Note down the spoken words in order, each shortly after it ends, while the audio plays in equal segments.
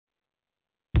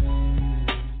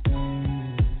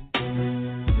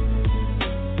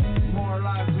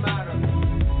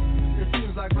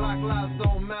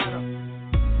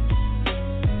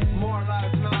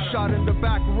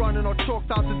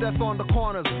death on the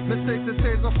corners. Mistakes it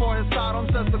says before his sidearm,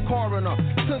 says the coroner.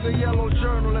 To the yellow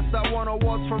journalists that won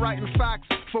awards for writing facts,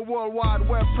 for worldwide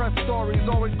web press stories,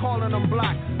 always calling them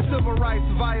black. Civil rights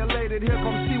violated, here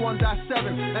comes C1-7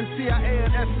 and CIA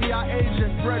and FBI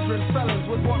agent, brethren, felons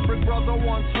with what Brick Brother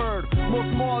once heard.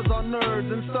 Most Moors are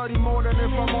nerds and study more than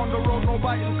if I'm on the road, no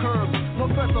biting curbs, no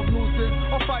threats of nooses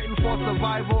or fighting for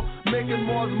survival. Making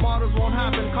Moors martyrs won't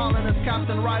happen, calling us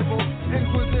captain rival.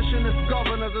 Inquisitionists,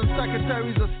 governors and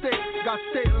secretaries of state got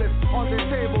stateless on their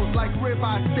tables like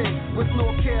ribeye steak with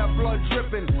no care, blood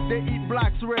dripping. They eat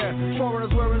blacks rare,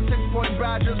 foreigners wearing 6-point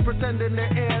badges, pretending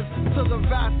they're heirs to the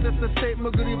vastest estate,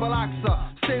 Mugri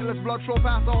Balaksa. Stateless blood flow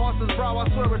past the horse's brow, I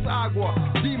swear it's agua.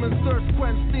 Demons thirst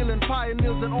quench, stealing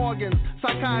pioneers and organs.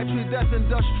 Psychiatry, death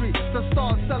industry, the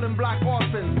stars selling black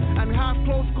orphans and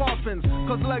half-closed coffins,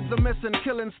 cause legs are missing,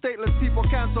 killing stateless people,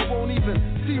 cancer won't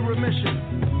even see remission.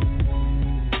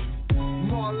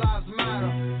 More lives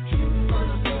matter, cause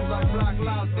it seems like black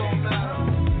lives don't matter.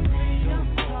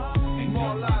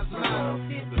 More lives matter,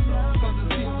 cause it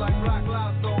seems like black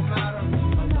lives don't matter.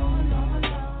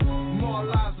 More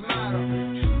lives matter,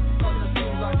 cause it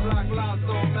seems like black lives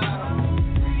don't matter.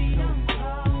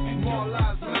 More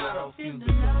lives matter,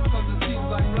 cause it seems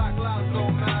like black lives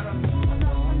don't matter.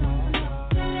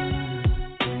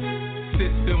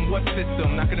 What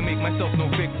system? Not gonna make myself no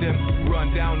victim.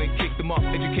 Run down and kick them up,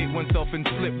 educate oneself and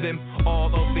flip them.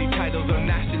 All of their titles or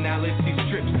nationality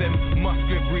strips them. Must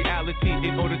grip reality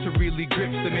in order to really grip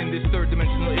them in this third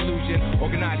dimensional illusion.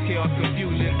 Organized chaos,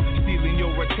 confusion, stealing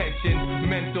your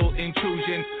attention. Mental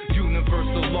intrusion.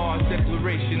 Universal laws,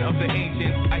 declaration of the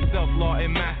ancients. I self-law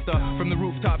and master from the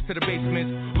rooftops to the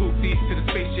basements. Hoop deep to the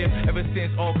spaceship. Ever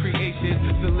since all creation,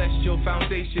 celestial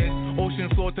foundations. Ocean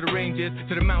floor to the ranges,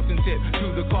 to the mountain tip,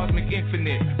 to the cosmic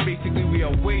infinite. Basically we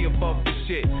are way above the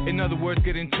shit. In other words,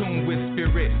 get in tune with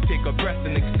spirit. Take a breath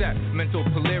and accept mental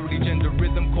polarity, gender,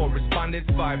 rhythm, correspondence,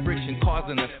 vibration, cause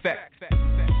and effect.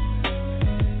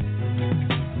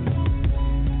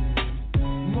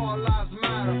 More lives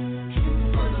matter,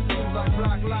 cause it seems like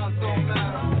black lives don't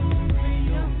matter.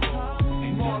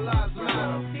 More lives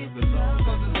matter,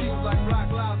 cause it seems like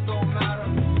black lives don't matter.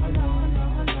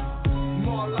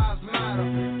 More lives matter,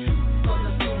 cause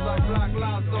it seems like black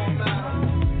lives don't matter.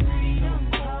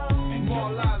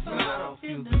 More lives matter,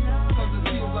 cause it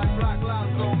seems like black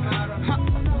lives don't matter.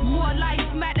 More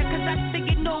lives matter, cause I think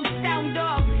it knows sound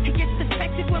off. It gets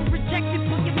affected when rejected,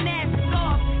 put your mask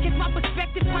off. Get my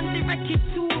perspective on the record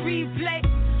to replay.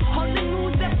 All the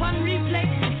news up on replay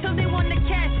until they want to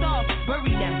cast off.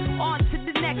 Bury them, on to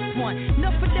the next one.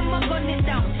 Enough of them are gunning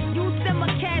down. Use them a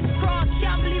cash cross.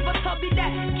 Can't believe I told me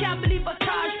that. Can't believe I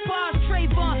Taj Paul,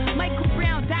 Trayvon, Michael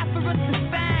Brown died for us to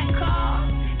find cars.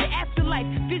 The afterlife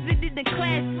visited the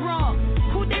class wrong.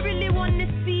 Who they really want to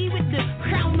see with the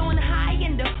crown on high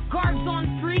and the guards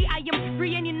on free? I am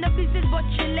free and you're no business but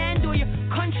your land or your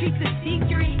country to seek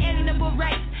your inalienable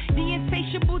rights. The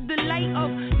insatiable delight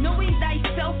of knowing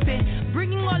thyself and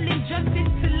bringing all injustice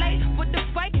to light. For the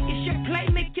fight, it's your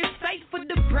plight, make your sight for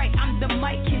the bright. I'm the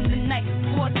mic in the night,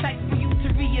 foresight for you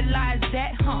to realize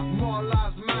that, huh? More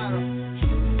lives matter,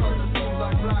 cause it seems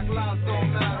like black lives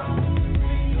don't matter.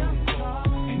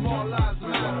 More lives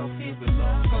matter,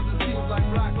 cause it seems like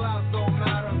black lives don't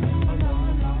matter.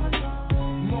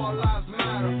 More lives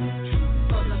matter,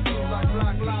 cause it seems like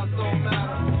black lives don't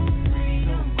matter.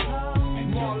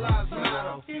 More lives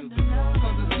matter,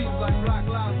 cause it seems like black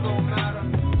lives don't matter.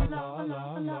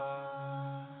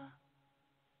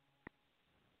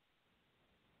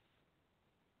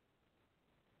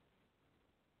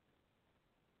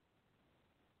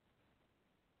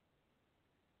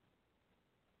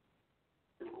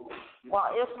 Well,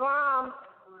 Islam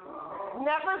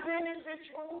never been in this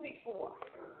room before.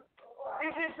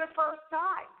 This is the first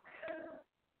time.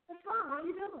 Islam, how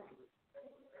you doing?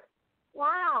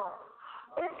 Wow.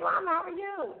 Islam, how are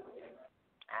you?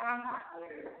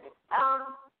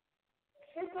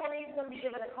 Since Annie's going to be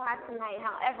giving a class tonight,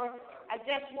 however, I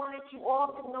just wanted you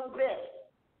all to know this.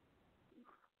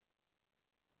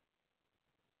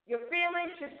 Your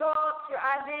feelings, your thoughts, your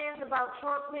ideas about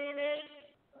Trump managed,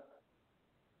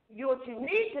 what you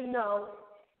need to know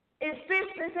is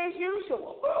business as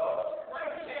usual.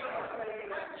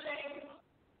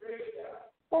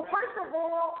 Well, first of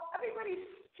all, everybody's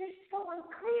just so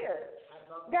unclear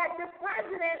that the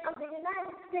president of the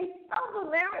United States of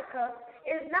America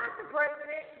is not the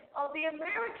president of the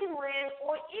American land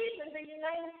or even the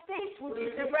United States, which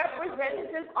is the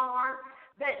representative arm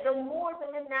that the Moors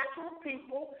and the natural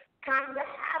people kind of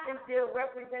have as their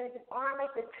representative arm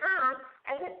at the time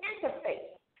as an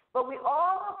interface. But we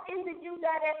all into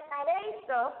UDATA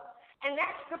stuff And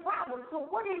that's the problem. So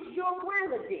what is your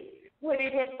remedy? What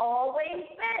it has always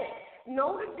been.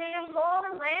 Know the damn law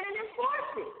of the land and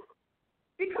enforce it.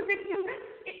 Because if you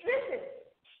listen,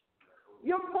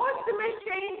 you're forced to make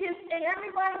changes, and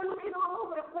everybody's looking all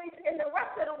over the place, and the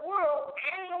rest of the world,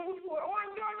 and those who are on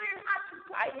your land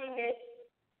occupying it.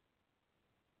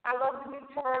 I love the new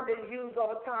term that's used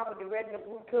all the time with the red and the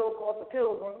blue pill called the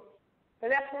pilgrims. But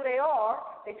that's who they are.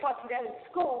 They taught you that in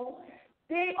school.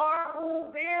 They are who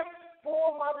their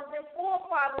foremothers and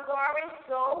forefathers are, and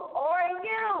so are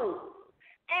you.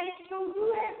 And so you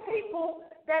have people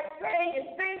that say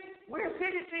and think we're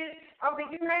citizens of the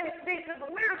United States of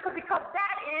America because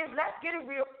that is, let's get it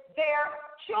real, their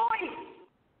choice.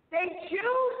 They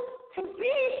choose to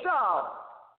be so.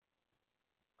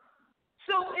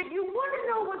 So if you want to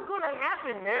know what's going to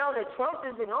happen now that Trump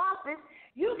is in office,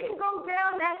 you can go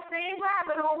down that same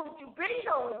rabbit hole that you've been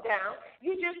going down.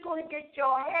 You're just going to get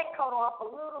your head cut off a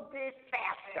little bit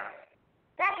faster.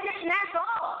 That's it, and that's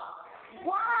all.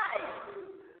 Why?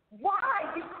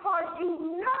 Why? Because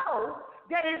you know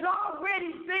that it's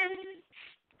already been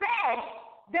said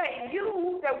that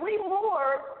we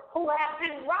Moor who have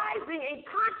been rising in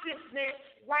consciousness,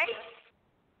 right?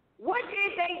 What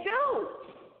did they do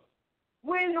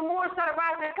when the Moor started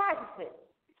rising in consciousness?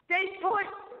 They put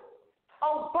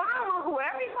Obama, who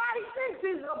everybody thinks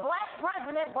is a black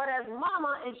president, but as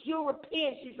mama is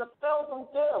European, she's a Pilgrim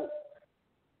too.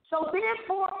 So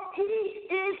therefore, he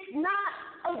is not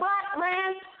a black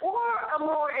man or a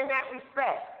Moor in that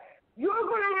respect. You're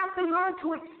going to have to learn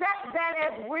to accept that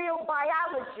as real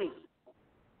biology.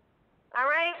 All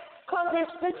right? Because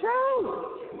it's the truth.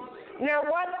 Now,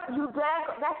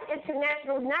 that's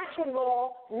international national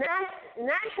law,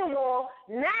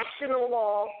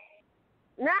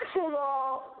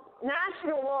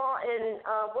 and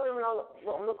what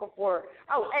I'm looking for.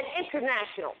 Oh, and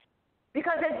international.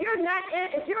 Because if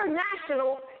you're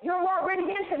national, you're already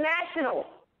international.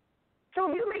 So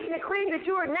if you're making a claim that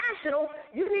you're a national,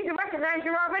 you need to recognize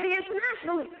you're already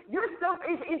international. Your stuff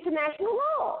is international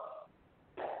law.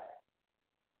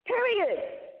 Period.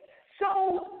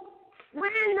 So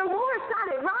when the war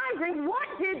started rising, what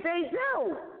did they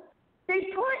do?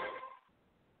 They put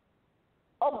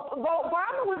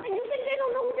Obama was, you think they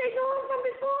don't know what they're doing from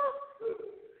before?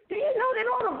 Do you know that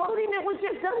all the voting that was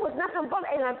just done was nothing but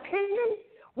an opinion?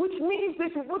 Which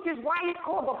is why it's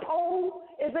called a poll.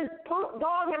 It's a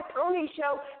dog and pony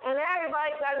show, and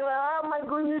everybody's like, oh my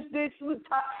goodness, this was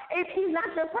tough. If he's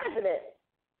not the president.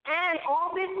 And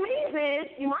all this means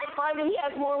is, you might find that he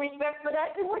has more respect for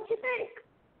that than what you think.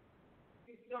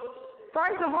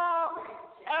 First of all,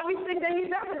 everything that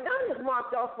he's ever done is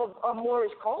marked off of a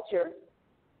Moorish culture.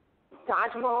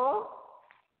 Taj Mahal,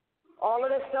 all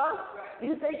of this stuff.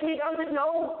 You think he doesn't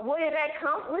know where that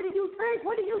comes? What do you think?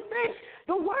 What do you think?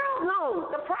 The world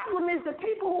knows. The problem is the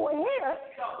people who are here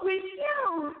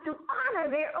refuse to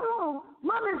honor their own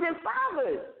mothers and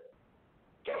fathers.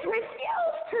 Just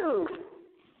refuse to.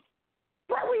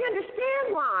 But we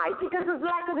understand why, because there's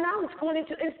lack of knowledge going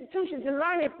into institutions and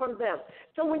learning from them.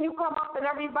 So when you come up and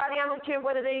everybody, I don't care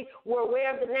whether they were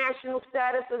aware of the national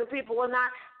status of the people or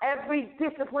not, every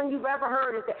discipline you've ever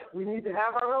heard is that we need to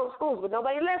have our own schools, but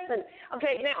nobody listened.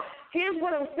 Okay, now, here's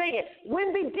what I'm saying.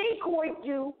 When they decoyed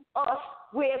us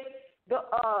with the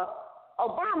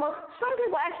Obama, some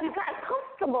people actually got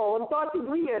comfortable and thought that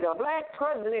we are the black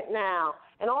president now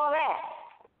and all that.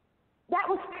 That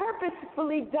was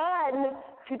purposefully done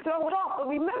to throw it off.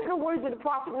 But remember the words of the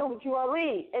prophet Noah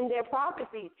and their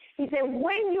prophecies. He said,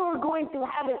 when you're going to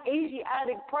have an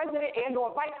Asiatic president and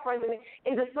or vice president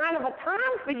is a sign of a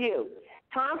time for you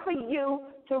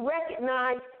to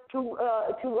recognize, to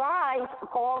rise,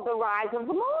 called the rise of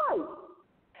the Moors.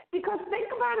 Because think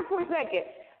about it for a second.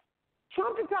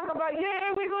 Trump is talking about,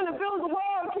 yeah, we're going to build a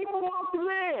wall and keep them off the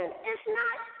land. It's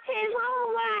not his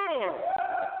own land.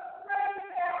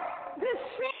 The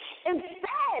sick and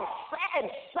sad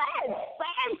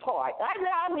part,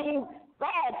 I mean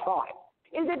bad part,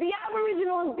 is that the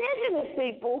Aboriginal indigenous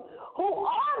people, who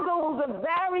are those of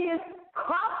various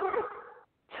copper,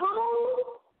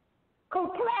 tone,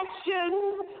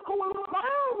 complexions, who were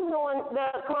found on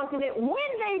the continent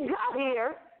when they got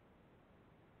here,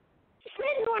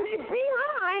 sitting on their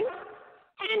behind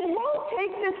and won't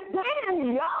take the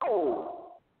stand,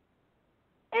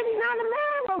 It's not a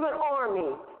matter of an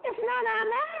army. It's not a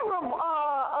matter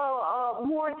of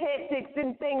war tactics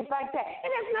and things like that.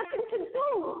 It has nothing to do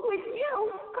with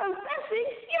you confessing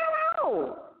your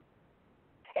own.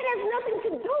 It has nothing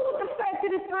to do with the fact that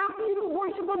it's time for you to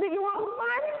worship under your own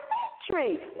family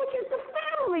tree, which is the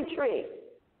family tree.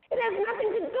 It has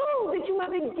nothing to do that you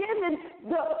have been given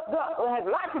it has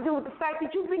a lot to do with the fact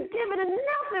that you've been given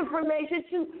enough information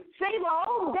to save a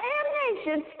whole damn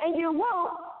nation, and you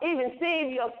won't even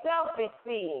save yourself, it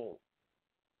seems.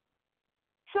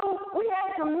 So we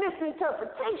have some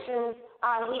misinterpretations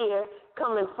out here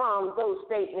coming from those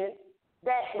statements.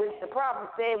 That was the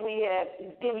prophet said we have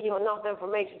given you enough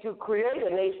information to create a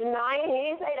nation. No, he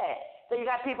didn't say that. So you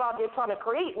got people out there trying to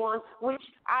create one, which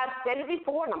I've said it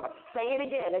before, and I'm going to say it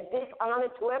again. A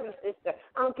dishonor to every sister.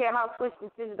 I don't care how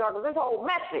twisted sisters are, because this whole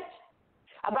message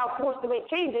about forced to make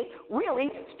changes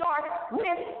really starts with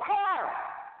her.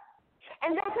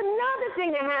 And that's another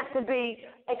thing that has to be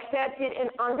accepted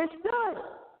and understood.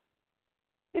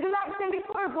 Because like I said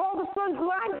before, if all the sons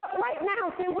lined up right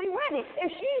now, then we're ready.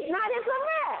 If she's not, it's a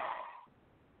mess.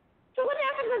 So what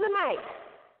difference does it make?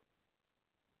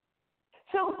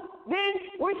 So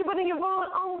then, worshiping your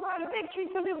own by the victory,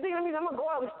 some people think, I'm going to go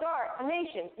out and start a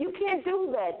nation. You can't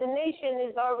do that. The nation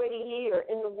is already here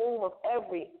in the womb of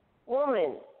every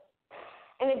woman.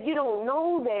 And if you don't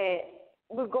know that,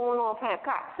 we're going off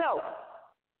half-cocked. So,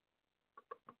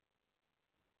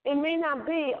 it may not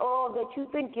be all that you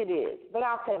think it is, but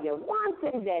I'll tell you one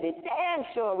thing that it damn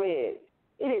sure is.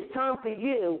 It is time for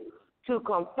you to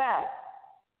confess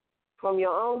from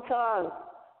your own tongue.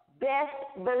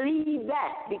 Best believe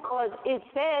that, because it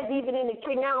says even in the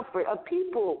King Alfred, a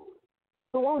people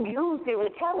who won't use their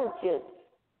intelligence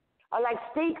are like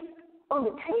steaks on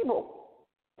the table.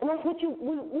 And that's what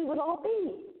we would all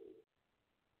be.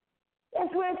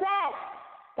 That's where it's at.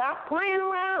 Stop playing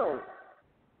around.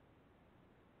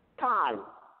 Time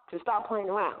to stop playing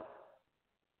around.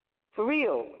 For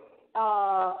real.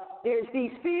 There's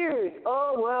these fears.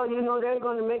 Oh, well, they're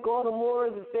going to make all the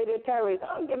Moors and say they're terrorists.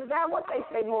 I don't give a damn what they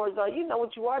say Moors are. You know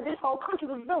what you are. This whole country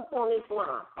was built on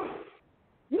Islam.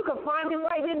 You can find it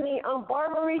right in the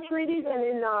Barbary treaties and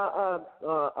in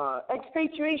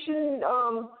expatriation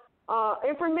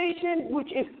information,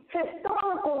 which is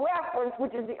historical reference,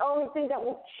 which is the only thing that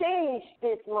will change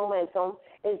this momentum,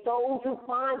 is those who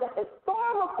find a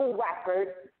historical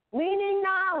record, meaning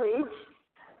knowledge.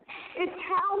 It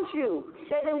tells you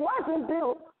that it wasn't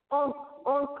built on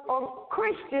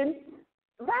Christian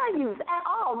values at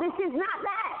all. This is not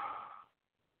that.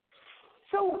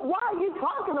 So why are you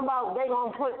talking about they're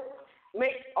going to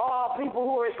make all people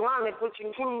who are Islamic, which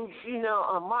includes,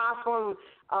 a Muslim,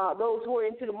 those who are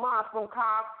into the Muslim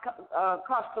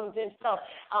customs and stuff,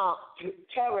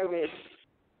 terrorists?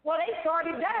 Well, they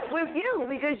started that with you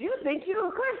because you think you're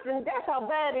a Christian. That's how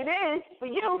bad it is for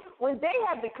you when they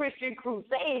have the Christian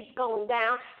crusades going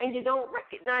down and you don't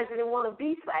recognize it and want to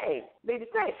be saved. They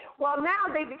say, well, now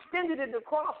they've extended it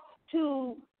across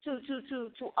to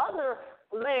other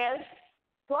lands,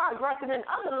 progressing in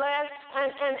other lands,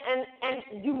 and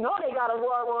they got a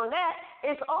war on that.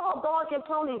 It's all dog and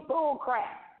pony bull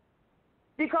crap.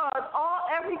 Because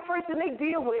every person they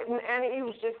deal with, and he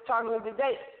was just talking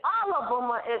today, all of them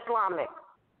are Islamic.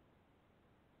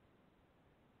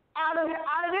 Out of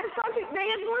their subject, they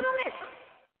Islamic.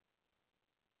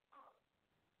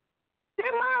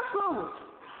 They're Muslims.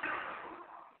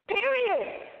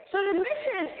 Period. So the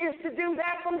mission is to do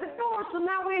that from the door. So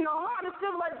now we're in the heart of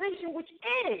civilization, which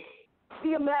is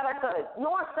the Americas,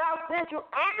 North, South, Central,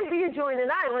 and the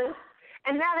adjoining islands.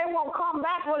 And now they won't come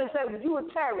back when they say, you a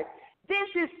terrorist.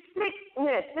 This is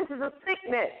sickness. This is a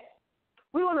sickness.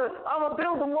 I'm going to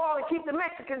build a wall and keep the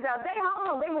Mexicans out. They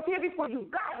home. They were here before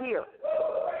you got here.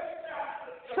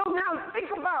 So now think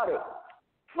about it.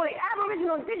 For the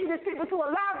Aboriginal indigenous people to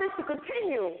allow this to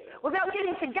continue without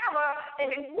getting together,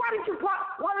 and why don't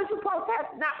you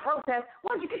protest? Not protest.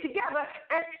 Why don't you get together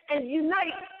and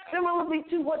unite similarly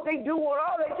to what they do, or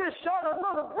they just shot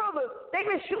another brother. They've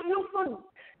been shooting you for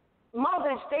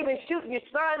mothers. They've been shooting your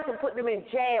sons and putting them in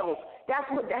jail. That's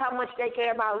how much they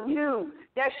care about you.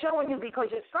 They're showing you because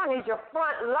your son is your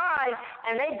front line,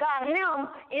 and they got him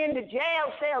in the jail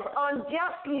cells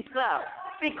unjustly so,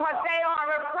 because they are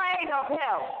afraid of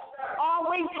him.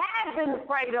 Always have been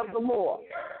afraid of the Moor.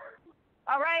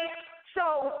 All right?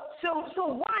 So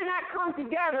why not come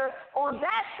together on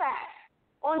that fact,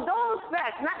 on those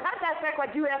facts, not that fact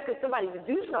like you asking somebody to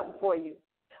do something for you,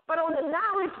 but on the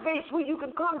knowledge base where you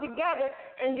can come together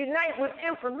and unite with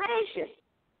information.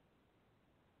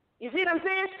 You see what I'm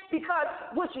saying? Because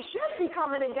what you should be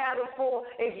coming together for,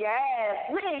 if you ask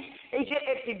me, is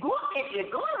if you're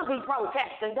going to be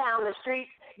protesting down the street,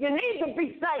 you need to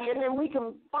be saying, and we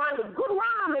can find a good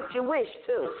rhyme if you wish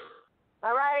to.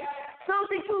 All right?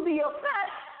 Something to the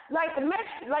effect, like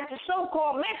the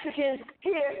so-called Mexicans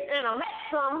here in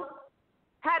Amexem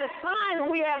had a sign,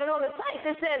 and we have it on the site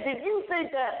that says, if you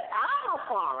think that I'm a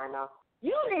foreigner,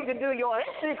 You need to do your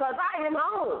history because I am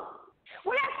home.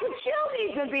 Well, that's what you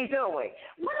need to be doing.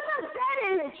 What about that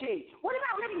energy? What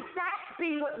about letting that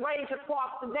be what rage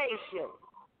across the nation?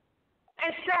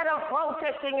 Instead of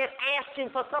protesting and asking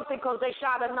for something because they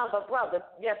shot another brother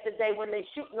yesterday when they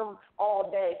shooting them all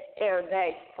day, every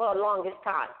day, for the longest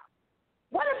time.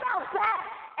 What about that?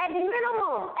 At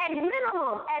minimum,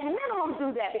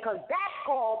 do that because that's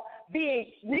called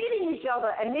needing each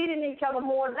other and needing each other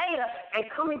more later and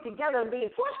coming together and being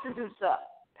forced to do stuff.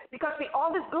 Because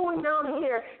all this going down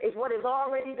here is what has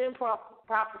already been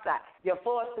prophesied. You're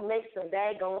forced to make some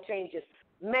daggone changes.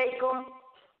 Make them,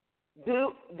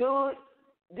 do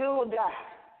that.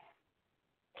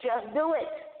 Just do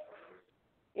it.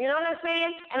 You know what I'm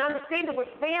saying? And understand it with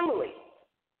family.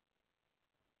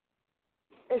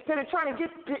 Instead of trying to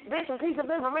get this and piece of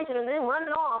information and then run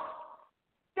it off,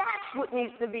 that's what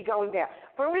needs to be going down.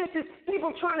 For instance,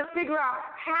 people trying to figure out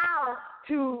how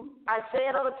to, I say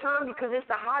it all the time because it's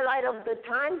the highlight of the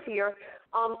times here,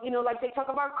 like they talk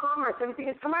about commerce, everything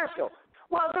is commercial.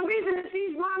 Well, the reason is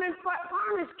these modern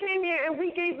farmers came here and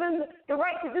we gave them the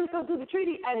right to do so through the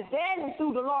treaty and then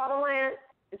through the law of the land,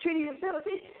 the treaty of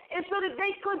civility, and so that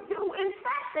they could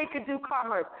do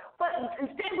commerce. But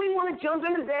instead we want to jump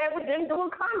into there with them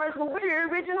doing commerce when we're the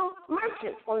original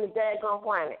merchants on the daggone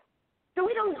planet. So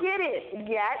we don't get it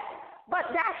yet,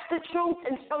 but that's the truth,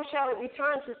 and so shall it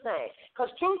return to saying.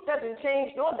 Because truth doesn't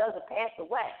change, nor does it pass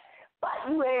away.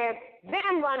 But you have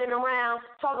them running around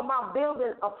talking about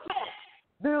building a fence,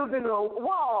 building a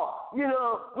wall.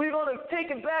 We're going to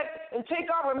take it back and take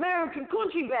our American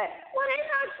country back. Well,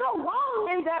 they're not so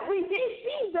wrong in that we did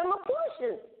feed them a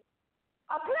portion,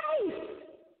 a place.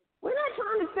 We're not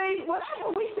trying to say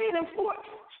whatever we say to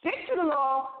stick to the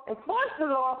law, enforce the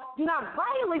law, do not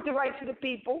violate the rights of the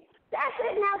people. That's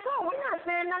it, and that's all. We're not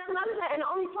saying nothing other than that. And the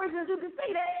only persons who can say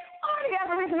that are the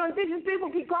Aboriginal and indigenous people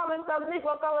keep calling themselves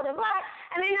Negro, colored, and black,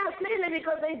 and they're not saying it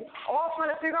because they all trying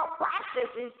to figure out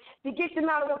processes to get them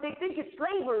out of what they think is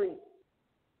slavery,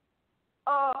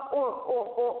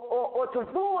 or to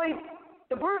void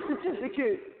the birth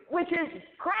certificate, which is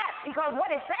crap because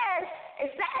what it says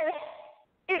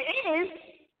it is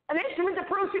an instrument to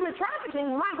prove human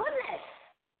trafficking. My goodness,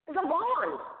 it's a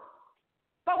bond.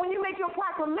 But when you make your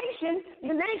proclamation,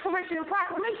 your name correction and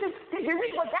proclamation, did you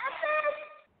read what that says?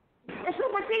 It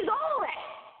supersedes all that.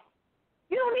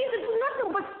 You don't need to do nothing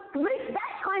but make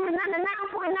that claim and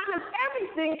 99.9 of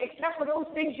everything except for those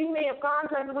things you may have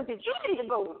contracted with that you need to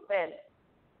go defend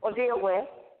or deal with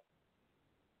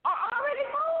are already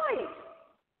void.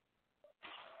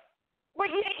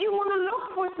 But yet you want to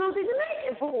look for something to make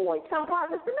it void, some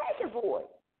process to make it void.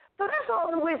 So that's all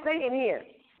we're saying here.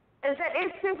 And that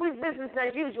it's simply business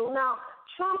as usual. Now,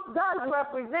 Trump does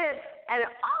represent at an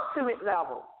ultimate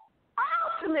level,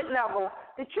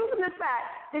 the truth of the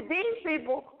fact that these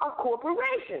people are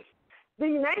corporations. The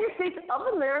United States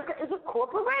of America is a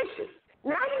corporation.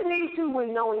 Now you need to,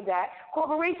 when knowing that,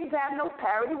 corporations have no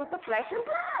parity with the flesh and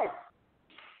blood.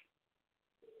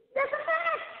 That's a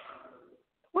fact.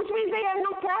 Which means they have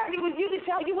no parity with you to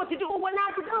tell you what to do or what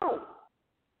not to do.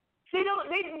 They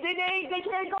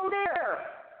can't go there.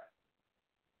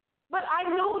 But I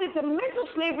know that the mental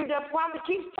slavery that Prophet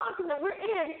keeps talking that we're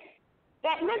in,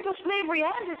 that mental slavery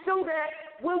has it so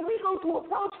that when we go to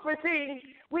approach for things,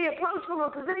 we approach from a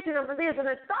position of there's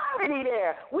an authority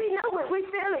there. We know it, we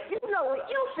feel it, you know it,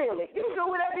 you feel it. You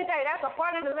do it every day. That's a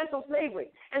part of the mental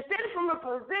slavery. Instead of from a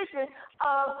position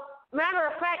of, matter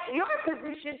of fact, your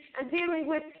position and dealing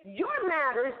with your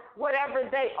matters, whatever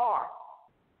they are.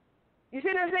 You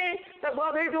see what I'm saying? That,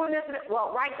 well, they're doing this and that.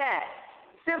 Well, write that.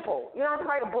 Simple. You don't have to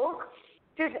write a book.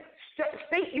 Just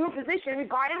state your position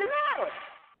regarding the matter.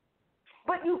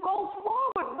 But you go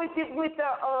forward with it with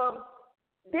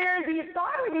there's the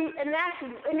authority, and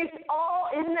it's all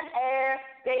in the air.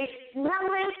 They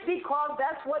smell it because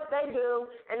that's what they do,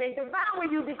 and they devour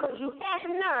you because you had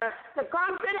the nerve to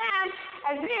come to them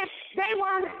as if they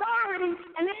were an authority,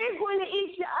 and they're going to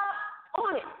eat you up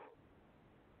on it.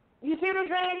 You see what I'm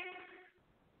saying?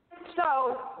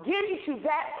 So getting to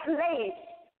that place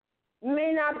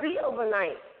may not be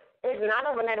overnight. It's not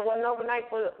overnight. It wasn't overnight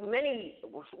for many. It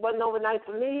wasn't overnight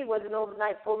for me. It wasn't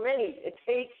overnight for many. It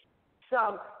takes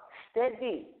some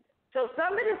steady. So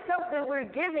some of the stuff that we're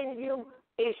giving you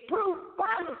is proof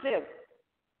positive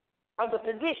of the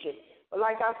position. But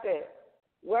like I said,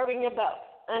 worrying about.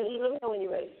 And you let me know when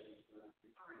you're ready.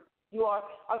 You are?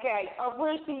 Okay.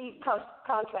 Where's the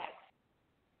contract?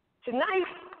 Tonight,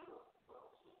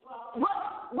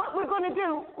 what we're going to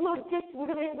do, we're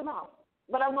going to hand them out.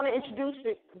 But I want to introduce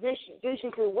you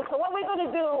to what we're going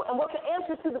to do and what the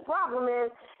answer to the problem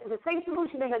is the same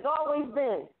solution that has always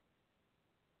been.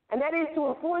 and that is to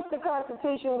enforce the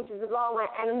Constitution, which is the law,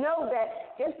 and know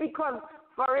that just because,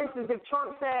 for instance, if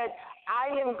Trump said,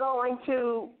 I am going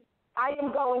to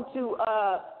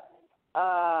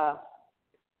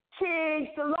change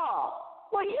the law.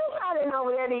 Well, you gotta know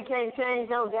that he can't change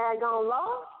no daggone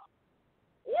law.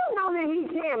 You know that he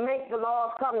can't make the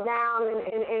laws come down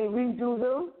and redo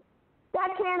them.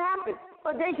 That can't happen.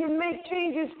 But they can make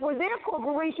changes for their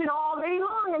corporation all day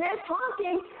long, and they're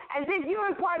talking as if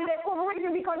you're a part of that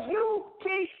corporation because you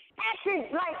keep acting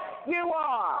like you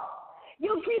are.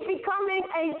 You keep becoming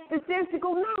a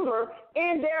statistical number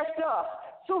in their stuff.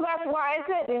 So that's why I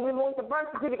said they removed the birth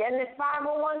certificate and this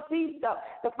 501c stuff.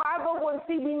 The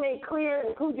 501c we made clear,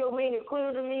 and Cujo made it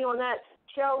clear to me on that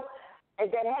show,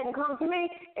 and that hadn't come to me,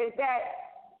 is that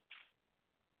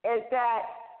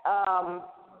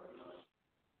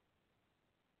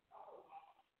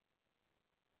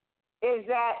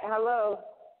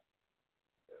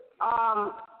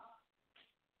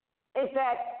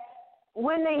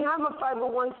when they have a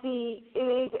 501c, it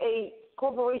is a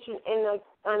corporation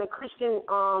and a Christian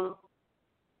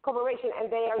corporation,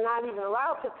 and they are not even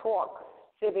allowed to talk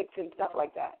civics and stuff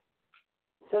like that.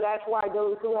 So that's why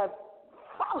those who have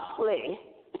falsely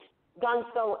done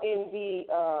so in the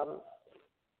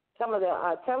some of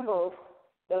the temples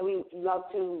that we love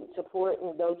to support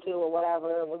and go to or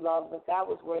whatever, and we love that that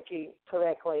was working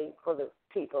correctly for the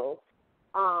people,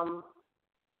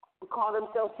 call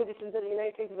themselves citizens of the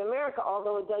United States of America,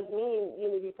 although it does mean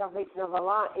unity, salvation of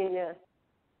Allah in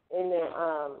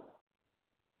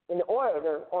the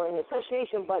order or in the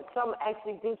association, but some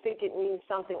actually do think it means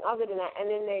something other than that, and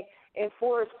then they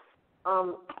enforce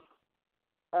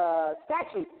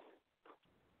statutes.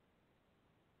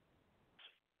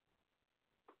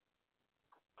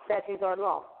 Statutes are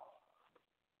law.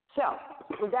 So,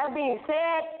 with that being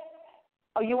said,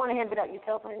 oh, you want to hand it out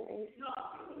yourself?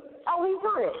 Oh, he's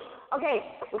on it. Okay,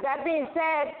 with that being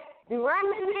said, the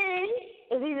remedy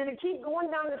is either to keep going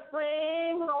down the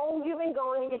same hole you've been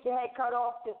going and get your head cut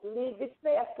off just a little bit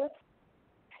faster,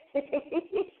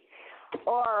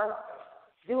 or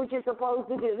do what you're supposed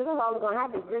to do. This is all going to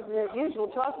happen. Business as usual.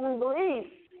 Trust and believe.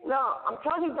 No, I'm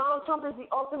telling you, Donald Trump is the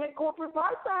ultimate corporate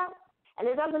part-time. And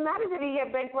it doesn't matter that he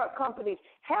had bankrupt companies.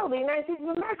 Hell, the United States of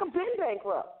America been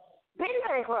bankrupt. Been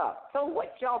bankrupt. So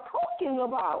what y'all talking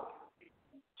about?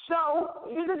 So,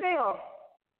 here's the deal.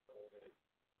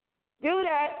 Do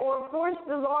that or enforce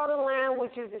the law of the land,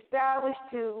 which is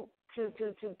established to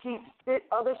keep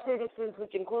other citizens,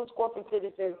 which includes corporate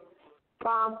citizens,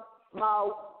 from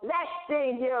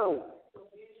molesting you.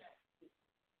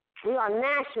 We are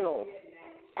national.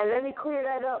 And let me clear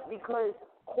that up because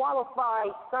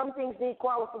some things need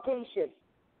qualification.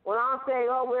 When I say,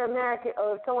 oh, we're American,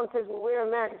 or if someone says, well, we're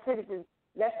American citizens,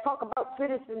 let's talk about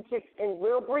citizenship in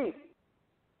real brief.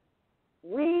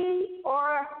 We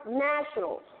are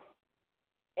nationals.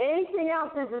 Anything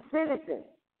else is a citizen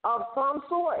of some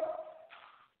sort.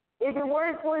 If it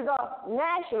weren't for the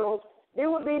nationals, there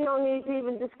would be no need to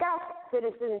even discuss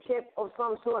citizenship of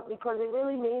some sort because it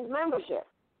really means membership.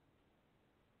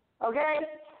 Okay?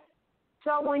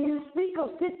 So when you speak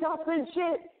of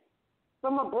citizenship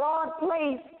from a broad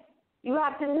place, you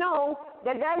have to know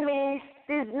that that means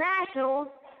there's nationals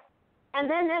and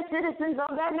then there's citizens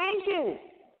of that nation.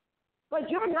 But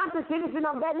you're not the citizen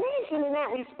of that nation in that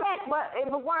respect, but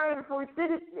if it weren't for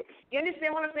citizen, you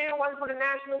understand what I'm saying? It wasn't for the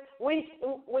nationals.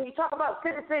 When you talk about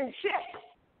citizenship,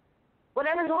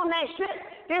 whatever's on that ship,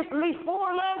 there's at least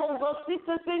 4 levels of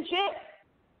citizenship.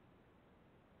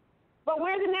 But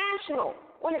we're the national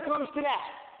when it comes to that.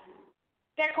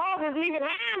 That causes even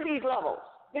higher these levels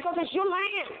because it's your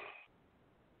land.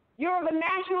 You're of a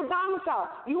national domicile.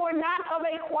 You are not of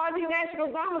a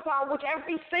quasi-national domicile, which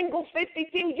every single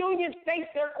 52 union states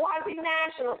they're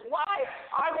quasi-nationals. Why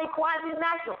are they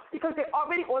quasi-national? Because they're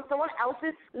already on someone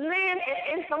else's land and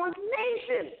in someone's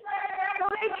nation. So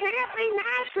they can't be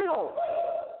national.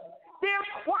 They're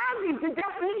quasi. The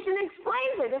definition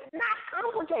explains it. It's not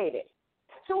complicated.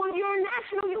 So when you're a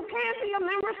national, you can't be a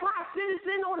member-class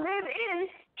citizen or live in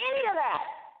any of that.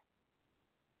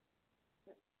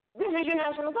 This is your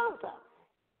national domicile.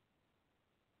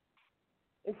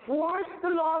 Enforce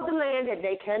the law of the land that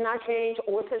they cannot change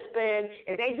or suspend.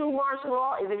 If they do martial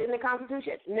law, is it in the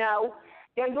Constitution? No.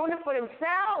 They're doing it for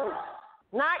themselves,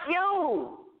 not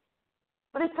you.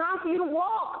 But it's time for you to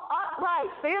walk upright,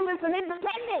 fearless, and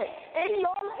independent in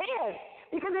your land.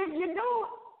 Because if you don't,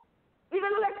 you're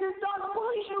going to let this dog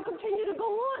police will continue to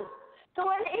go on. So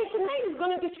an H&A is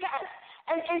going to discuss,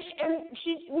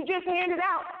 we just handed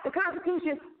out the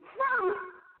Constitution from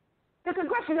the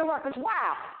congressional records.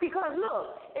 Why? Because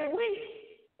look,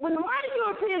 when the white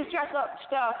Europeans dress up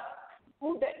stuff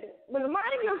when the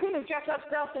modern Europeans dress up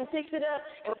stuff and fix it up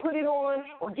and put it on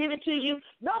or give it to you,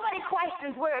 nobody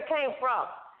questions where it came from.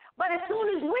 But as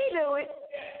soon as we do it,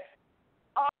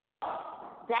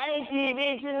 that ain't the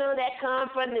original, that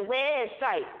comes from the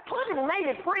website. Put it, made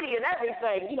it pretty and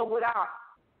everything, with our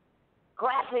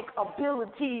graphic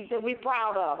abilities that we're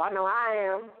proud of. I know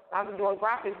I am. I've been doing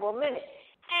graphics for a minute.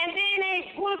 And then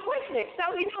they want to question it.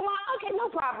 So you know what? Okay, no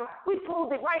problem. We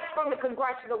pulled it right from the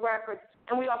congressional records,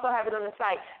 and we also have it on the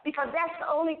site. Because that's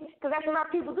what our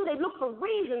people do. They look for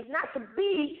reasons not to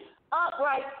be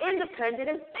upright, independent,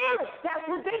 and fearless. That's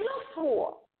what they look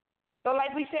for. So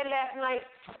like we said last night,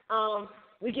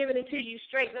 we're giving it to you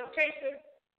straight, no chaser.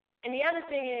 And the other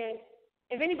thing is,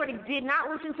 if anybody did not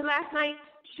listen to last night,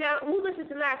 who listened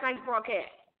to last night's broadcast?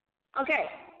 Okay.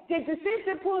 Did the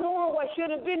sister put on what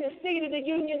should have been the State of the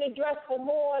Union address for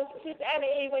Moor, Sister Anna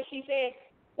A, when she said,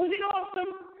 was it awesome?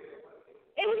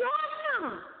 It was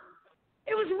awesome.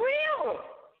 It was real.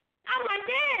 I'm like,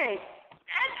 dang.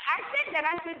 I said that.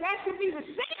 I said that should be the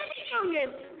State of the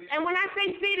Union. And when I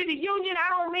say State of the Union, I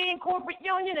don't mean corporate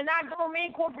union, and I don't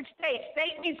mean corporate state.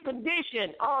 State means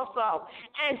condition also.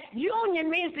 And union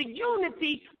means the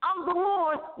unity of the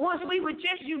Moor. Once we would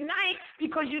just unite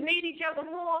because you need each other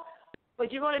more.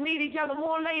 But you're going to need each other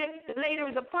more later. The later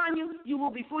is upon you. You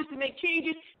will be forced to make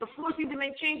changes. The forcing to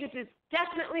make changes is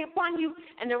definitely upon you.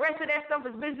 And the rest of that stuff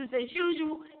is business as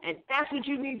usual. And that's what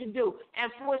you need to do.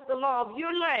 Enforce the law of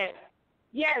your land.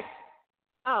 Yes.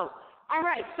 Oh, all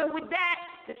right. So with that,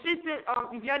 the sister,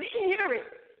 if y'all didn't hear it,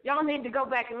 y'all need to go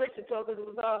back and listen to it because it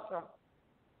was awesome.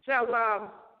 So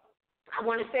I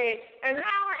want to say, and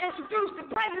now I introduce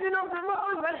the president of the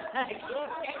Moor.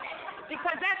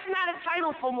 Because that's not a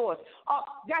title for Moors.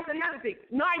 That's another thing.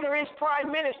 Neither is prime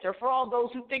minister. For all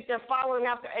those who think they're following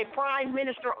after a prime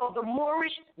minister of the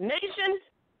Moorish nation,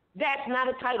 that's not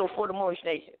a title for the Moorish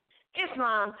nation.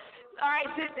 Islam. All right,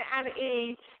 Sister Anna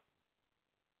E.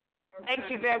 Thank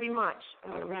you very much.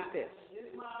 I'm going to read this.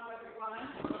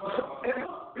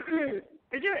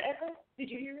 Is there an echo? Did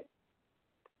you hear it?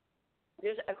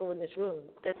 There's an echo in this room.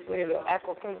 That's where the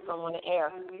echo came from on the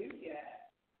air.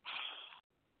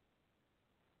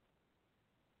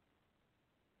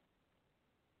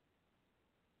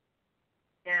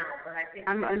 Now, but I think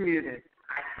I'm unmuted.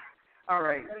 All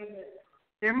right.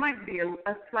 There might be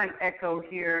a slight echo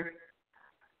here.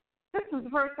 This is the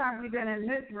first time we've been in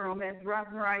this room, as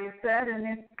Rob Mariah said, and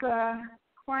it's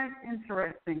quite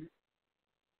interesting.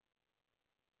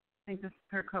 I think this is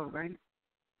her code, right?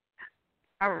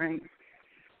 All right.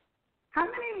 How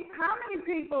many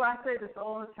people, I say this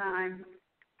all the time,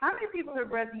 how many people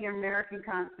have read the American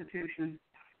Constitution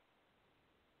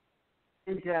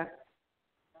in depth?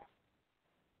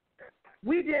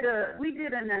 We did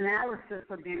an analysis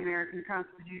of the American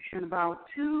Constitution about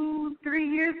 2-3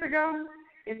 years ago.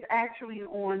 It's actually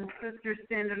on Sister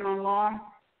Standing on Law,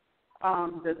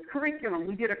 the curriculum.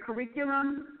 We did a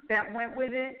curriculum that went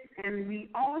with it, and we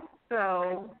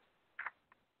also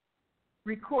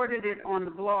recorded it on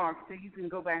the blog, so you can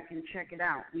go back and check it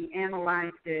out. We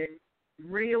analyzed it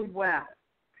real well.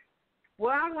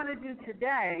 What I want to do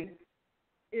today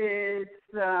is...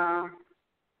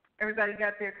 everybody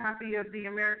got their copy of the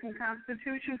American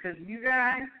Constitution? Because you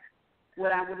guys,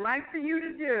 what I would like for you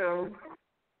to do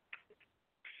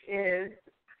is,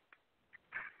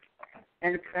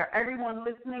 and for everyone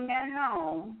listening at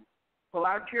home, pull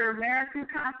out your American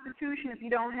Constitution. If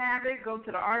you don't have it, go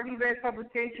to the RVBey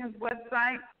Publications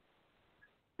website.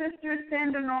 Sister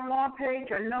Standing on Law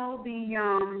page. I know the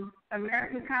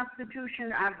American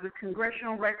Constitution out of the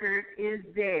congressional record is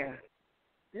there.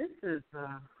 This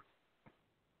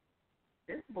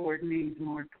board needs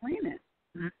more cleaning.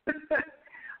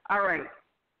 All right.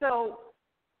 So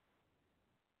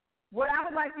what I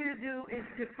would like you to do is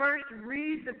to first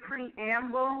read the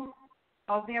preamble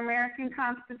of the American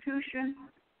Constitution,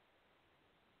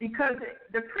 because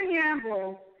the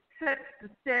preamble sets the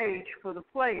stage for the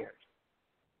players,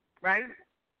 right?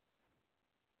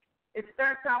 It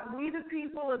starts out, we the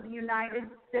people of the United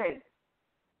States,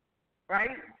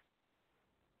 right?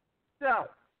 So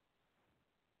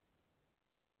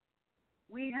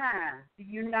we have the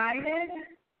United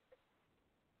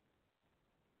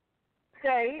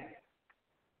States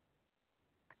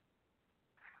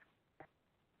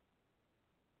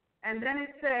and then it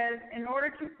says, in order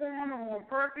to form a more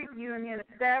perfect union,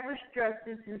 establish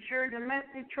justice, ensure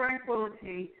domestic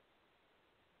tranquility,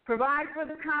 provide for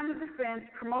the common defense,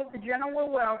 promote the general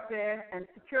welfare, and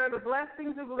secure the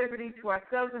blessings of liberty to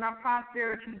ourselves and our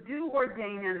posterity, do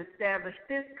ordain and establish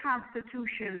this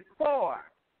Constitution for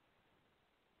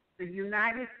the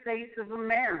United States of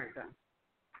America.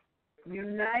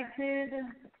 United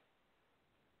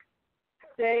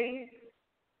States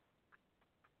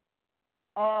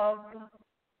of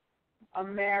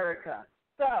America.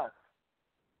 So,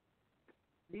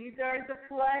 these are the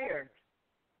players.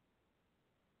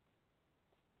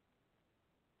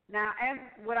 Now, and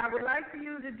what I would like for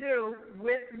you to do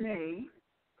with me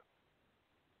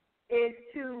is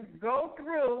to go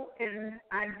through and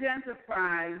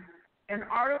identify in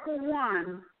Article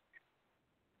 1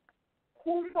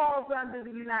 who falls under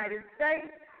the United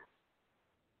States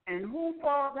and who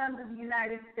falls under the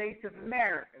United States of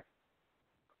America.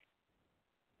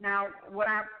 Now,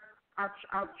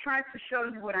 I'll try to show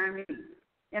you what I mean.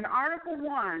 In Article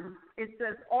 1, it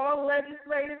says all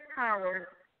legislative powers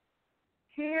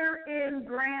herein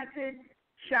granted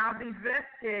shall be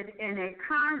vested in a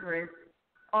Congress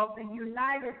of the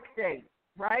United States,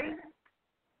 right?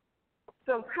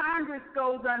 So Congress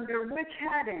goes under which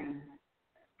heading?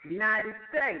 United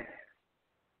States.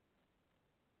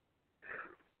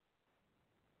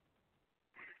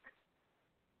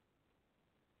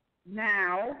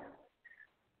 Now,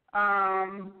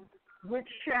 which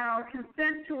shall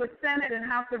consent to a Senate and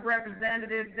House of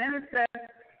Representatives. Then it says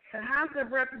the House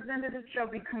of Representatives shall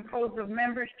be composed of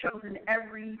members chosen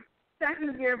every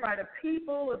second year by the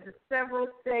people of the several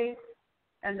states,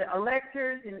 and the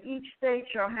electors in each state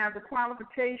shall have the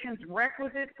qualifications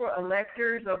requisite for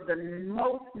electors of the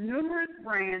most numerous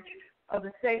branch of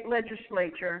the state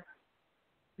legislature.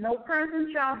 No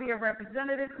person shall be a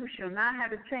representative who shall not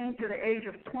have attained to the age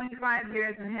of 25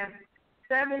 years and have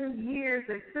 7 years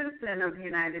a citizen of the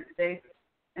United States,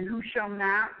 and who shall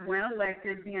not, when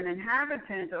elected, be an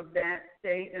inhabitant of that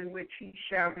state in which he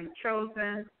shall be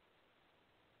chosen.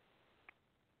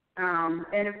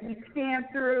 And if we scan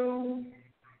through,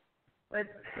 let's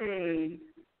see,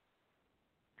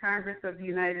 Congress of the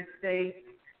United States.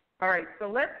 All right, so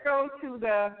let's go to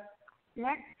the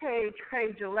next page,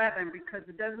 page 11, because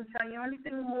it doesn't tell you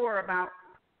anything more about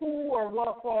who or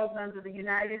what falls under the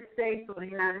United States or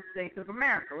the United States of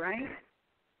America, right?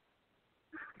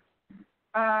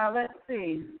 Let's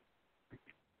see.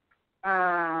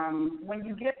 When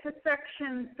you get to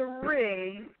Section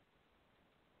 3,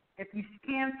 if you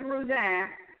scan through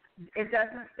that, it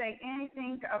doesn't say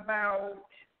anything about,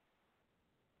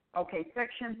 okay,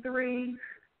 Section 3,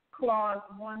 Clause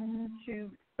 1,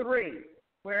 2, 3,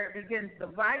 where it begins the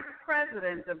Vice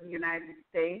President of the United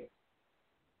States.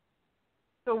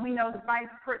 So we know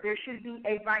there should be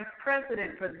a Vice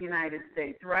President for the United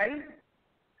States, right?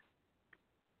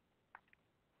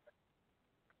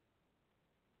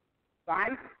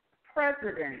 Vice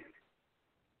President.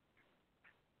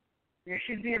 There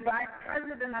should be a Vice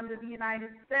President under the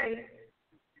United States,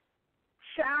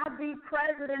 shall be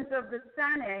President of the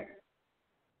Senate.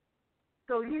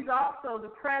 So he's also the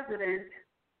President.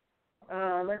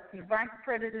 Let's see, Vice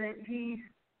President, he's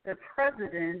the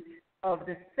President of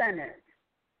the Senate.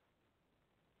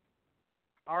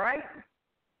 All right?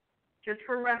 Just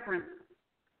for reference.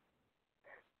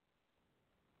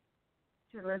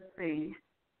 So let's see.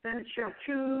 Senate shall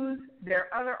choose their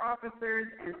other officers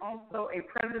and also a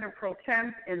president pro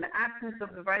tem in the absence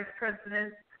of the vice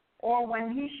president, or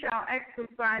when he shall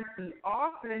exercise the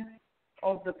office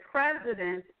of the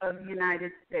president of the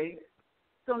United States.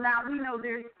 So now we know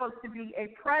there's supposed to be a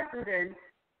president,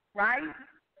 right,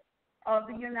 of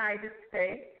the United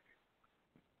States.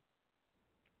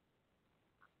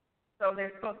 So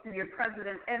there's supposed to be a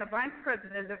president and a vice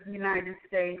president of the United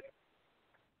States.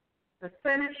 The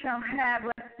Senate shall have,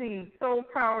 let's see, sole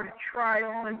power to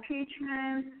trial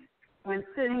impeachment when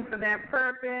sitting for that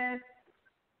purpose.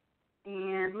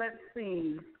 And let's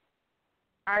see,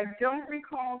 I don't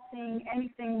recall seeing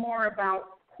anything more about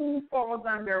who falls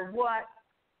under what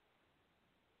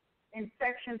in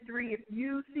Section 3. If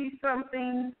you see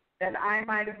something that I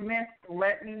might have missed,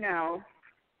 let me know.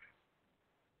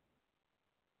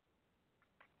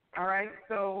 All right,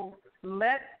 so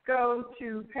let's go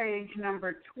to page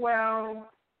number 12.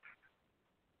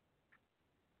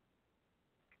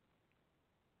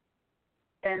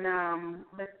 And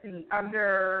let's see,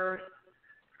 under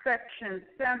Section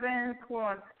 7,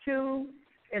 Clause 2,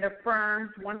 it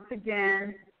affirms once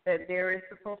again that there is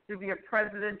supposed to be a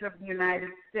President of the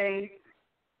United States.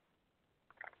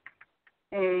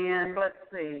 And let's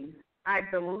see, I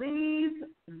believe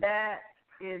that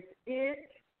is it.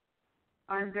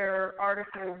 Under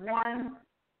Article 1.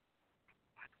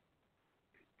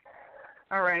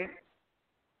 All right.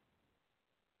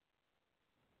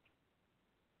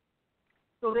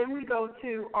 So then we go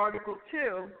to Article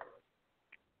 2.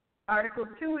 Article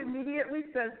 2 immediately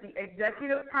says the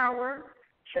executive power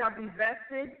shall be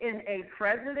vested in a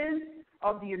President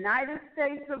of the United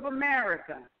States of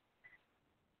America.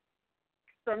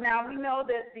 So now we know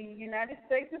that the United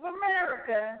States of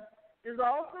America is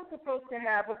also supposed to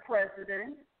have a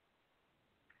president,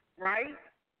 right?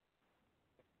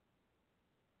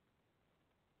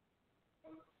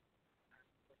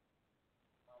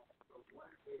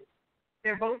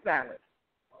 They're both valid.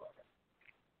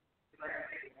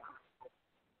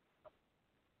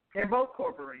 They're both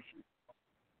corporations.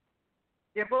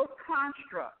 They're both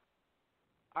constructs,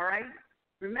 all right?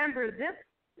 Remember, this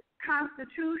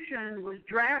Constitution was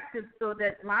drafted so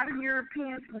that modern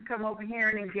Europeans can come over here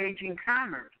and engage in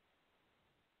commerce,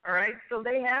 all right? So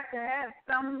they have to have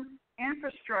some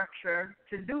infrastructure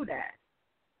to do that.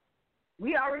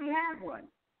 We already have one.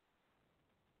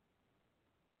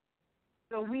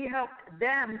 So we helped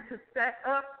them to set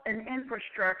up an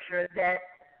infrastructure that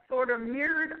sort of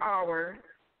mirrored ours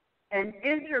and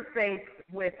interfaced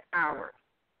with ours,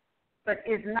 but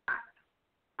is not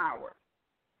ours.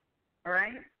 All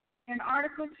right? In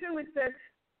Article 2, it says,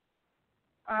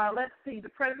 let's see, the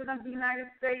President of the United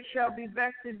States shall be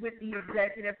vested with the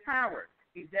executive powers.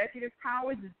 The executive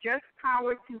powers is just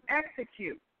power to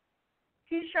execute.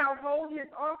 He shall hold his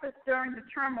office during the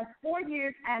term of 4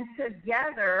 years and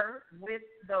together with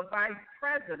the vice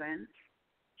president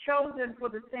chosen for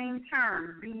the same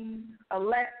term be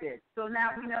elected. So now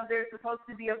we know there's supposed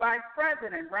to be a vice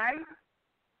president, right?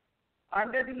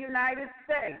 Under the United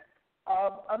States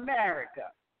of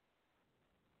America.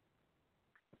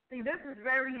 See, this is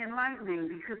very enlightening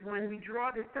because when we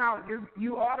draw this out,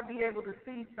 you ought to be able to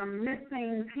see some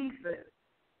missing pieces.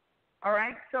 All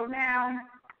right, so now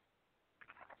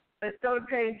let's go to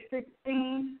page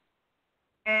 16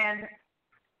 and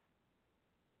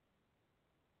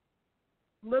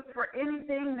look for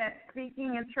anything that's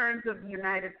speaking in terms of the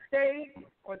United States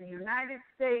or the United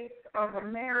States of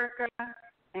America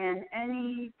and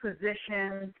any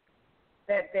position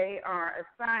that they are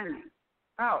assigning.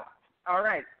 Oh, all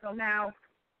right. So now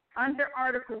under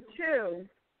Article 2,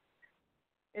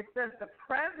 it says the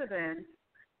President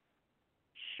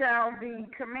shall be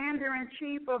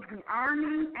Commander-in-Chief of the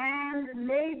Army and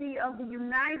Navy of the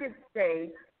United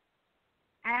States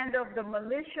and of the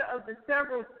militia of the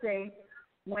several states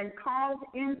when called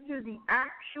into the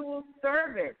actual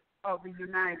service of the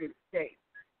United States.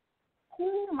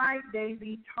 Who might they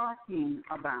be talking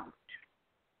about?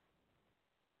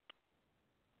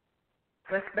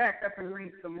 Let's back up and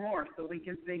read some more so we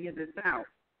can figure this out.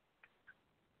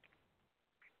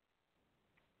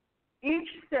 Each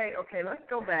state, okay, let's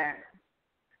go back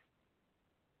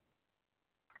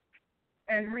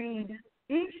and read,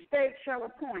 each state shall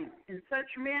appoint in such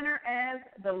manner as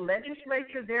the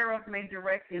legislature thereof may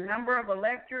direct a number of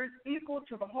electors equal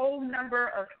to the whole number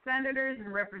of senators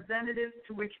and representatives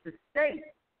to which the state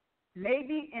may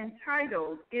be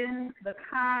entitled in the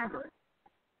Congress.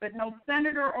 But no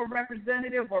senator or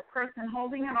representative or person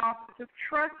holding an office of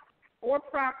trust or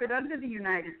profit under the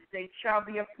United States shall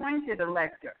be appointed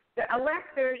elector. The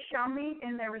electors shall meet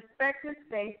in their respective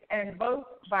states and vote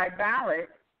by ballot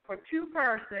for two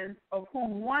persons, of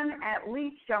whom one at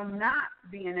least shall not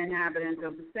be an inhabitant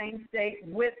of the same state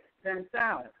with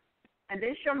themselves. And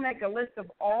they shall make a list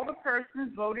of all the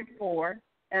persons voted for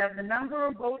and of the number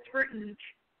of votes for each,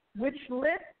 which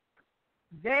list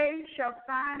they shall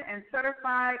sign and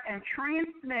certify and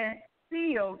transmit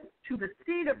sealed to the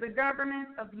seat of the government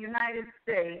of the United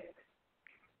States,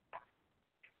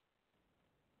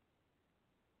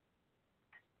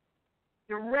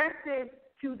 directed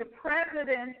to the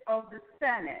President of the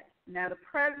Senate. Now, the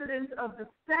President of the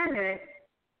Senate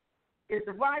is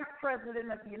the Vice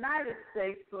President of the United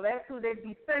States, so that's who they'd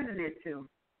be sending it to.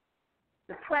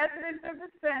 The President of the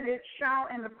Senate shall,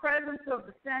 in the presence of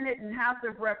the Senate and House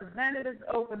of Representatives,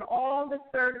 open all the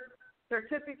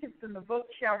certificates, and the votes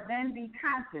shall then be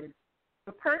counted.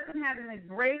 The person having the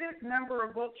greatest number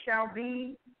of votes shall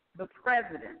be the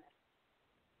President.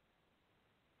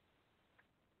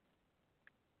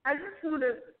 I just want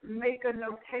to make a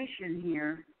notation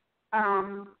here.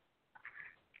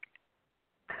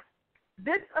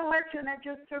 This election that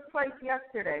just took place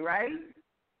yesterday, right?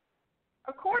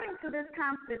 According to this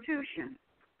Constitution,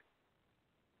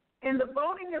 in the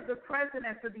voting of the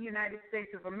President of the United States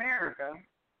of America,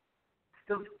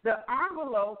 the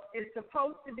envelope is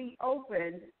supposed to be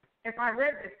opened, if I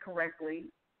read this correctly,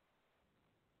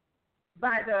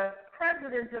 by the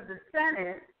President of the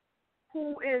Senate,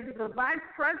 who is the Vice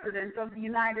President of the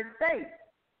United States.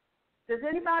 Does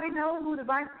anybody know who the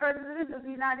Vice President of the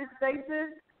United States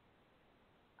is?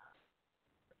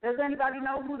 Does anybody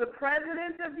know who the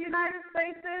President of the United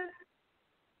States is?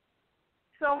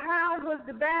 So how was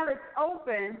the ballot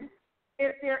opened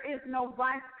if there is no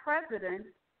Vice President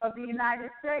of the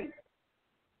United States?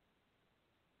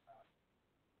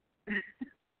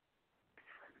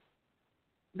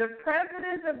 The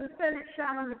President of the Senate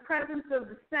shall, in the presence of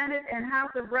the Senate and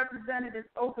House of Representatives,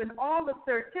 open all the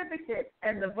certificates,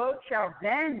 and the vote shall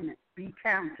then be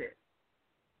counted.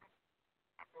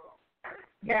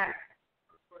 Yes.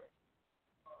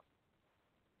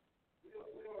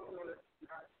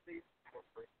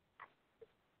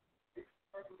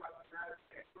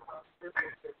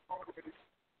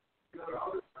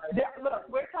 Look,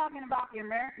 we're talking about the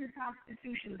American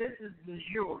Constitution. This is the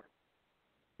jour.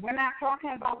 We're not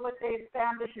talking about what they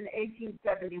established in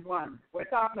 1871. We're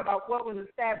talking about what was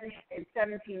established in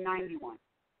 1791.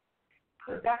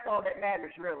 Because that's all that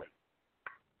matters, really.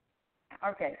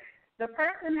 Okay. The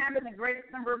person having the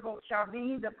greatest number of votes shall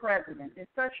be the president. If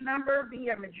such number be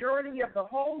a majority of the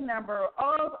whole number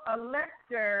of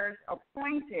electors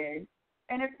appointed,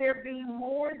 and if there be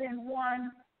more than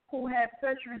one who have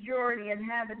such majority and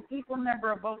have an equal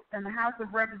number of votes, then the House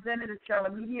of Representatives shall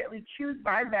immediately choose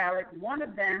by ballot one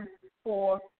of them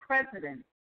for president.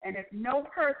 And if no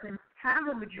person have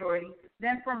a majority,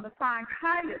 then from the 5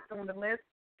 highest on the list,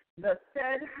 the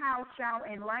said House shall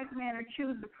in like manner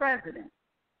choose the president.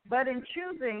 But in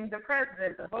choosing the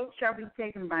president, the vote shall be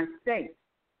taken by state.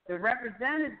 The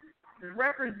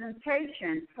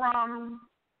representation from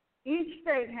each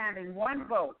state having one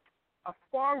vote, a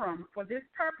quorum for this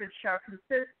purpose shall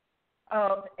consist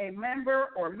of a member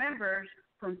or members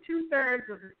from 2/3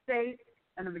 of the state,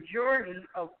 and a majority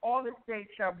of all the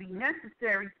states shall be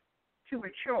necessary to a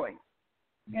choice.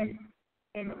 And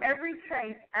in every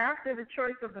case, after the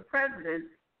choice of the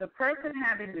president, the person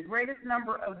having the greatest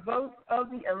number of votes of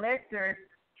the electors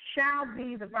shall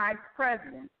be the vice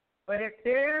president. But if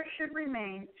there should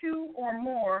remain 2 or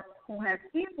more who have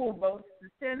equal votes, the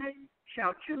Senate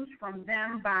shall choose from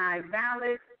them by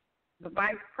ballot the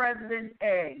vice president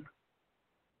A.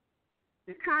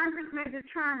 The Congress may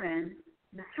determine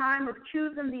the time of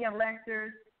choosing the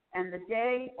electors and the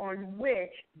day on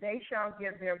which they shall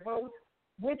give their votes,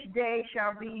 which day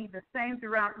shall be the same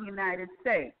throughout the United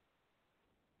States.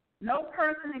 No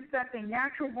person except a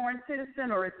natural-born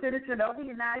citizen or a citizen of the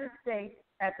United States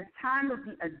at the time of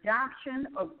the adoption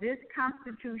of this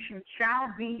Constitution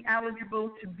shall be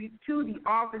eligible to the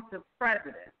office of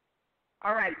president.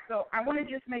 All right, so I want to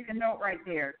just make a note right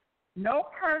there. No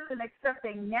person except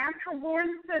a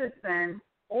natural-born citizen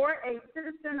or a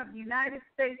citizen of the United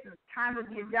States at the time of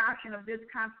the adoption of this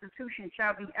Constitution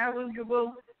shall be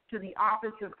eligible to the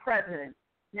office of president.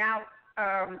 Now,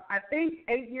 I think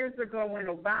 8 years ago when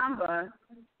Obama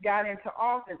got into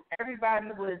office,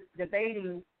 everybody was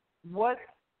debating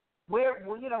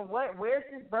where's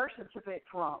his birth certificate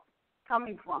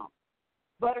coming from?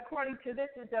 But according to this,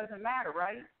 it doesn't matter,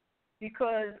 right?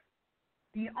 Because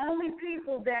the only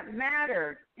people that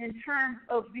mattered in terms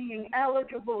of being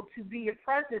eligible to be a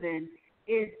president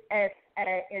is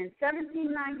in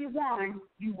 1791,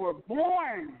 you were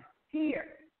born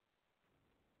here,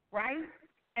 right?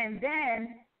 And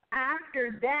then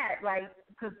after that,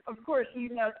 because of course,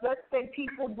 let's say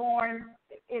people born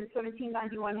in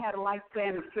 1791 had a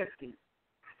lifespan of 50.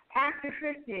 After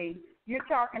 50, you're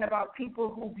talking about people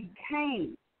who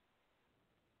became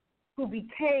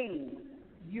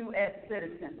U.S.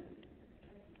 citizens.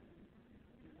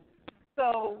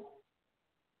 So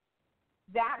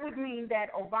that would mean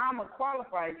that Obama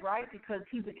qualifies, right? Because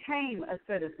he became a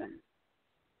citizen,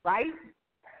 right?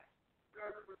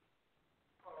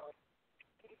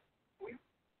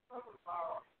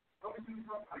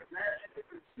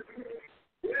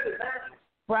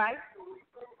 Right.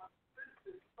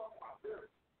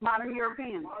 Modern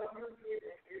Europeans.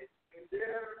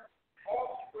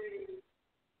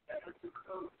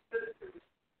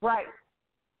 Right.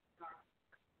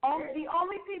 The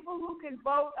only people who can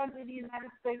vote under the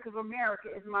United States of America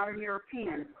is modern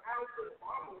Europeans.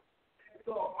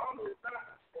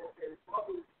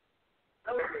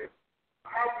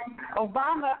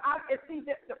 Obama,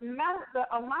 the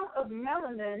amount of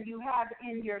melanin you have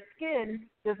in your skin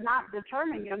does not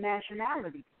determine your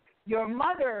nationality. Your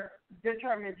mother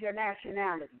determines your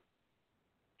nationality.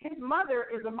 His mother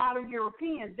is a modern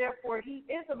European, therefore he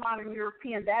is a modern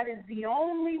European. That is the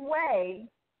only way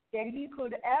that he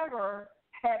could ever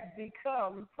have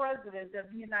become president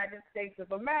of the United States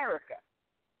of America.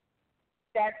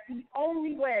 That's the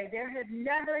only way. There has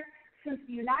never, since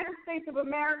the United States of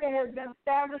America has been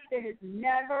established, there has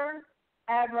never,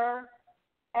 ever,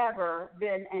 ever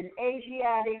been an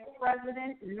Asiatic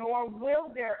president, nor will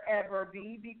there ever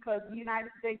be, because the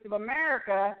United States of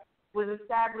America was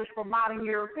established for modern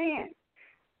Europeans.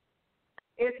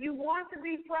 If you want to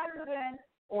be president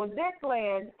on this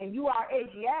land and you are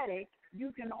Asiatic,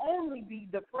 you can only be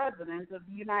the president of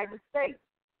the United States.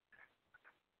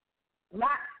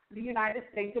 not the United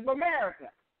States of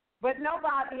America. But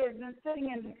nobody has been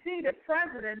sitting in the seat of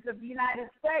President of the United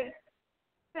States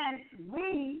since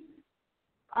we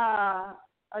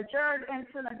adjourned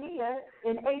Ensenada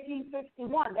in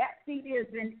 1861. That seat has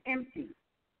been empty.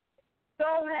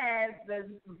 So has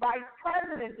the Vice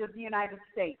President of the United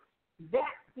States.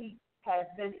 That seat has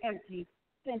been empty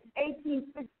since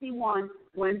 1861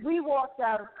 when we walked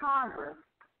out of Congress.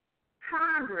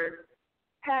 Congress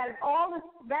has all the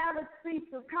valid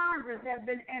seats of Congress have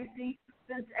been empty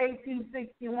since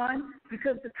 1861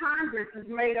 because the Congress is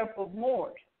made up of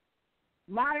Moors.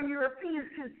 Modern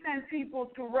Europeans can send people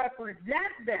to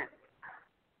represent them,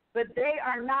 but they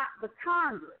are not the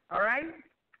Congress, all right?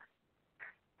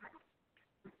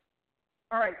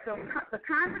 All right, so the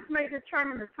Congress may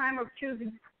determine the time of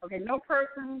choosing, okay, no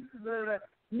person,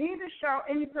 neither shall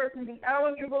any person be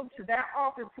eligible to that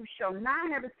office who shall not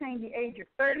have attained the age of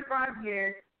 35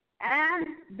 years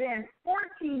and been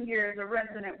 14 years a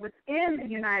resident within the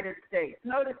United States.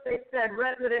 Notice they said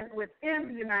resident within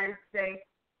the United States,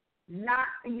 not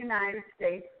the United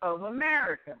States of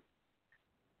America.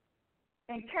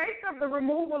 In case of the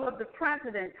removal of the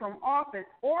president from office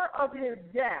or of his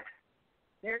death,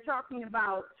 they're talking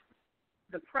about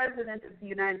the President of the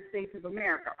United States of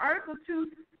America. Article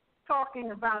 2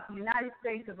 talking about the United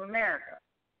States of America.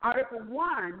 Article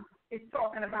 1 is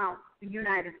talking about the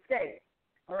United States,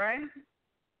 all right?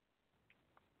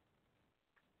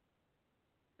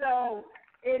 So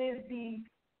it is the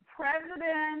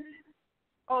President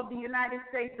of the United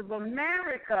States of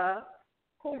America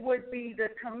who would be the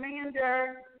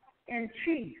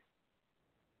Commander-in-Chief.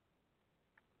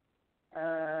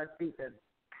 I think that's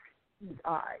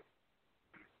I.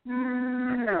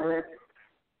 No, it's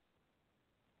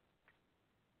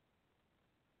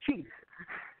Chief.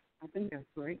 I think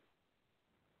that's right.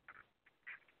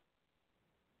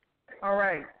 All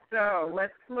right, so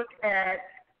let's look at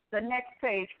the next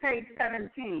page, page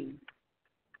 17.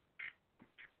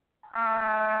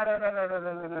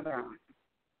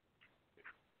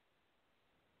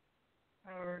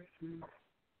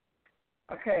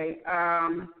 Okay,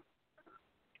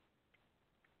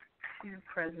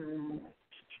 President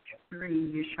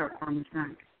 3, you shall on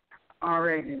the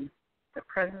already. The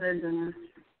President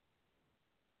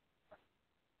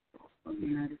of the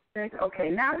United States. Okay,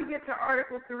 now we get to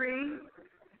Article 3,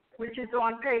 which is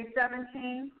on page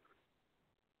 17.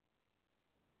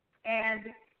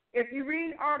 And if you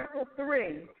read Article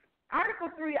 3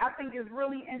 I think is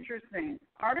really interesting.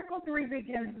 Article 3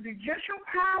 begins, the judicial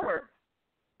power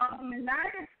of the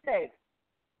United States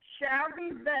shall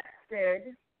be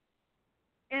vested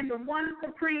in the one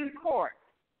Supreme Court.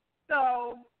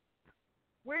 So,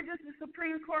 where does the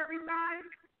Supreme Court reside?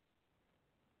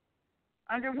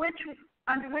 Under which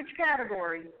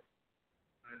category?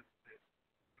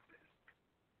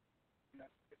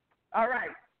 All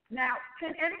right. Now,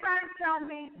 can anybody tell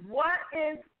me what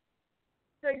is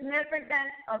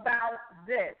significant about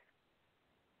this?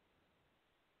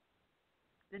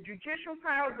 The judicial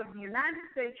powers of the United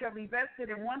States shall be vested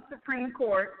in one Supreme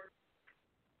Court.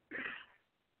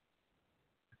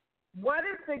 What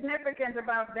is significant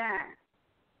about that?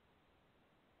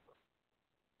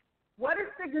 What is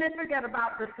significant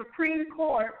about the Supreme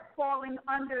Court falling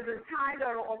under the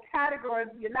title or category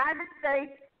of the United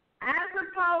States as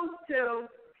opposed to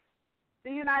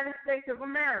the United States of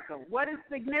America? What is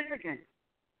significant?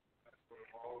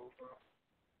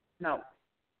 No.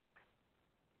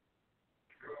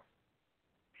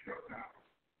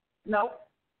 No.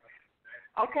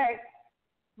 Okay.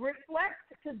 Reflect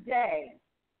today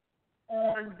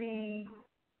on the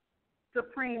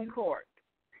Supreme Court.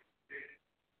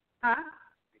 Huh?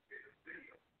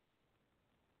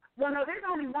 Well, no, there's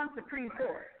only one Supreme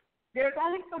Court. There's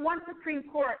only the one Supreme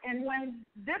Court, and when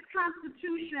this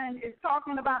Constitution is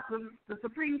talking about the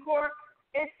Supreme Court,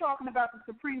 it's talking about the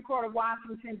Supreme Court of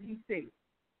Washington, D.C.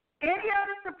 Any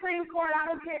other Supreme Court, I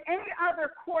don't care, any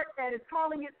other court that is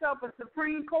calling itself a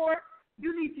Supreme Court,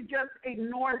 you need to just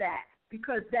ignore that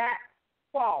because that's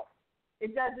false.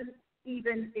 It doesn't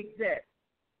even exist.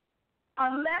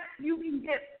 Unless you can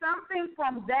get something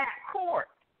from that court.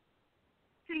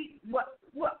 See,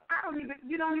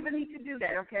 you don't even need to do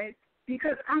that, okay?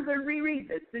 Because I'm going to reread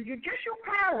this. The judicial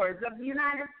powers of the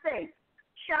United States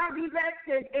shall be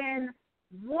vested in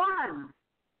one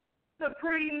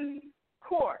Supreme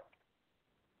Court.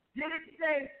 Did it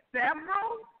say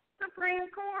several Supreme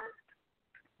Courts?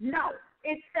 No,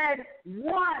 it said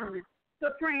one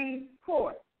Supreme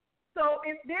Court. So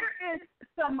if there is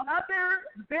some other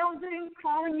building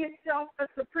calling itself a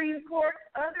Supreme Court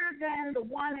other than the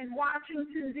one in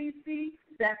Washington, D.C.,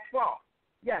 that's false.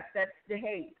 Yes, that's The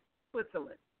Hague,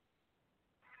 Switzerland.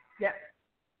 Yes.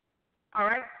 All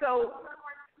right. So,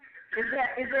 is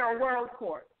there a world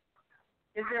court?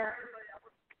 Is there?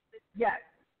 Yes.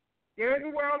 There is a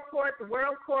world court. The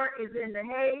world court is in The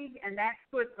Hague, and that's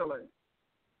Switzerland.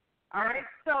 All right.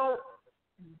 So,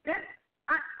 this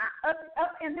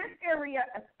up in this area,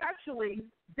 especially,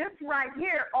 this right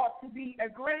here ought to be a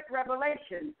great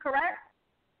revelation. Correct?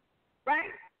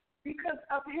 Right? Because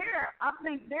up here, I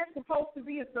think there's supposed to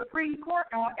be a Supreme Court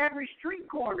on every street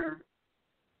corner.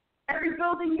 Every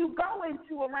building you go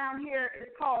into around here is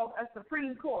called a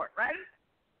Supreme Court, right?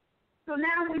 So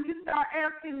now when you start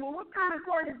asking, well, what kind of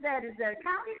court is that? Is that a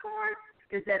county court?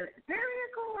 Is that a superior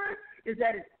court? Is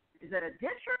that a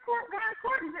district court? What kind of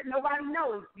court is it? Nobody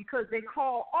knows because they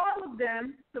call all of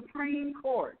them Supreme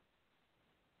Court.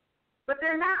 But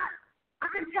they're not. I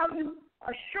can tell you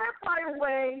a surefire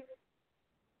way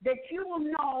that you will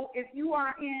know if you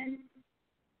are in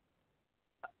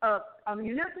a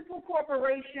municipal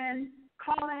corporation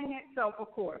calling itself a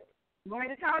court. You want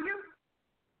me to tell you?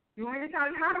 You want me to tell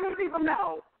you? How do many people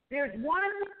know? There's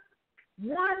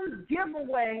one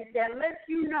giveaway that lets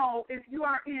you know if you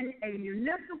are in a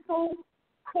municipal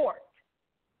court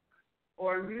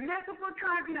or a municipal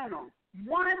tribunal.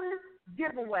 One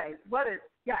giveaway. What is?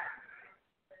 Yes.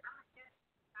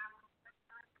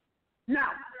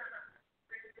 No.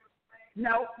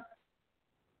 No.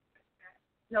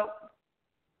 No.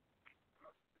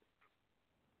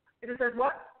 It says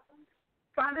what?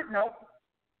 Find it? No.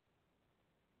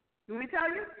 Let me tell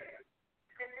you.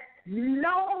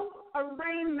 No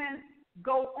arraignments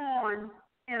go on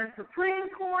in a Supreme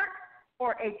Court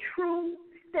or a true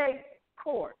state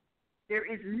court. There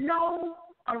is no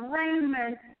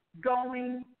arraignment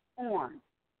going on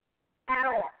at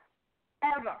all,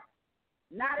 ever.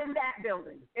 Not in that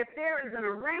building. If there is an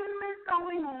arraignment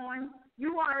going on,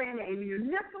 you are in a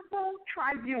municipal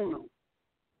tribunal.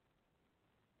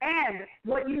 And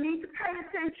what you need to pay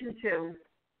attention to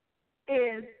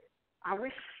is, I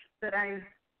wish that I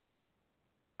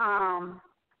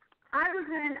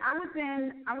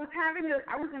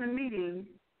was in a meeting,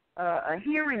 a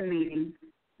hearing meeting,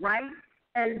 right?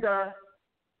 And the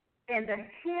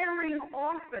hearing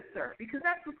officer, because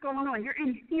that's what's going on. You're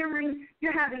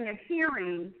having a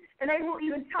hearing, and they will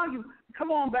even tell you, come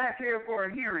on back here for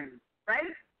a hearing,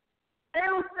 right? They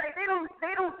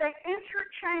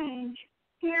interchange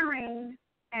hearing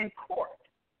and court,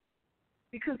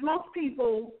 because most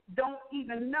people don't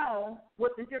even know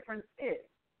what the difference is,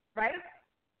 right?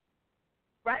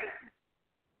 Right?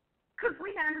 Because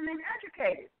we haven't been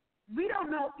educated. We don't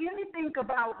know anything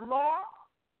about law.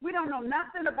 We don't know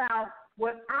nothing about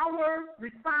what our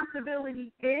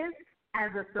responsibility is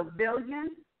as a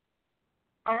civilian,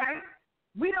 all right?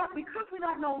 Because we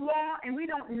don't know law, and we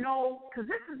don't know, because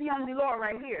this is the only law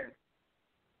right here.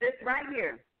 This right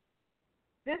here.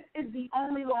 This is the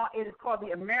only law. It is called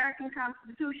the American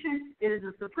Constitution. It is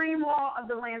the supreme law of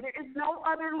the land. There is no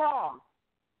other law.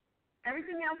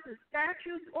 Everything else is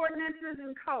statutes, ordinances,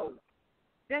 and codes.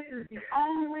 This is the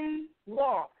only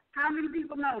law. How many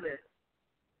people know this?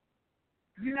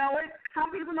 You know it? How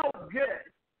many people know it's good?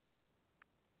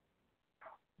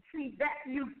 See, that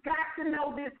you've got to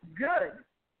know this good.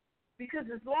 Because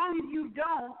as long as you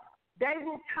don't, they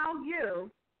will tell you,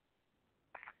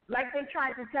 like they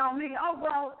tried to tell me, oh,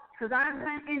 well, because I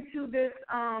went into this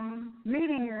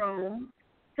meeting room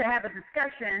to have a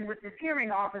discussion with this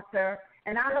hearing officer,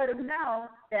 and I let him know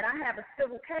that I have a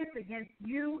civil case against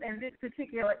you and this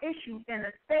particular issue in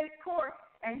a state court,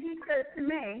 and he said to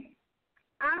me,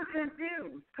 I'm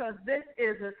confused because this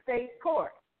is a state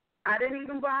court. I didn't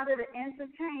even bother to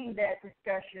entertain that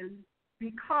discussion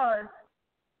because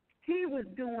he was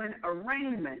doing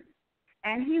arraignments,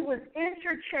 and he was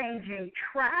interchanging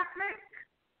traffic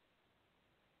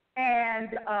and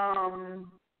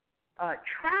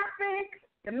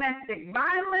domestic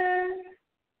violence,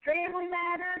 family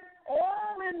matters,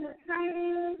 all in the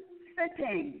same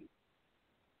sitting.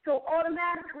 So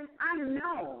automatically, I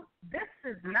know this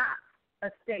is not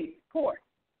a state court.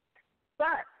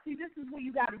 But, see, this is where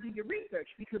you got to do your research,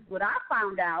 because what I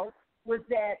found out was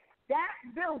that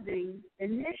building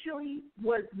initially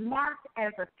was marked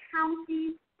as a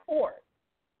county court.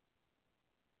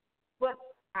 But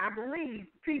I believe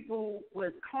people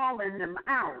was calling them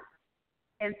out.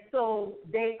 And so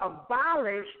they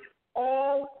abolished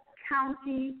all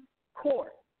county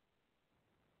courts.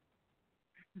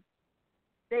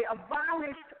 They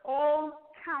abolished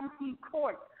all county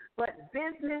courts, but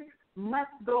business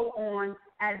must go on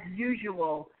as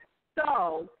usual.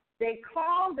 So they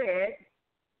called it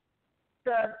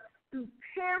the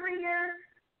Superior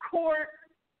Court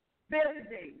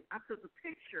Building. I took a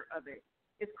picture of it.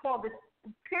 It's called the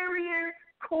Superior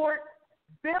court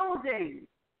building,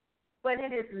 but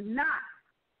it is not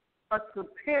a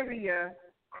superior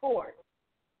court.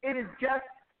 It is just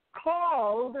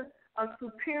called a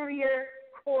superior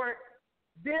court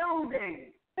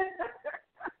building.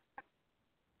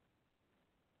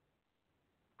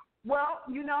 Well,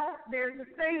 you know, there's a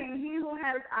saying, he who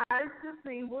has eyes to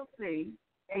see will see,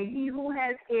 and he who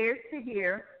has ears to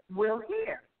hear will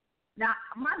hear. Now,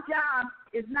 my job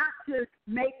is not to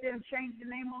make them change the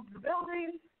name of the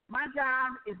building. My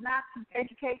job is not to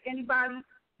educate anybody.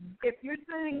 If you're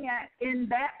sitting in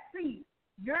that seat,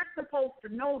 you're supposed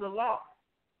to know the law.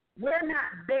 We're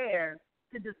not there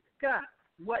to discuss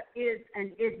what is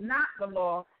and is not the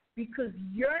law because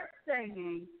you're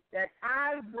saying that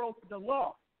I broke the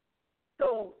law.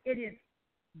 So it's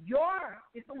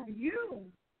on you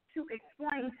to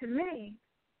explain to me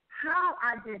how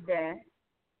I did that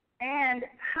and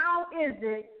how is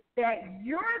it that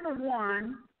you're the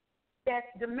one that's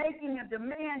making a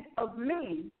demand of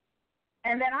me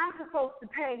and that I'm supposed to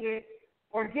pay it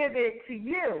or give it to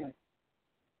you.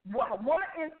 What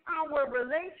is our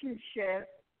relationship?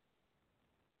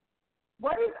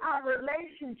 What is our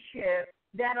relationship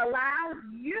that allows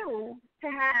you to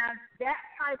have that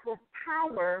type of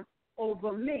power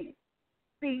over me?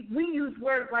 See, we use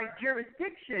words like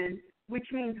jurisdiction,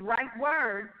 which means right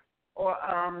words, or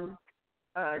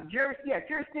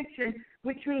jurisdiction,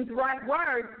 which means right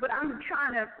words, but I'm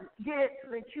trying to get it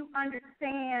so that you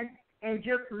understand in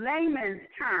just layman's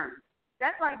terms.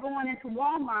 That's like going into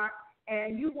Walmart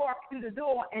and you walk through the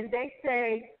door and they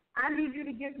say, I need you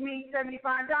to give me $75.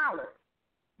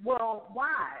 Well,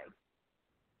 why?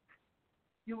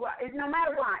 No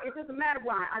matter why. It doesn't matter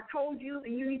why. I told you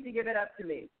and you need to give it up to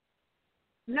me.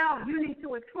 No, you need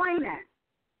to explain that.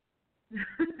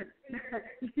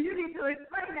 You need to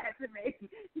explain that to me.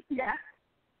 Yeah.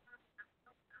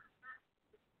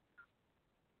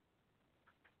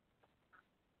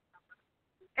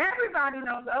 Everybody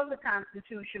knows of the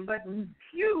Constitution, but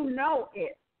few know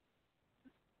it.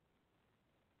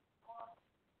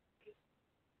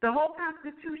 The whole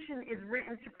Constitution is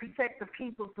written to protect the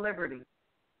people's liberty.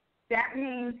 That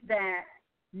means that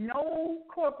no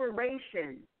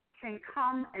corporation can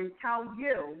come and tell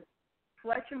you,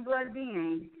 flesh and blood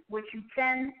being, what you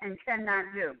can and cannot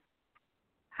do.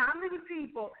 How many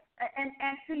people,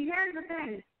 and see, here's the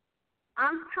thing.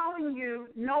 I'm telling you,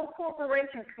 no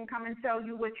corporation can come and tell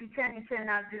you what you can and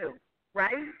cannot do,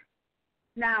 right?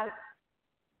 Now,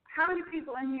 how many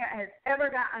people in here has ever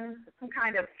gotten some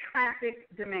kind of traffic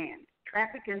demand,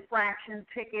 traffic infraction,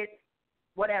 ticket,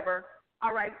 whatever?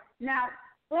 All right. Now,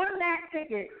 on that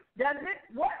ticket, who does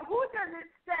it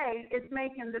say is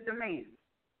making the demand?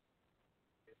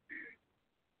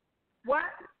 What?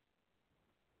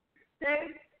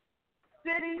 State,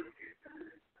 city,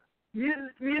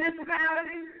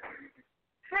 municipality,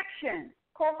 fiction,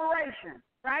 corporation,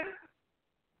 right?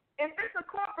 If it's a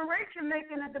corporation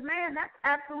making a demand, that's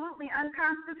absolutely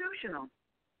unconstitutional.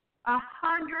 100%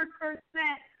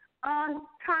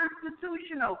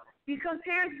 unconstitutional. Because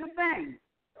here's the thing.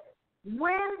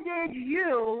 When did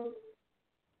you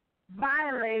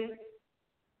violate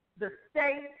the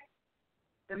state,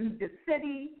 the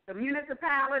city, the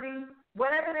municipality,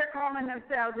 whatever they're calling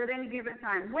themselves at any given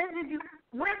time? When did you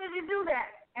do that?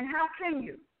 And how can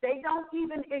you? They don't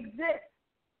even exist.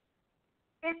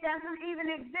 It doesn't even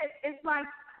exist. It's like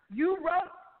look,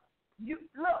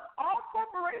 all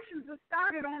corporations are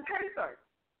started on paper.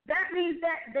 That means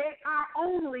that they are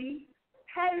only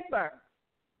paper.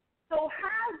 So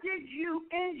how did you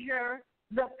injure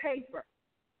the paper?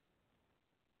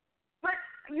 But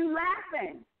you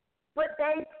laughing. But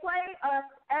they play us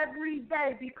every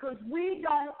day because we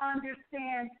don't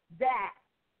understand that.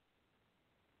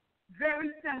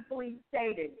 Very simply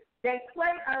stated. They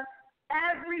play us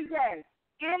every day.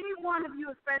 Any one of you,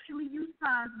 especially you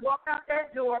sons, walk out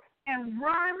that door and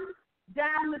run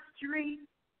down the street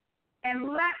and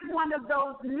let one of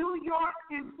those New York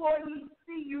employees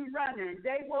see you running.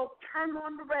 They will turn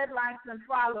on the red lights and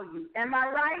follow you. Am I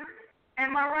right?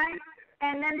 Am I right?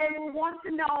 And then they will want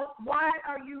to know, why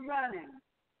are you running?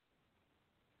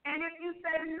 And if you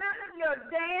say none of your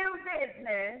damn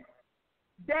business,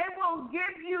 they will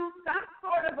give you some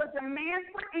sort of a demand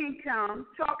for income,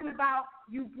 talking about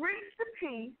you breached the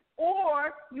peace,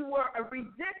 or you were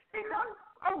resisting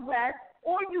arrest,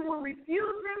 or you were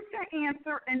refusing to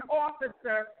answer an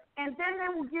officer, and then they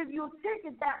will give you a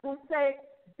ticket that will say,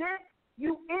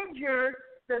 you injured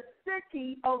the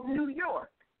city of New York.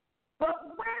 But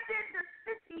when did the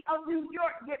city of New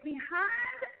York get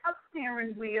behind a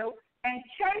steering wheel and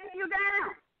chase you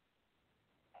down?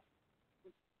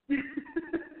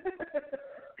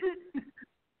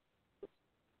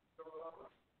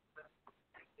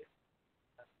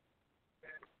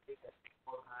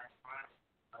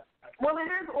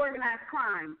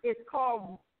 crime. It's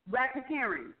called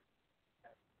racketeering.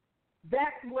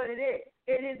 That's what it is.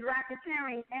 It is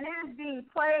racketeering, and it is being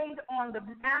played on the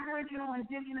Aboriginal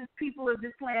indigenous people of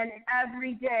this land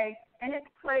every day, and it's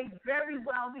played very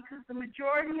well because the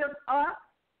majority of us,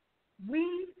 we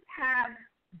have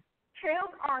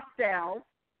killed ourselves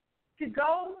to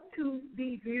go to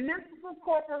these municipal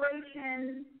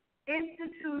corporations,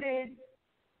 instituted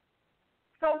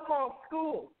so-called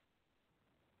schools.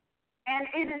 And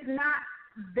it is not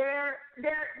there.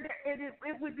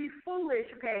 It would be foolish,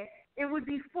 okay? It would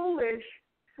be foolish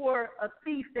for a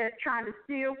thief that's trying to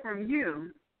steal from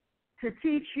you to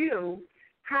teach you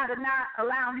how to not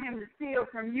allow him to steal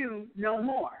from you no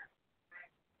more.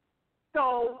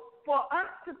 So for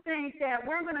us to think that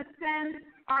we're going to send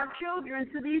our children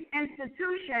to these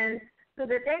institutions so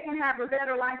that they can have a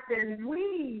better life than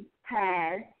we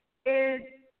had is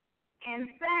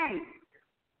insane.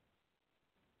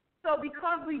 So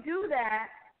because we do that,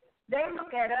 they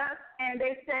look at us and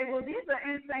they say, well, these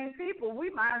are insane people. We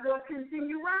might as well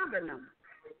continue robbing them.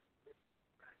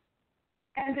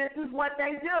 And this is what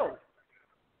they do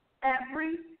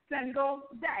every single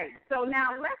day. So now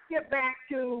let's get back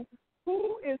to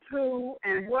who is who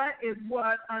and what is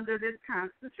what under this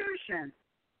Constitution.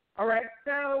 All right,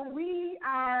 so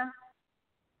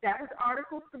that was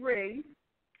Article 3.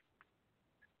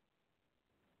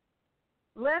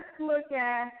 Let's look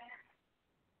at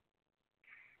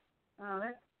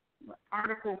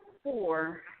Article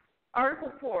 4.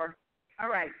 Article 4. All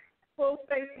right. Full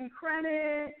faith and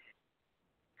credit.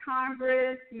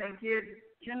 Congress may give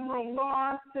general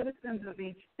laws, citizens of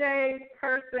each state,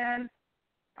 person.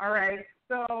 All right.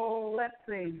 So let's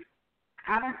see.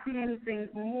 I don't see anything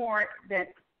more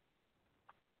that.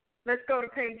 Let's go to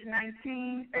page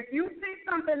 19. If you see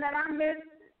something that I missed,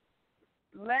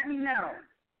 let me know.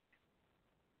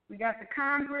 We got the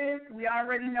Congress. We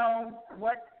already know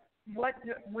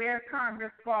where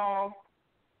Congress falls.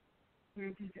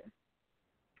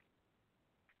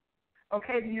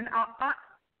 Okay,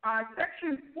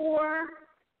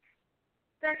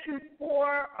 Section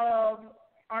 4 of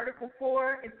Article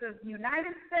 4, it says, the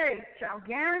United States shall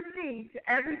guarantee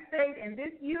to every state in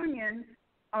this union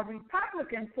a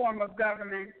republican form of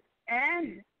government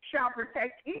and shall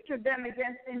protect each of them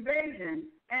against invasion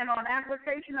and on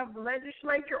application of the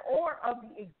legislature or of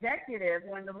the executive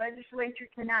when the legislature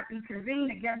cannot be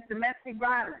convened against domestic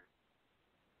violence.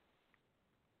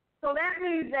 So that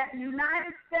means that the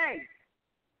United States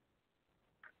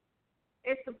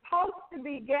is supposed to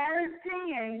be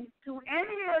guaranteeing to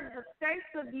any of the states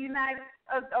of the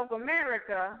of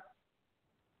America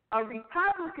a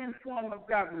republican form of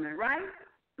government, right?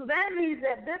 So that means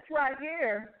that this right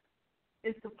here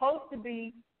is supposed to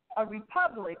be a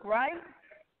republic, right?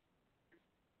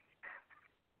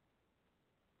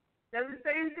 Doesn't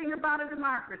say anything about a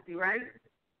democracy, right?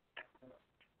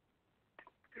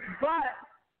 But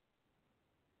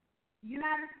the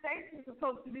United States is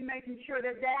supposed to be making sure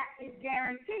that that is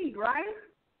guaranteed, right?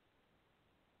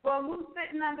 Well, who's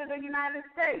sitting under the United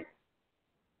States?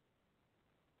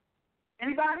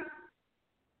 Anybody?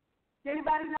 Does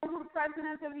anybody know who the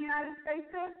president of the United States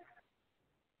is?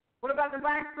 What about the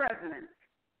vice president?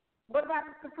 What about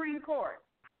the Supreme Court?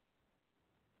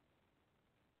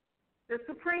 The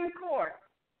Supreme Court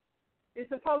is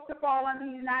supposed to fall under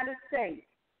the United States,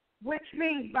 which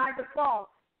means by default,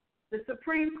 the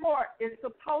Supreme Court is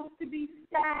supposed to be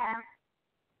staffed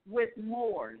with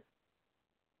Moors.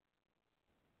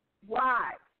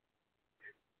 Why?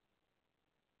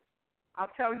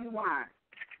 I'll tell you why.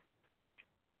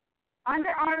 Under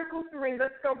Article 3,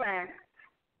 let's go back.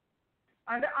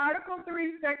 Under Article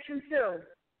 3, Section 2,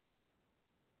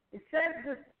 it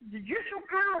says the judicial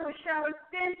power shall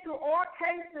extend to all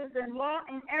cases in law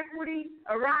and equity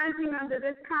arising under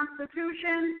this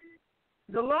Constitution,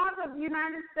 the laws of the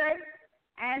United States,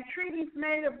 and treaties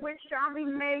made of which shall be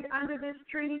made under this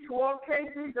treaty to all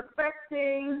cases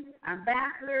affecting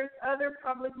ambassadors, other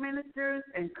public ministers,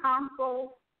 and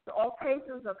consuls, to all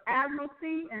cases of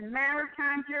admiralty and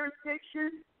maritime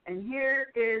jurisdiction, and here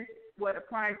is what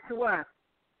applies to us.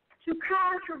 To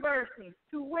controversies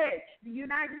to which the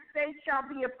United States shall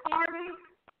be a party,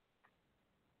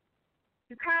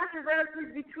 to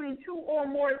controversies between two or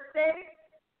more states,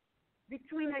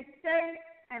 between a state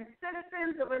and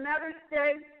citizens of another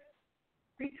state,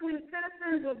 between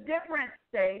citizens of different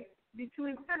states,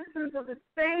 between citizens of the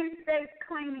same state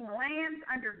claiming lands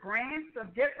under grants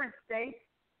of different states,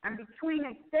 and between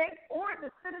a state or the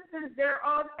citizens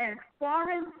thereof and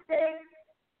foreign state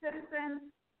citizens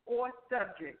or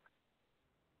subjects.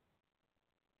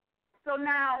 So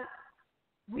now,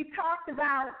 we talked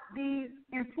about these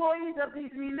employees of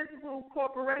these municipal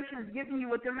corporations giving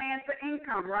you a demand for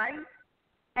income, right?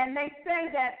 And they say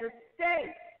that the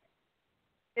state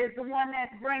is the one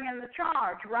that's bringing the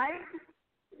charge, right?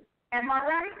 Am I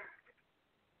right?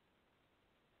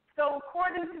 So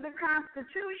according to the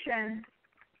Constitution,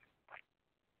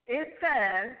 it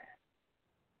says,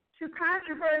 to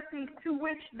controversies to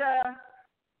which the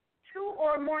two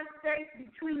or more states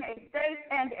between a state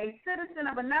and a citizen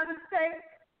of another state,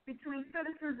 between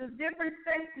citizens of different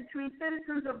states, between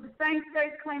citizens of the same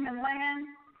state claiming land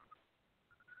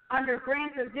under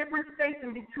grants of different states,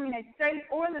 and between a state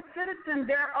or the citizen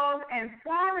thereof and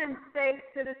foreign state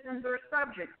citizens or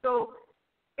subjects. So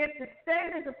if the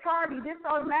state is a party, this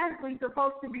automatically is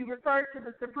supposed to be referred to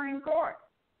the Supreme Court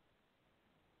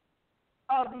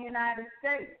of the United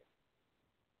States.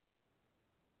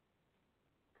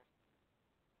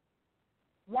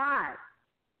 Why?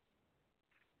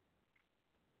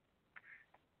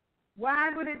 Why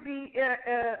would it be?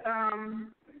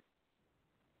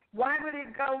 Why would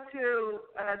it go to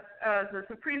the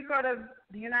Supreme Court of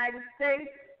the United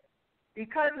States?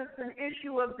 Because it's an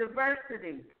issue of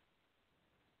diversity.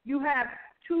 You have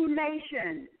two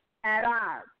nations at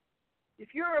odds.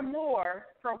 If you're a Moor,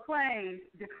 proclaim,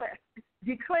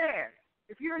 declare.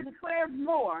 If you're a declared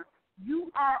Moor,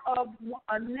 you are of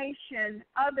a nation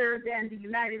other than the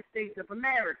United States of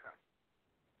America.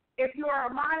 If you are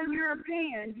a modern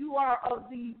European, you are of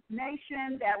the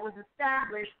nation that was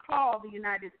established called the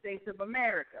United States of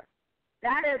America.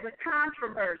 That is a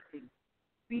controversy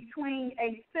between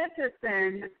a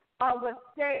citizen of a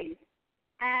state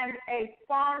and a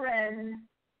foreign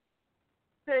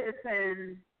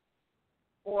citizen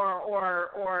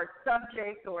or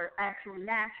subject or actual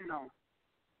national.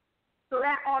 So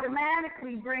that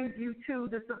automatically brings you to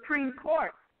the Supreme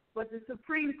Court. But the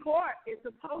Supreme Court is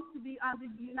supposed to be under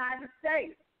the United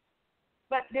States.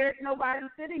 But there's nobody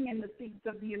sitting in the seats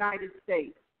of the United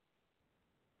States.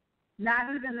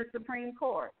 Not even the Supreme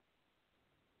Court.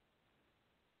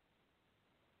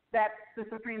 That's the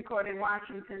Supreme Court in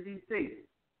Washington, D.C.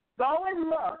 Go and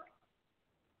look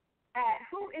at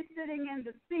who is sitting in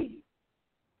the seat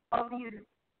of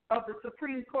the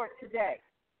Supreme Court today.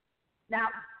 Now,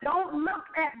 don't look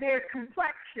at their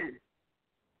complexion,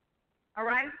 all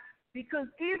right? Because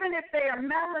even if they are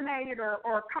melanated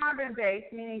or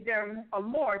carbon-based, meaning they're a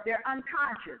Moor, they're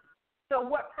unconscious. So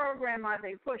what program are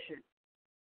they pushing?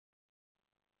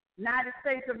 United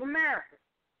States of America.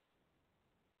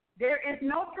 There is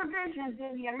no provisions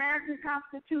in the American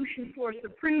Constitution for a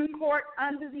Supreme Court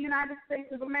under the United States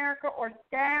of America or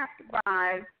staffed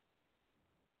by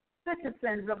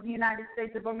citizens of the United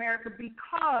States of America,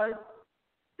 because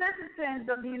citizens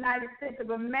of the United States of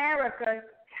America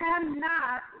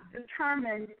cannot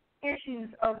determine issues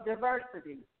of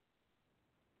diversity.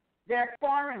 They're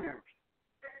foreigners.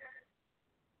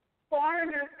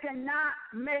 Foreigners cannot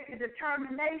make a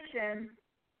determination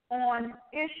on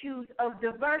issues of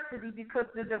diversity, because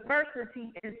the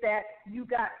diversity is that you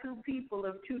got two people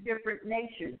of two different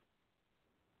nations.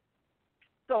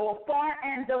 So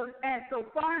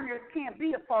foreigners can't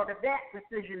be a part of that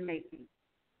decision making.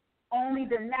 Only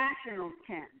the nationals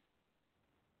can.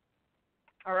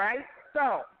 All right?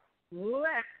 So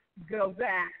let's go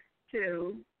back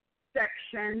to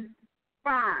Section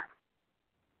 5.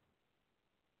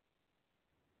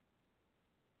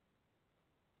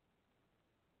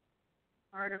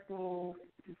 Article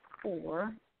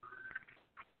 4.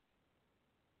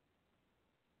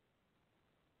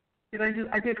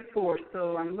 I did 4,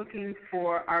 so I'm looking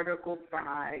for Article 5.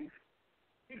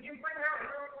 Did you bring out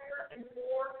earlier in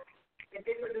Moor and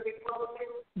they were the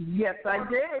Republicans? Yes, I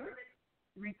did.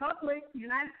 Republic,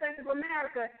 United States of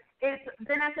America.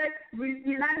 Then I said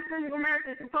United States of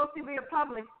America is supposed to be a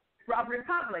republic.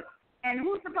 And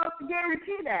who's supposed to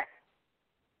guarantee that?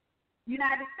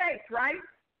 United States, right?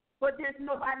 But there's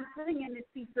nobody sitting in the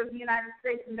seats of the United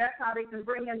States, and that's how they can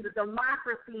bring in the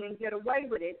democracy and get away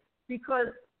with it, because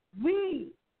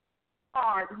we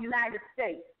are the United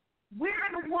States. We're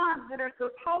the ones that are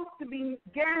supposed to be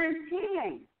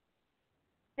guaranteeing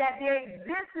that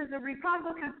this is a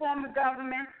Republican form of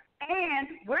government, and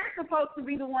we're supposed to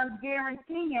be the ones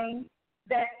guaranteeing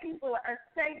that people are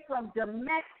safe from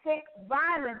domestic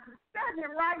violence. It says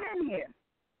it right in here.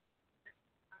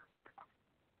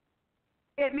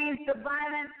 It means the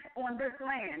violence on this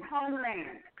land,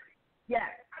 homeland.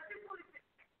 Yes.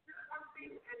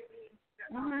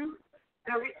 Mm-hmm.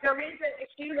 The reason,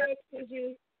 excuse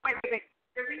me, wait.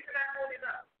 The reason I hold it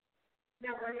up.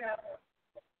 Now, hurry up.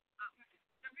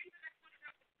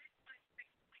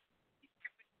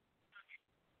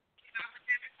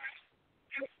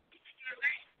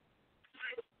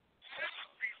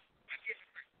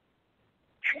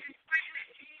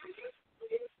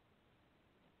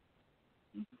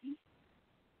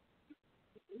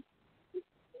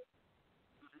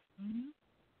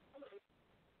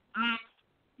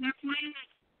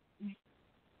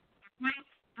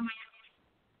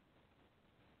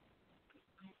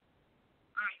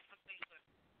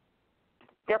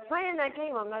 They're playing that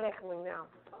game. I'm not echoing now.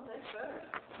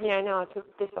 Yeah, I know. I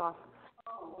took this off.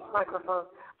 Microphone.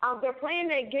 They're playing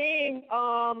that game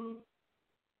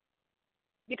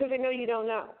because they know you don't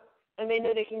know. And they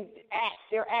know they can act.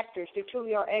 They're actors. They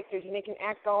truly are actors, and they can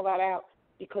act all that out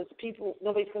because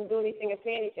nobody's going to do anything or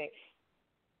say anything.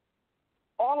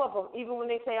 All of them, even when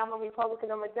they say I'm a Republican,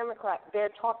 I'm a Democrat,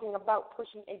 they're talking about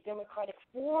pushing a democratic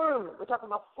form. We're talking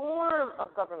about form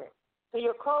of government. So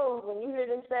your code, when you hear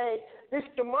them say, this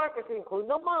democracy, including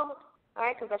Obama, all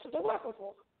right, because that's what they're working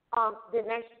for, then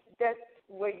that's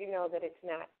where you know that it's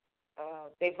not.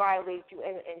 They violate you,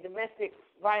 and domestic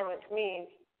violence means,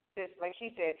 just like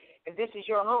she said, if this is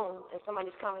your home and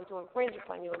somebody's coming to infringe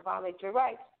upon you and violate your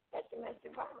rights, that's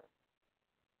domestic violence.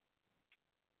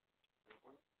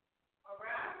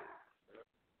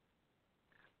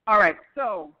 All right,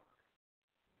 so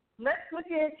let's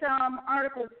look at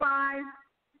Article 5,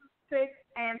 6,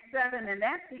 and 7, and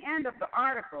that's the end of the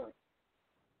article.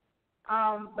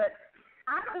 But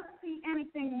I don't see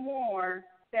anything more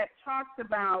that talks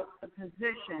about the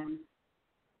position.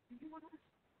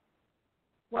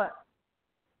 What?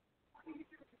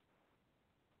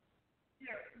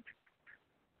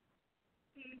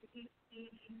 He's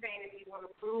saying if you want to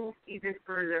prove even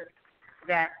further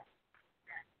that.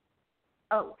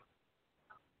 Oh,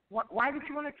 why did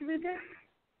you want to do this?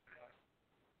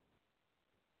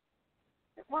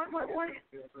 What?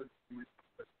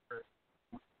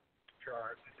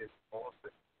 Charge is also.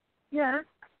 Yeah.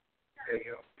 They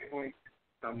appoint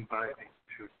somebody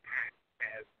to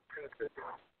as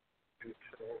president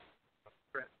until a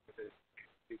president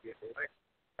to get elected.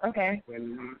 Okay.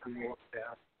 When we walked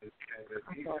out the candidate,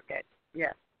 Okay.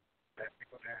 Yeah. that's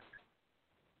what happened.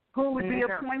 Who would be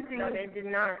appointing? No, they did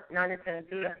not. No, they're going to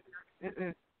do that.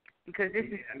 Mm-mm. Because this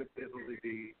is the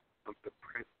inability of the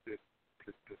president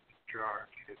to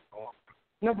discharge his office.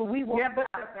 no, but we yeah, but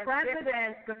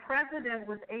the president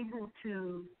was able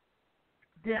to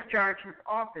discharge his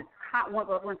office.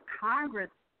 Once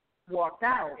Congress walked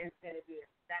out,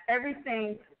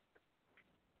 everything.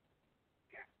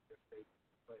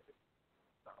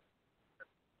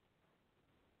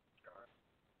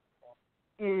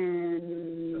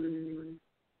 In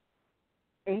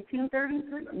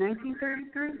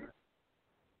 1933?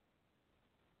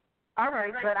 All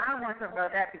right, but I don't want to talk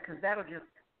about that because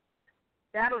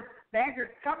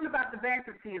something about the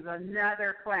bankruptcy is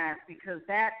another class because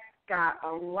that's got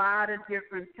a lot of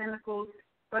different tentacles.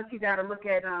 Plus, you got to look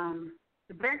at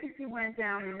the bankruptcy went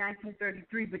down in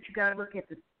 1933, but you got to look at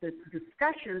the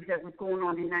discussions that were going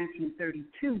on in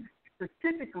 1932,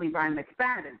 specifically by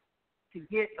McFadden, to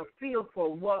get a feel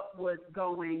for what was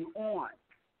going on.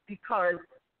 Because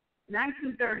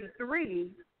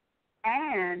 1933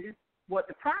 and what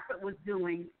the prophet was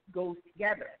doing goes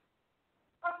together.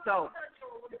 So,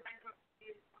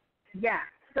 yeah.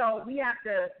 So we have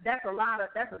to. That's another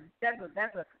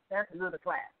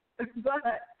class.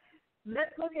 But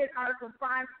let's look at Article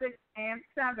 5, 6, and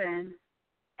 7,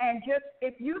 and just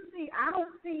if you see, I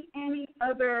don't see any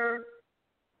other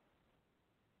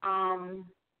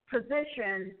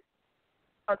position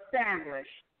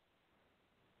established.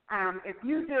 If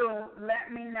you do,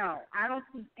 let me know. I don't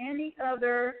see any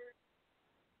other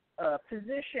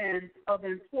positions of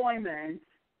employment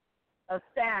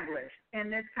established in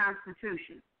this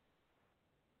Constitution.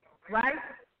 Right?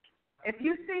 If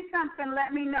you see something,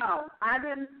 let me know. I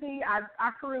didn't see, I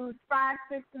perused 5,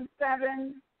 6, and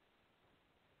 7,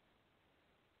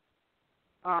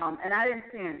 and I didn't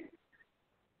see any.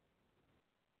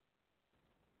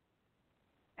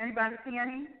 Anybody see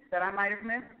any that I might have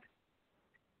missed?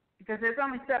 Because there's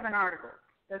only 7 articles.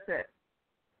 That's it.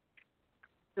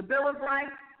 The Bill of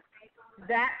Rights,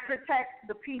 that protects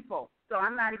the people. So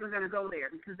I'm not even going to go there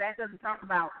because that doesn't talk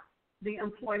about the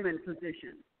employment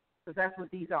positions, because that's what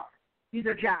these are. These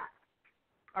are jobs.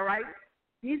 All right?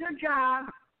 These are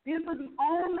jobs. These are the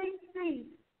only seats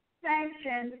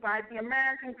sanctioned by the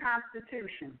American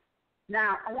Constitution.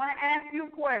 Now, I want to ask you a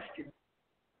question.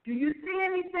 Do you see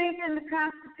anything in the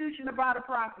Constitution about a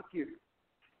prosecutor?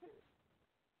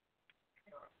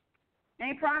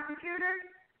 Any prosecutors?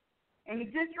 Any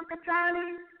district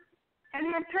attorneys? Any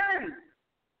attorneys?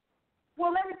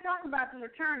 Well, let me talk about the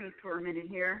attorneys for a minute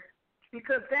here,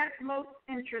 because that's most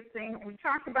interesting. We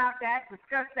talked about that,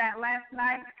 discussed that last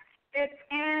night. It's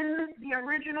in the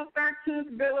original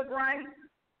 13th Bill of Rights,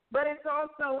 but it's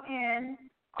also in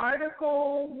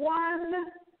Article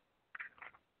 1,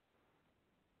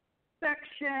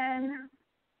 Section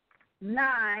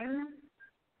 9,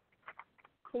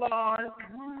 Clause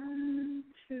 1,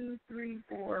 2, 3,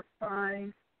 4,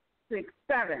 5, 6,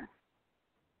 7.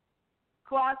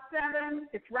 Clause 7,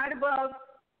 it's right above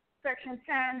Section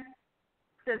 10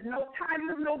 says, no title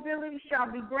of nobility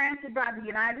shall be granted by the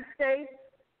United States,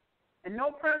 and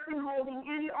no person holding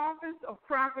any office of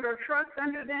profit or trust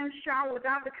under them shall,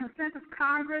 without the consent of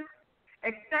Congress,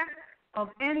 accept of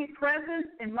any present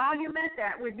emolument,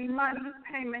 that would be money,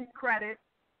 payment, credit,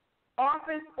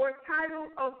 office, or title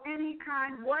of any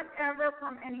kind whatever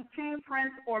from any king,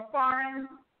 prince, or foreign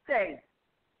state.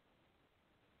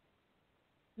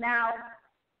 Now,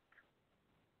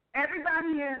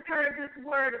 everybody has heard this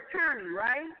word attorney,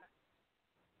 right?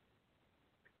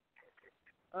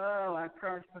 Oh, I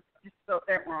probably just spelled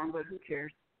that wrong, but who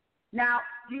cares? Now,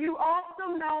 do you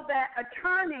also know that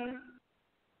attorney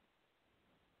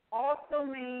also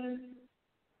means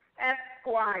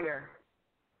esquire?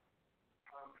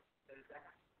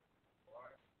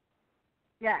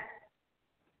 Yes,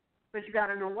 but you got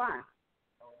to know why.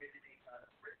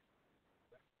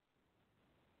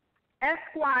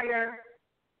 Esquire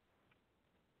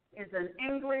is an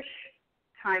English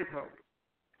title.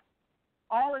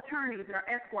 All attorneys are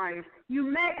esquires.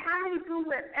 How many people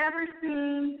have ever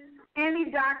seen any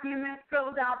document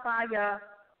filled out by a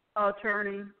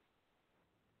attorney?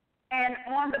 And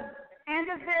on the end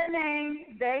of their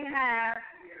name, they have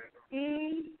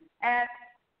ESQ,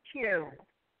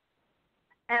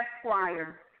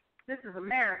 Esquire. This is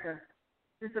America.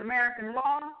 This is American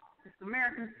law. This is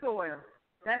American soil.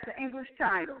 That's an English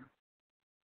title.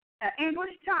 An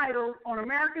English title on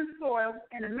American soil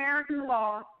and American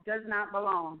law does not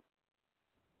belong.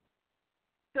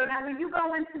 So now when you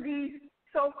go into these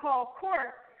so-called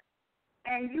courts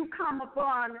and you come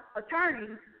upon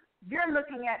attorneys, you're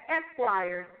looking at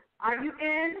esquires. Are you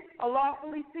in a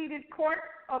lawfully seated court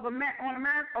of America,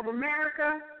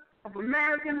 of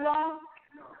American law?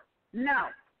 No.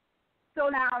 So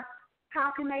now,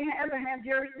 how can they ever have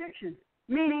jurisdiction?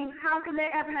 Meaning, how can they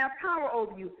ever have power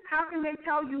over you? How can they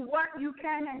tell you what you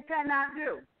can and cannot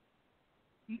do?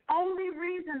 The only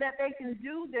reason that they can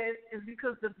do this is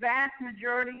because the vast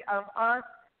majority of us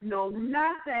know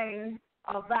nothing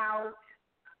about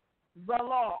the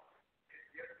law.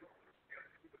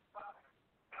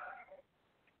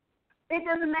 It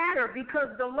doesn't matter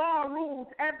because the law rules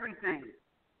everything.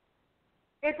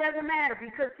 It doesn't matter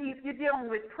because, see, if you're dealing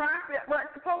with profit, well,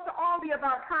 it's supposed to all be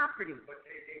about property.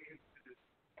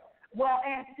 Well,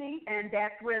 and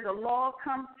that's where the law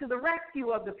comes to the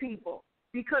rescue of the people,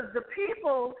 because the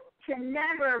people can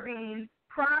never be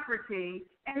property,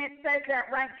 and it says that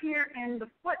right here in the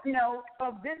footnote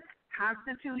of this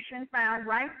Constitution found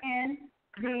right in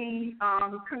the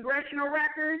congressional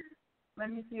record. Let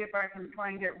me see if I can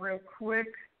find it real quick.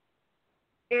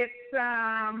 It's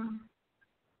on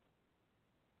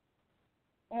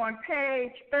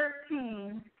page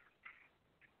 13.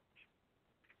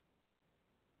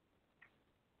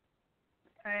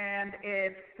 And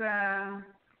it's,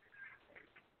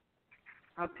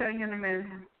 I'll tell you in a minute.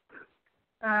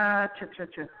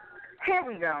 Here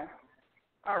we go.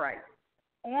 All right.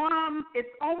 It's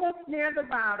almost near the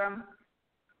bottom.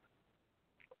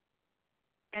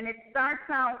 And it starts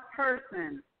out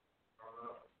person.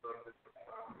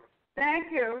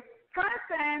 Thank you.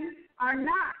 Persons are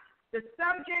not the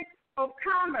subject of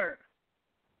commerce.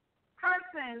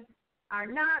 Persons are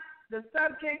not the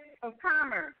subject of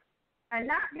commerce. And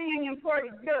not being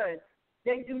imported goods,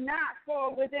 they do not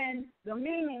fall within the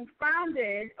meaning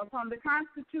founded upon the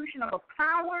Constitution of a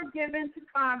power given to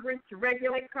Congress to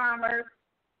regulate commerce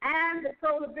and the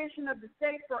prohibition of the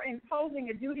state for imposing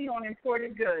a duty on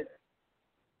imported goods.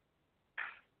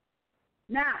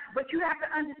 Now, but you have to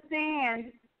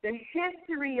understand the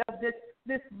history of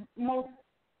this most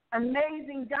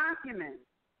amazing document.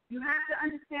 You have to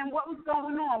understand what was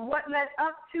going on, what led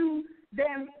up to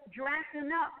them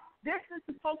drafting up. This is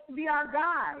supposed to be our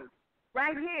guide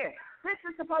right here. This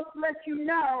is supposed to let you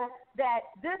know that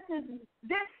this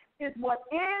is what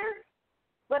is,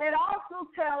 but it also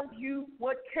tells you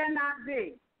what cannot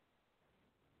be.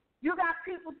 You got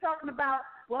people talking about,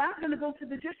 well, I'm going to go to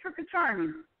the district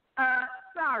attorney.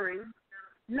 Sorry,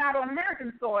 not on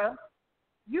American soil.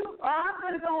 I'm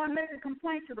going to go and make a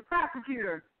complaint to the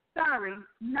prosecutor. Sorry,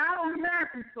 not on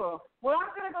American soil. Well, I'm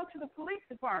going to go to the police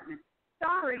department.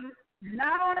 Sorry,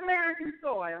 not on American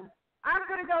soil. I'm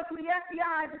going to go to the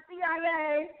FBI, the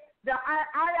CIA, the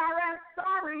IRS.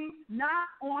 Sorry, not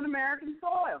on American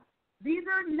soil. These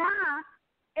are not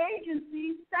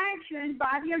agencies sanctioned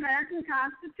by the American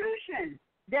Constitution.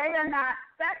 They are not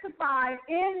specified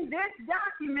in this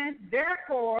document.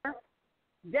 Therefore,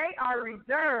 they are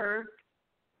reserved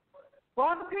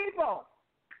for the people.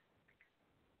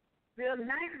 The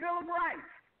Ninth Bill of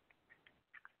Rights,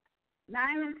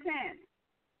 9 and 10.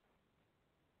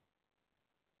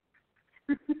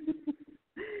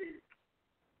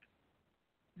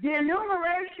 The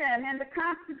enumeration in the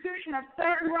Constitution of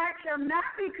certain rights shall not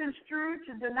be construed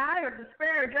to deny or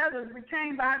disparage others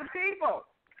retained by the people.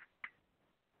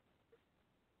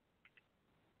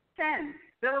 10,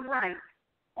 Bill of Rights,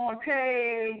 on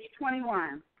page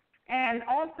 21. And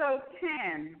also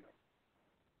 10,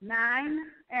 9,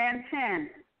 and 10.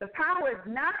 The power is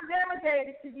not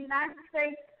delegated to the United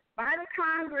States by the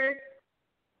Congress,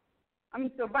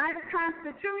 by the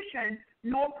Constitution,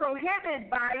 nor prohibited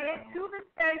by it to the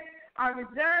states, are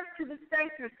reserved to the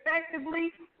states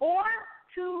respectively or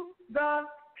to the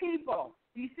people.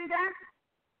 Do you see that?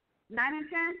 9 and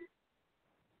 10?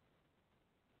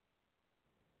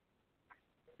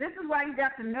 This is why you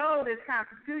got to know this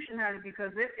Constitution, honey,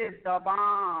 because it is the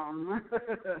bomb.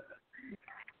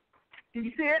 Did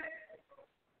you see it?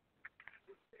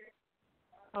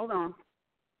 Hold on.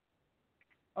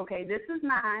 Okay, this is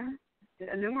 9,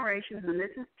 the enumerations, and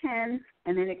this is 10,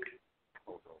 and then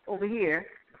over here,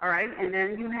 all right, and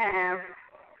then you have,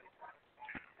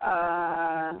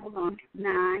 hold on,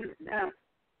 9,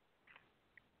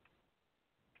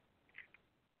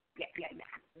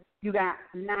 You got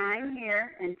 9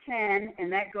 here and 10,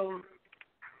 and that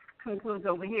concludes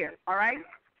over here, all right?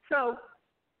 So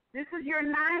this is your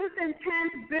 9th and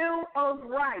 10th Bill of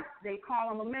Rights. They call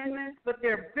them amendments, but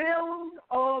they're Bills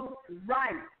of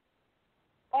Rights.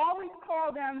 Always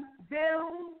call them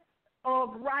Bills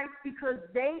of Rights because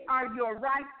they are your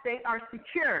rights. They are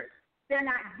secured. They're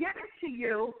not given to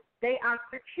you. They are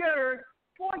secured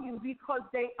for you because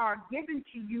they are given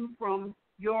to you from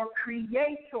your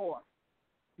Creator,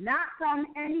 not from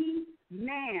any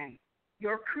man,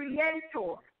 your Creator,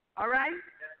 all right?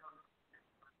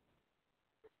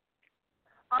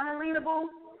 Unalienable,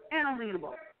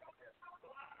 inalienable.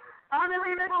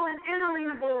 Unalienable and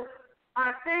inalienable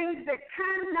are things that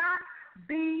cannot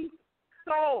be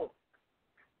sold,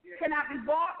 cannot be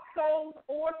bought, sold,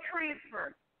 or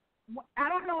transferred. I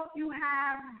don't know if you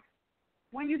have,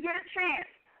 when you get a chance,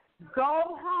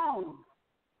 go home,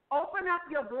 open up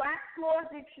your Black's Law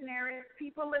Dictionary.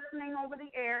 People listening over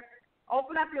the air,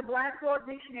 open up your Black's Law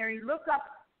Dictionary, look up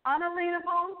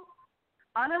unalienable.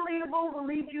 Unalienable will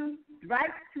lead you right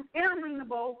to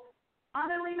inalienable.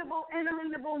 Unalienable,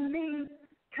 inalienable means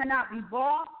cannot be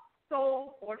bought,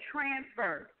 sold, or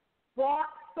transferred. Bought,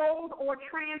 sold, or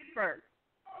transferred.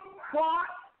 Bought,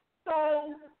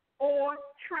 sold, or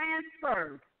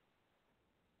transferred.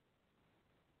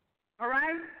 All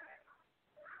right?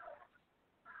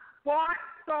 Bought,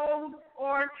 sold,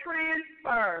 or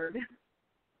transferred.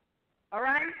 All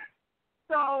right?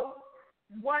 So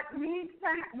what we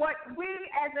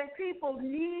as a people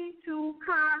need to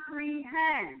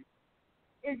comprehend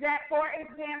is that, for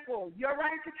example, your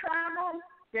right to travel,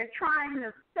 they're trying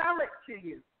to sell it to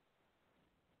you.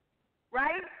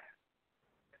 Right?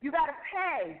 You got to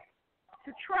pay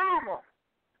to travel.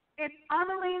 It's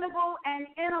unalienable and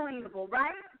inalienable,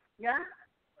 right? Yeah?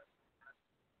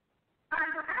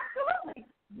 Absolutely.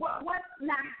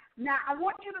 Now, I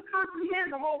want you to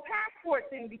comprehend the whole passport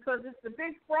thing because it's a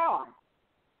big fraud.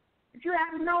 But you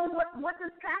have to know what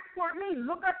does passport mean.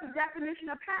 Look up the definition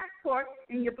of passport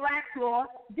in your Black's Law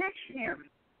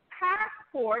Dictionary.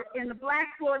 Passport in the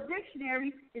Black's Law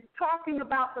Dictionary is talking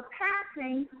about the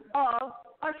passing of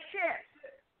a ship.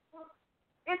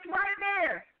 It's right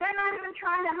there. They're not even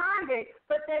trying to hide it,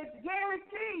 but they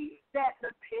guarantee that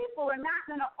the people are not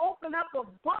going to open up a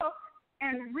book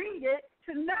and read it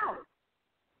to know.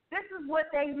 This is what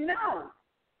they know,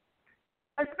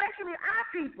 especially our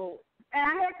people. And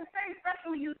I had to say,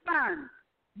 especially you sons,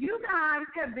 you guys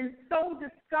have been so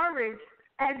discouraged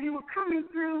as you were coming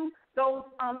through those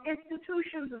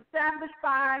institutions established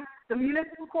by the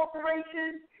municipal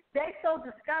corporations. They so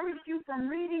discouraged you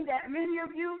from reading that many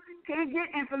of you can't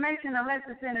get information unless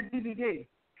it's in a DVD.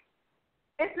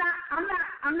 It's not.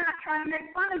 I'm not trying to make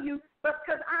fun of you, but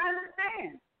because I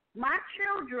understand. My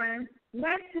children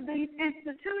went to these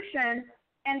institutions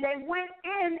and they went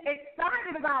in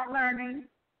excited about learning.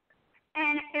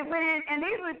 And it went in, and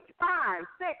these were 5,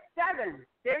 6, 7.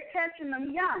 They're catching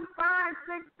them young. 5,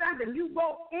 6, 7. You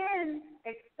go in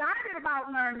excited about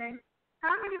learning.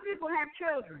 How many people have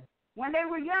children? When they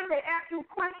were young, they asked you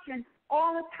questions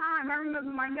all the time. I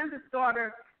remember my youngest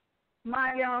daughter,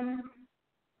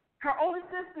 her older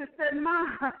sister said,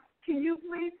 "Mom, can you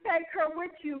please take her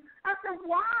with you?" I said,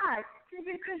 "Why?" She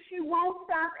said, "Because she won't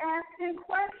stop asking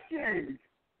questions."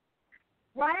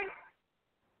 Right?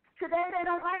 Today they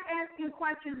don't like asking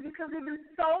questions because they've been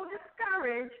so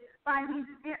discouraged by these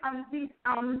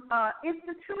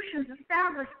institutions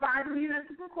established by the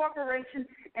municipal corporation,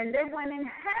 and they went in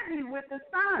heavy with the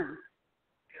sons.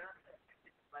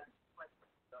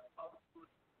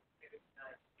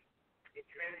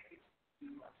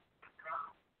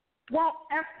 Well,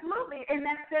 absolutely, and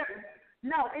that's it.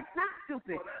 No, it's not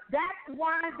stupid. That's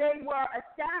why they were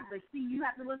established. See, you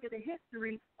have to look at the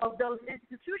history of those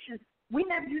institutions. We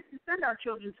never used to send our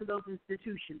children to those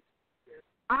institutions.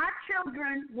 Our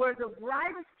children were the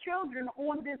brightest children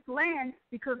on this land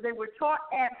because they were taught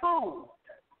at home.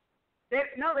 They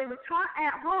were taught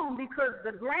at home because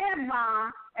the grandma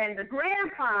and the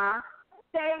grandpa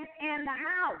stayed in the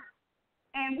house.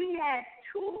 And we had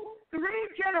 2-3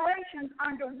 generations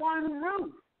under one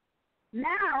roof.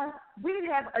 Now we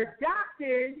have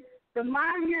adopted the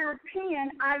modern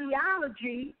European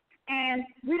ideology, and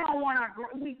we don't want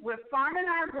we're farming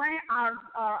our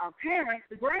parents,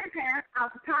 the grandparents,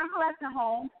 out to convalescent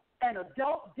home and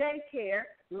adult daycare,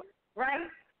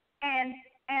 right? And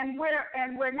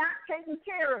we're not taking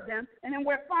care of them, and then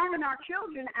we're farming our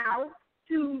children out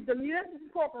to the municipal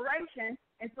corporation,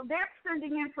 and so they're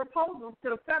sending in proposals to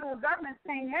the federal government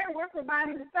saying, hey, we're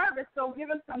providing the service, so give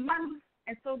us some money.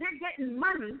 And so they're getting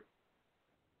money,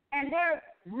 and they're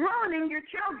ruining your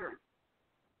children.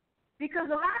 Because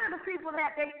a lot of the people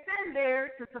that they send there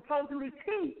to supposedly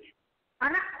teach are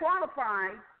not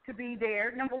qualified to be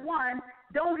there. Number one,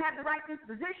 don't have the right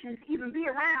disposition to even be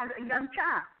around a young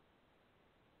child.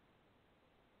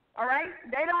 All right?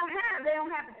 They don't have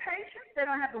the patience, they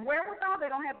don't have the wherewithal, they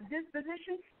don't have the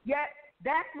disposition, yet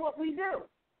that's what we do.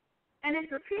 And it's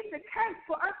a piece of cake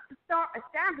for us to start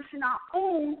establishing our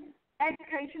own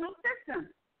educational system.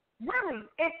 Really,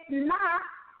 it's not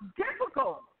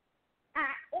difficult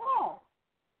at all.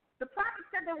 The prophet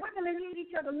said that we're going to need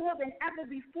each other more than ever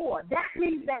before. That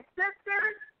means that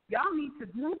sisters, y'all need to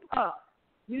group up.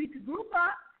 You need to group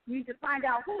up. You need to find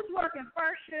out who's working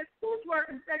first shift, who's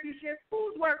working second shift,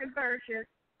 who's working third shift.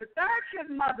 The third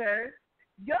shift mothers,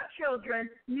 your children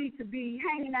need to be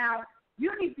hanging out.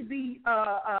 You need to be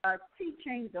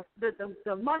teaching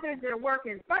the mothers that are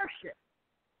working first shift.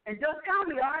 And don't tell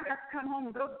me, I got to come home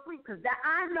and go to sleep, because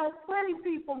I know plenty of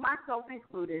people, myself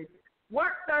included,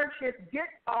 work third shift, get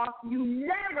off, you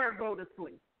never go to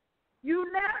sleep. You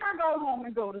never go home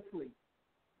and go to sleep.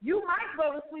 You might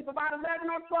go to sleep about 11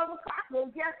 or 12 o'clock.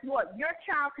 Well, guess what? Your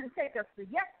child can take a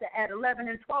siesta at 11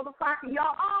 and 12 o'clock, and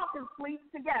y'all all can sleep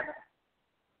together.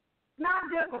 It's not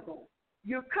difficult.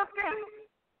 You're cooking,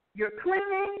 you're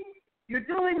cleaning, you're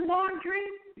doing laundry,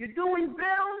 you're doing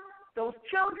bills. Those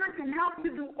children can help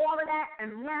you do all of that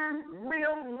and learn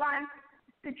real-life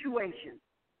situations.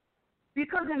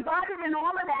 Because embodied in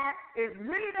all of that is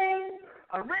reading,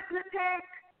 arithmetic,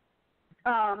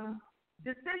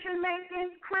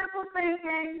 decision-making, critical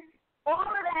thinking. All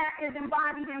of that is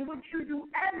embodied in what you do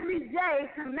every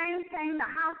day to maintain the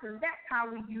house, and that's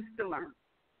how we used to learn.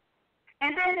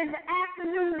 And then in the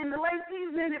afternoon, in the late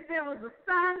evening, if there was a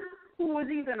son who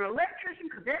was either an electrician,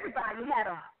 because everybody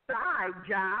had a side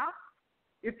job.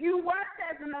 If you worked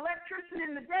as an electrician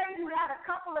in the day, you had a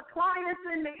couple of clients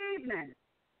in the evening,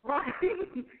 right?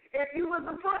 If you was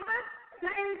a plumber,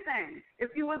 same thing.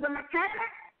 If you was a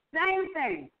mechanic, same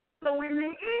thing. So in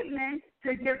the evening,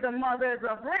 to give the mothers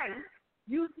a break,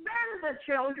 you send the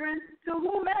children to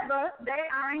whomever they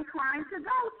are inclined to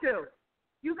go to.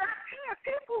 You got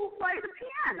people who play the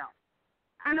piano.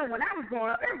 I know when I was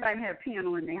growing up, everybody had a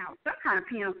piano in their house, some kind of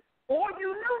piano, or you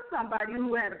knew somebody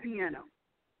who had a piano.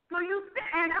 So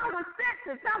and I was sent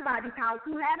to somebody's house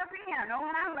who had a piano,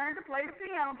 and I learned to play the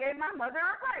piano, gave my mother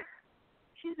a break.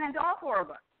 She sent all 4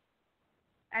 of us.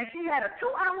 And she had a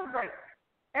 2-hour break,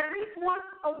 at least once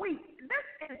a week.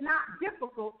 This is not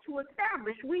difficult to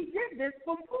establish. We did this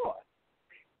before.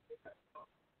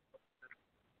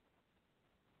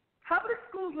 Public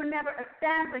schools were never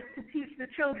established to teach the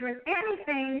children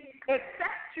anything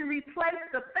except to replace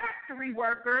the factory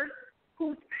workers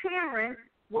whose parents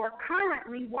were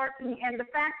currently working in the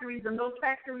factories, and those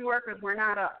factory workers were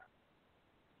not us.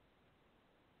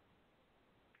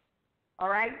 All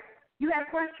right? You have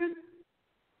questions?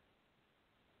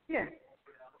 Yeah.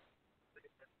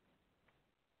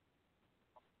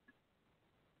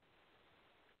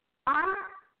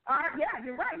 Yeah,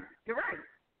 you're right. You're right.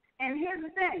 And here's the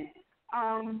thing.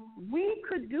 We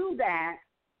could do that.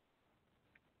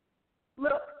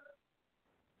 Look,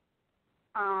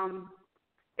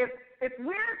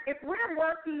 if we're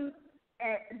working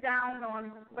down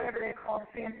on whatever they call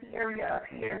the fancy area up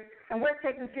here, and we're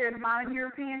taking care of the modern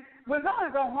Europeans, we're going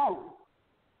to go home.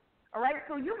 All right?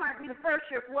 So you might be the first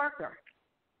shift worker,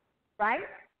 right?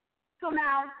 So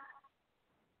now,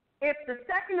 if the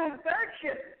second or the third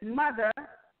shift mother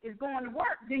is going to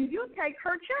work, then you take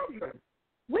her children.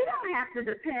 We don't have to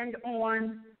depend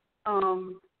on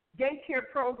daycare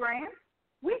programs.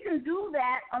 We can do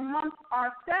that amongst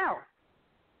ourselves.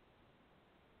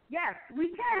 Yes,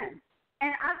 we can.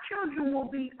 And our children will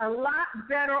be a lot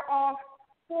better off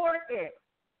for it.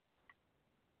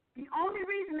 The only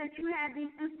reason that you have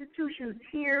these institutions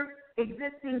here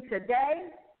existing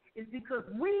today is because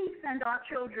we send our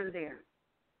children there.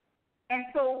 And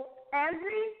so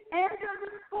every end of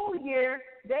the school year,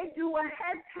 they do a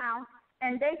head count,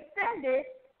 and they send it,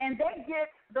 and they get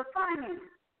the finance.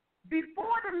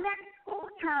 Before the next school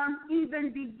term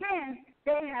even begins,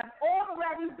 they have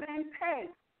already been paid.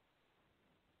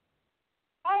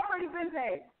 Already been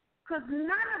paid. Because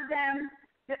none of them,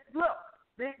 look,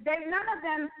 none of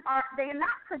them they're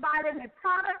not providing a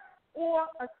product or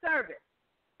a service.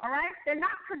 All right? They're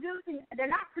not producing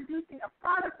a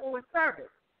product or a service.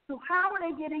 So how are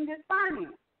they getting this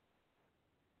finance?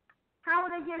 How are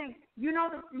they getting? You know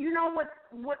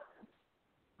what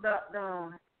the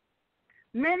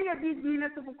many of these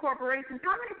municipal corporations.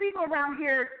 How many people around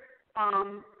here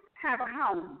have a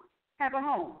home? Have a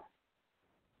home?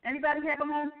 Anybody have a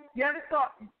home? You ever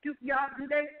thought? Do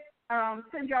they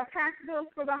send y'all tax bills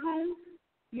for the home?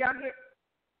 Y'all get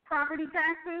property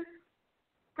taxes?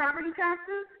 Property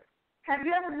taxes? Have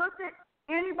you ever looked at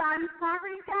anybody's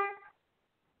property tax?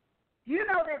 You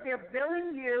know that they're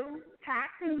billing you,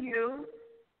 taxing you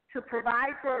to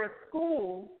provide for a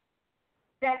school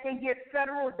that they get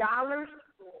federal dollars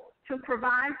to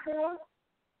provide for?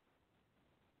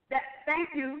 That, thank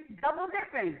you, double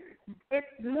dipping. It's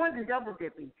more than double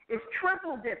dipping. It's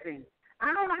triple dipping.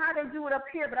 I don't know how they do it up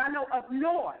here, but I know up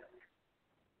north.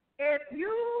 If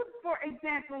you, for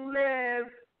example, live,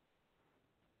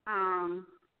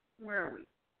 where are we?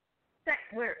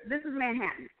 This is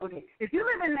Manhattan. Okay. If you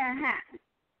live in Manhattan,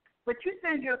 but you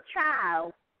send your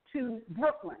child to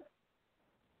Brooklyn,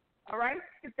 all right?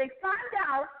 If they find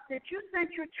out that you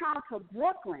sent your child to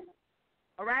Brooklyn,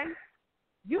 all right,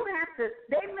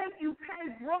 they make you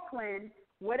pay Brooklyn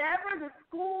whatever the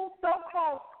school,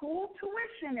 so-called school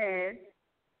tuition is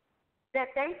that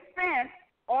they spent,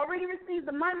 already received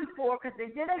the money for because they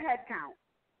did a head count.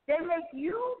 They make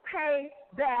you pay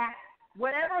back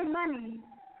whatever money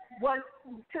was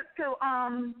to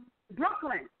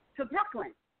Brooklyn,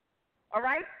 all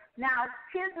right? Now,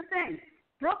 here's the thing.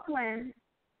 Brooklyn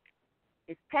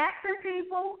is taxing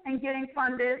people and getting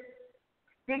funded.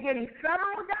 They're getting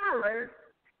federal dollars,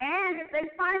 and if they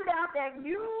find out that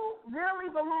you really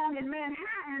belong in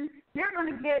Manhattan, they're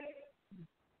going to get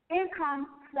income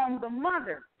from the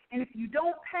mother. And if you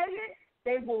don't pay it,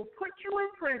 they will put you in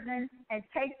prison and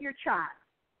take your child.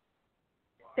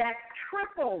 That's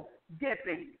triple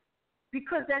dipping,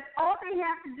 because that's all they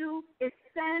have to do is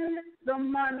send the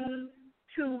money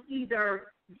to either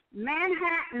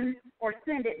Manhattan or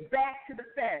send it back to the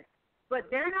Fed. But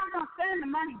they're not going to send the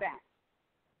money back.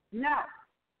 No.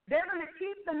 They're going to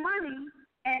keep the money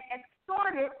and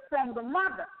extort it from the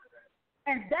mother.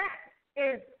 And that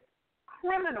is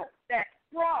criminal. That's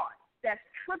fraud. That's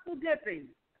triple dipping.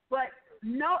 But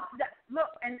no,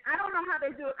 look, and I don't know how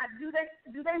they do it.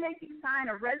 Do they make you sign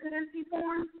a residency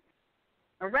form?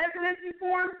 A residency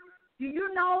form? Do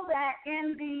you know that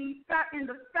in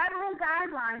the federal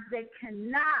guidelines they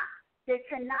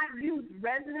cannot use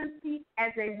residency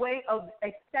as a way of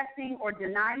accepting or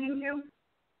denying you?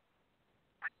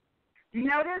 Do you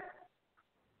know this?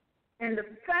 In the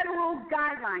federal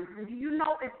guidelines, and do you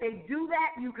know if they do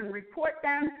that, you can report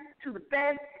them to the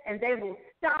Fed and they will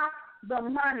stop the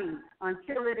money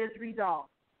until it is resolved.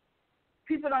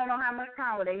 People don't know how much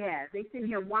power they have. They sit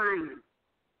here whining.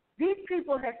 These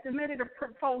people have submitted a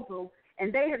proposal,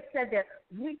 and they have said that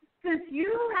since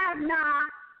you have not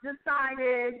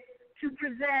decided to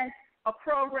present a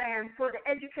program for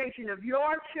the education of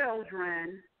your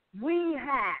children, we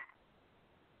have.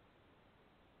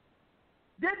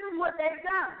 This is what they've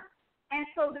done. And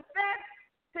so the Fed,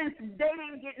 since they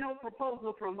didn't get no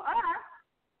proposal from us,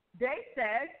 they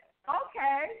said,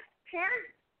 okay, here's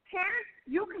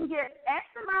you can get X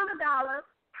amount of dollars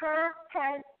per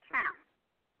head count.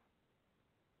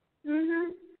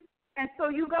 And so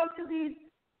you go to these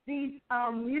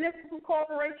municipal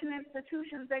corporation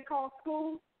institutions they call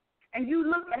schools, and you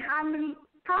look at how many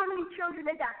children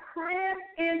they got crammed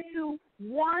into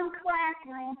one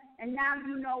classroom, and now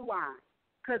you know why.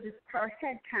 Because it's per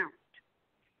head count.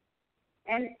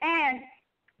 And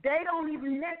they don't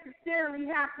even necessarily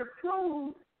have to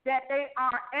prove that they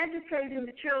are educating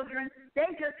the children. They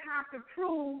just have to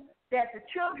prove that the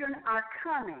children are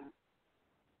coming.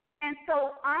 And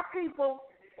so our people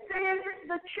send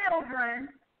the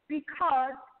children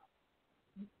because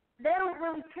they don't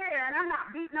really care. And I'm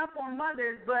not beating up on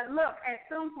mothers, but look, at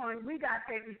some point we got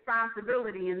to take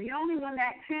responsibility. And the only one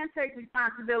that can take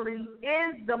responsibility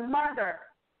is the mother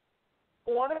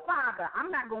or the father. I'm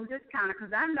not going to discount it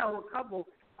because I know a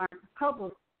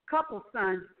couple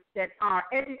sons that are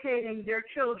educating their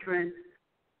children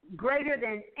greater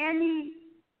than any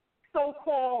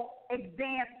so-called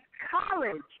advanced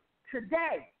college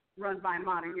today run by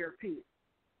modern Europeans.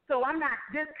 So I'm not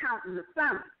discounting the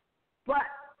sons, but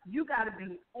you got to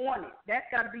be on it. That's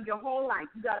got to be your whole life.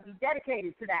 You got to be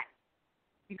dedicated to that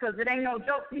because it ain't no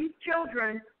joke. These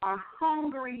children are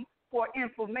hungry for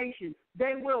information.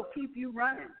 They will keep you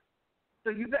running. So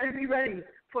you better be ready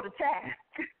for the task.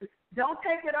 Don't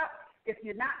take it up if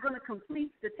you're not going to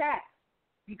complete the task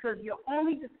because you'll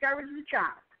only discourage the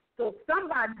child. So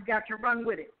somebody's got to run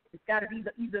with it. It's got to be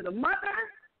either the mother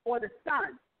or the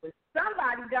son. But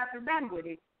somebody's got to run with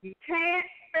it. You can't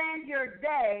spend your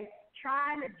day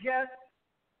trying to just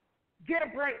get a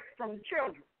break from the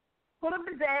children. Put them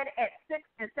to bed at 6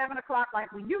 and 7 o'clock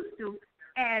like we used to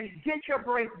and get your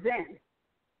break then.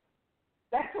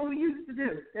 That's what we used to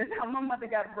do. That's how my mother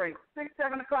got a break. 6,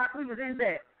 7 o'clock, we was in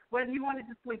bed, whether you wanted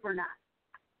to sleep or not.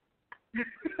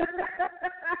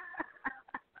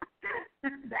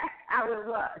 That's how it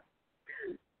was.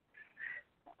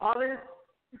 All this,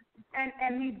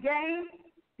 and these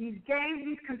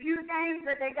computer games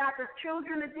that they got the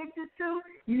children addicted to,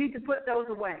 you need to put those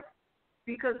away.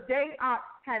 Because they are,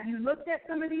 have you looked at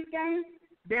some of these games?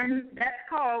 That's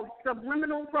called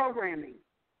subliminal programming.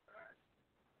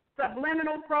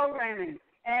 Subliminal programming.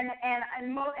 And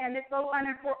it's so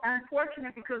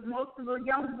unfortunate because most of the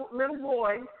young little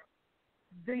boys,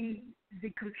 the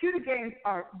computer games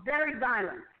are very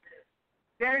violent.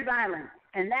 Very violent.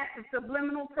 And that's the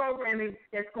subliminal programming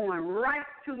that's going right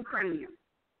to the cranium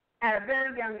at a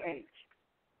very young age.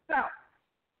 So,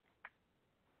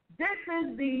 this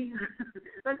is the,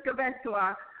 let's go back to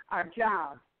our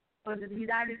job under the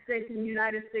United States and the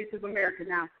United States of America.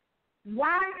 Now,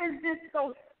 why is this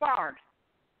so sparse?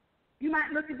 You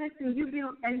might look at this and you're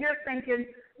thinking,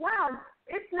 wow,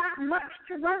 it's not much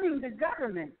to running the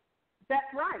government.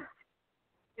 That's right.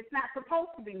 It's not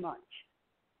supposed to be much.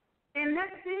 In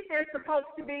this seat, there's supposed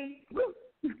to be,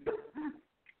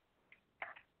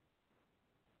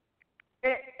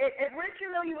 it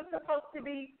originally was supposed to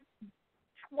be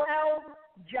 12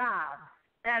 jobs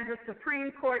as a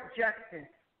Supreme Court justice.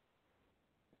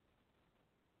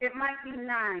 It might be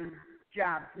 9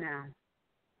 jobs now.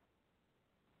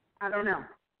 I don't know.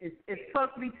 It's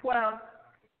supposed to be 12.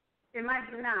 It might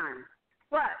be 9.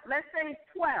 But let's say it's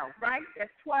 12, right?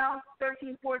 That's 12,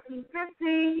 13, 14,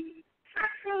 15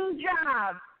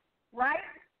 jobs, right?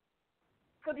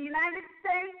 For the United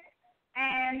States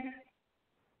and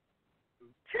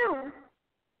 2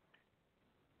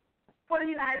 for the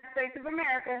United States of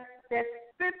America. That's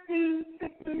 15,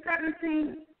 16,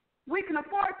 17. We can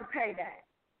afford to pay that.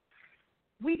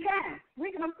 We can.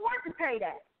 We can afford to pay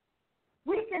that.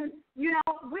 We can,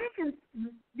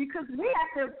 because we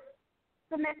have to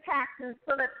submit taxes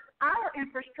so that our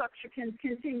infrastructure can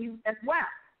continue as well.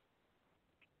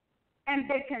 And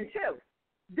they can too.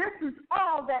 This is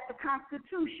all that the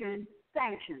Constitution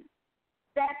sanctions.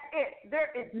 That's it. There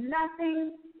is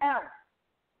nothing else.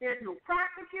 There's no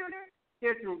prosecutor.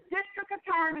 There's no district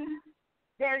attorney.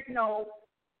 There's no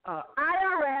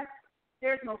IRS.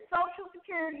 There's no Social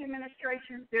Security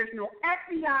Administration. There's no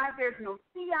FBI. There's no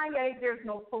CIA. There's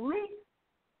no police.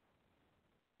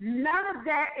 None of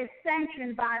that is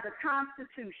sanctioned by the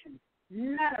Constitution.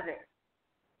 None of it.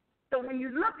 So when you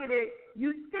look at it,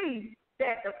 you see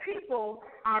that the people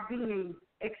are being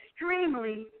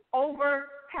extremely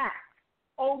overtaxed,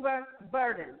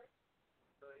 overburdened.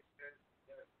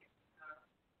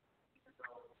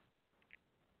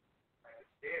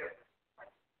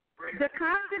 The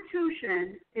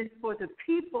Constitution is for the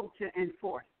people to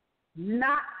enforce,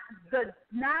 not the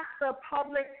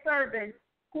public servants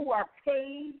who are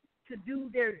paid to do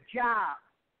their job.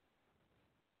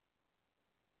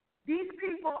 These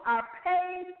people are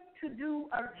paid to do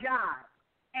a job.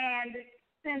 And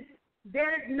since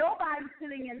there's nobody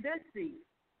sitting in this seat,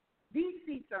 these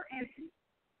seats are empty.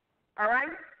 All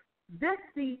right? This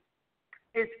seat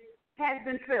has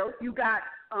been filled. You got,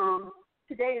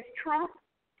 today is Trump,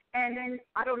 and then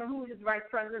I don't know who his vice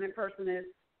president person is.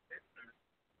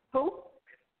 Who?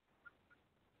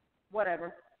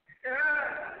 Whatever.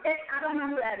 I don't know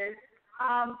who that is.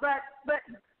 But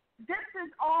this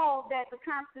is all that the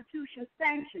Constitution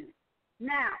sanctions.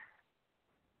 Now,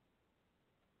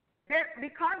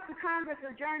 because the Congress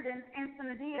adjourned in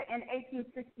Infinidea in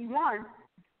 1861,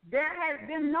 there has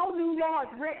been no new laws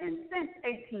written since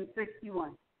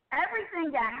 1861.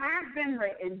 Everything that has been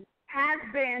written has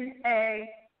been a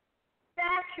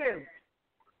statute.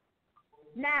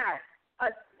 Now,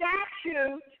 a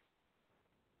statute,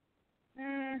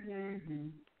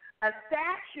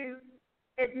 statute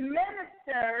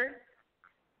administers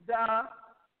the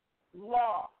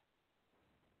law.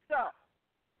 So,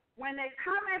 when they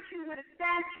come at you with a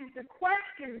statute, the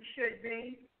question should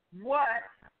be, what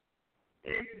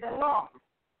is the law?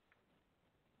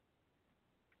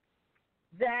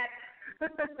 That the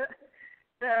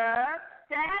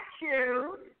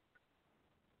statute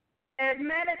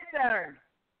administered.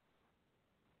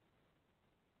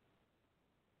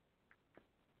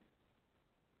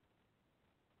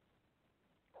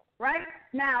 Right?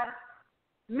 Now,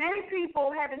 many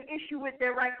people have an issue with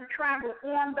their right to travel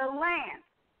on the land.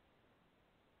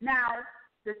 Now,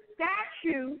 the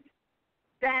statute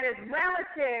that is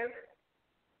relative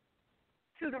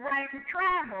to the right to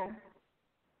travel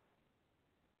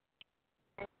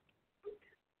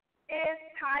is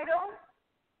Title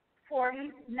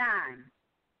 49.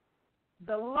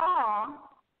 The law,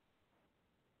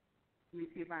 let me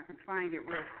see if I can find it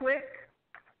real quick.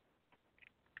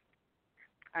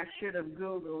 I should have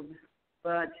Googled,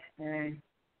 but the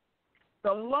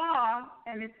law,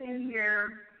 and it's in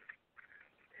here,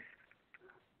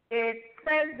 it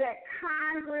says that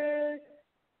Congress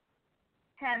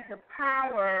has the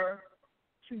power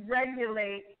to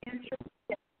regulate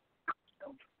interstate.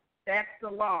 That's the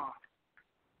law.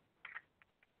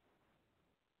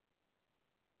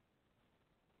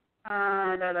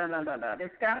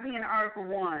 There's got to be in Article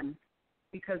 1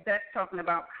 because that's talking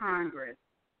about Congress.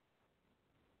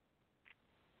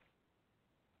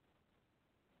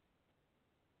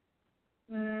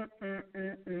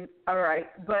 All right,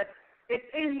 but it's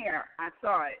in here. I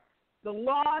saw it. The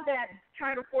law that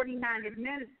Title 49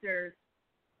 administers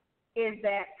is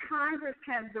that Congress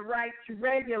has the right to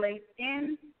regulate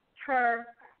interstate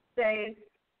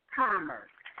commerce.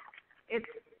 It's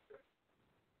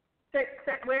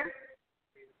set where?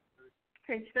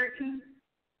 Page 13.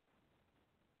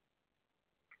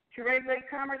 To regulate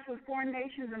commerce with foreign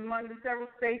nations among the several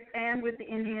states and with the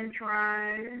Indian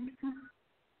tribes.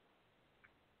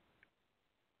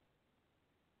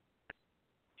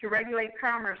 To regulate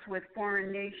commerce with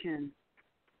foreign nations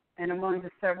and among the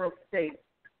several states.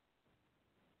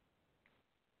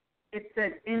 It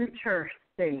said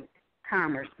interstate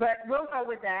commerce, but we'll go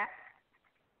with that.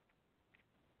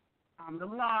 The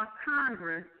law of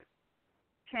Congress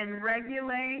can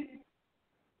regulate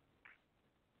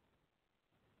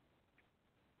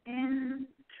interstate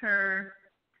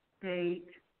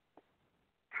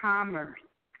commerce.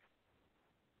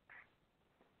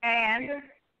 And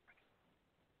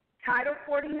Title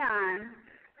 49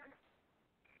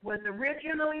 was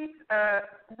originally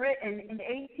written in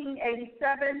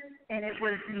 1887, and it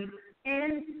was the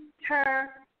Interstate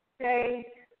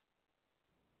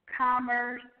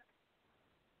Commerce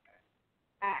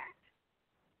Act.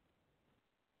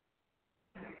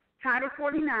 Title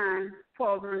 49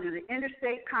 falls under the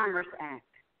Interstate Commerce Act.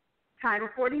 Title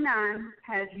 49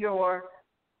 has your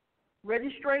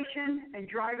registration and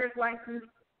driver's license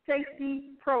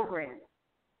safety program.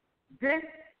 This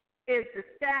is the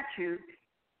statute.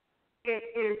 It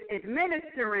is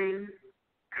administering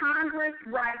Congress'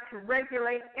 right to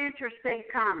regulate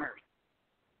interstate commerce.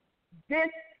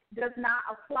 This does not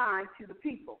apply to the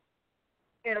people.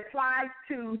 It applies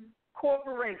to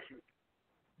corporations.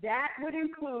 That would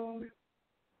include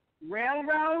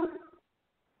railroads,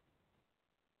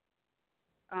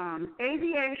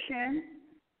 aviation,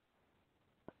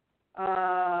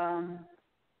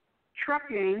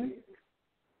 trucking,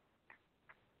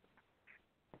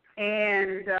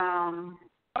 and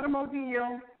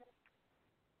automobile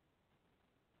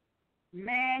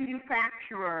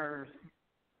manufacturers.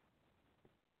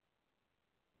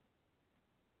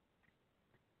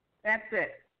 That's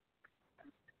it.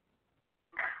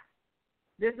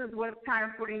 This is what Title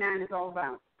 49 is all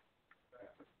about.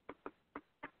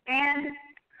 And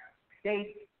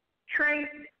they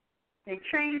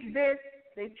changed this,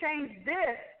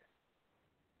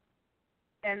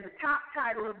 and the top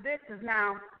title of this is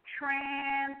now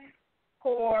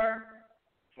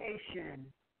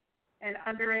transportation, and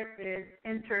under it is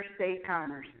interstate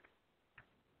commerce.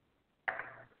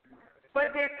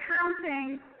 But they're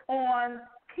counting on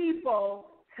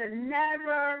people to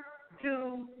never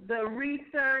do the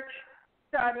research,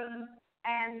 study,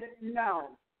 and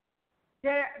know.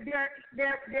 They're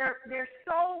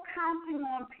so counting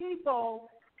on people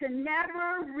to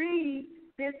never read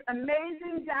this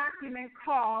amazing document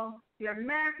called the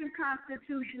American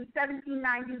Constitution,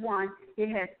 1791. It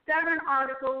has 7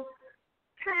 articles,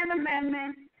 10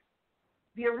 amendments.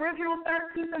 The original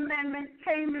 13th Amendment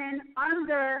came in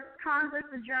under Congress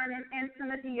adjournment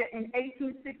intimacy in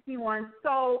 1861.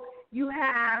 So you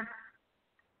have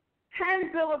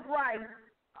 10 Bill of Rights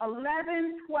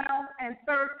 11, 12, and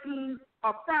 13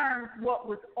 affirms what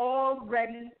was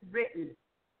already written.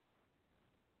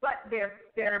 But they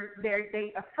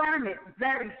affirm it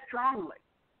very strongly.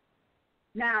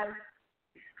 Now,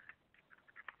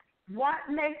 what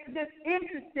makes this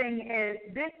interesting is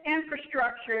this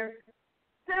infrastructure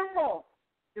simple.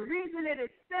 The reason it is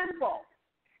simple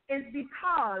is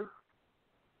because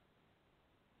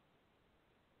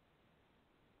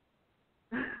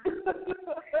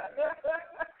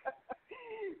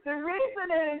the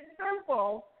reason it is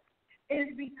simple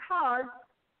is because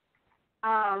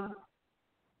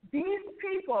these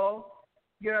people,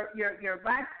 your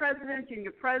vice president and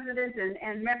your president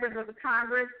and members of the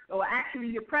Congress, or actually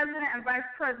your president and vice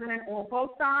president on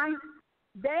both sides,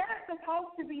 they're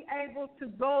supposed to be able to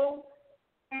go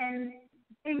and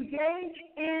engage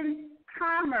in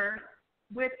commerce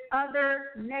with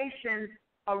other nations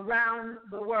around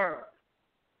the world.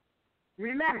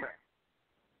 Remember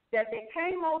that they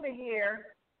came over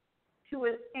here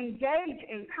to engage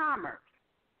in commerce.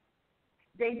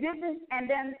 They didn't, and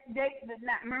then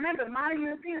remember, the modern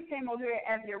Europeans came over here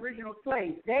as the original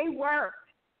slaves. They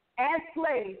worked as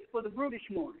slaves for the British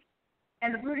Moors,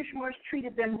 and the British Moors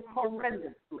treated them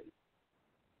horrendously.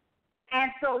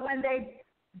 And so when they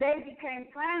became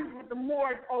friends with the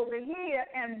Moors over here,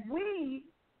 and we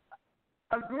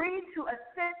agreed to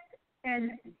assist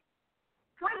in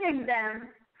freeing them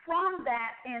from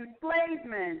that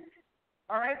enslavement.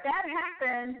 All right, that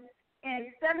happened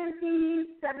in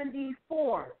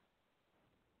 1774.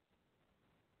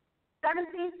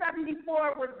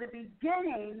 1774 was the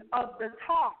beginning of the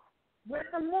talk with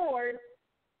the Moors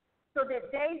so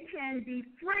that they can be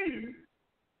free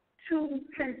to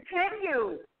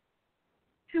continue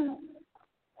to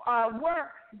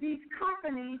work these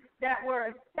companies that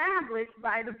were established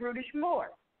by the British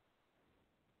Moors.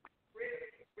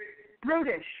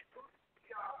 British.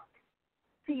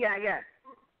 CIS.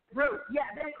 Yeah,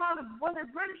 they called it, well, the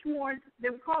British Moors, they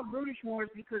were called British Moors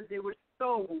because they were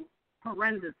so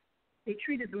horrendous. They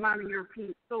treated the modern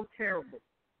Europeans so terrible.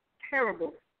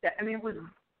 That, I mean, it was,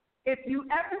 if you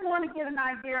ever want to get an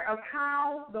idea of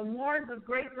how the Moors of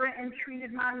Great Britain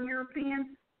treated modern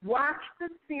Europeans, watch the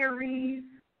series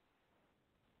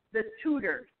The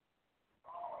Tudors.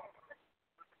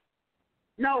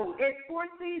 No, it's 4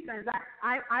 seasons.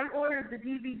 I ordered the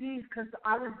DVDs because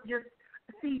I was just,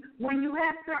 see, when you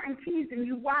have certain keys and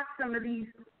you watch some of these,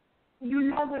 you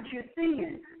know what you're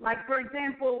seeing. Like, for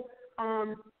example,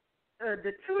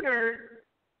 The Tudors,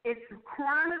 it's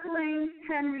chronicling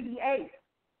Henry VIII.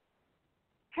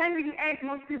 Henry VIII,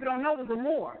 most people don't know, was a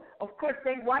Moor. Of course,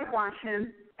 they whitewash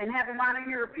him and have a modern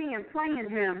European playing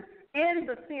him in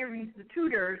the series The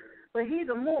Tudors, but he's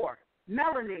a Moor,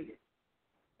 melanated.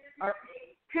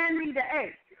 Henry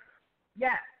VIII,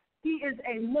 yes, he is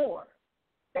a Moor.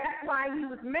 That's why he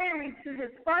was married to his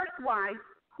first wife,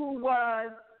 who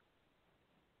was,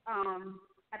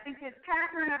 I think it's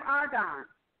Catherine of Aragon.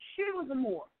 She was a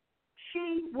Moor.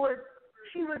 She was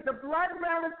the blood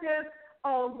relative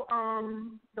of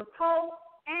the Pope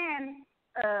and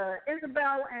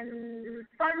Isabel and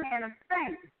Ferdinand of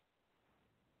Spain.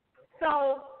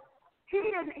 So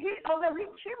although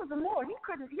she was a Moor, he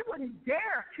wouldn't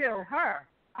dare kill her.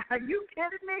 Are you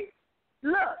kidding me?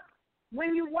 Look,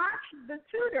 when you watch The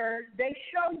Tudors, they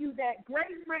show you that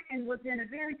Great Britain was in a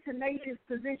very tenacious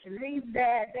position. They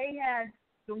had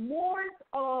the Moors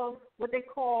of what they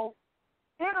call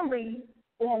Italy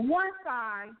on one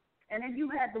side, and then you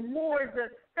had the Moors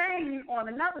of Spain on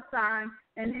another side,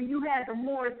 and then you had the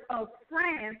Moors of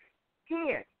France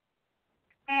here.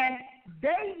 And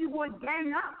they would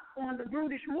gang up on the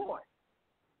British Moors.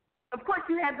 Of course,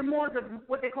 you had the Moors of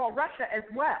what they call Russia as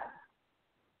well.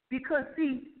 Because,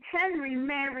 see, Henry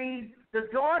married the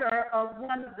daughter of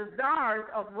one of the czars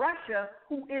of Russia,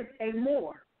 who is a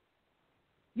Moor.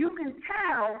 You can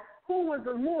tell who was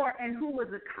a Moor and who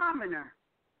was a commoner.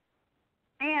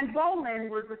 Anne Boleyn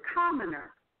was a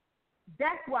commoner.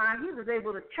 That's why he was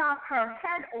able to chop her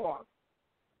head off,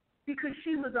 because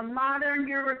she was a modern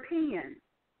European.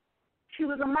 She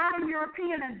was a modern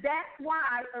European, and that's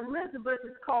why Elizabeth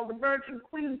is called the Virgin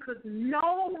Queen, because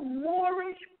no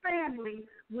Moorish family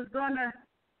was going to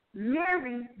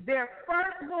marry their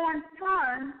firstborn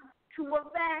son to a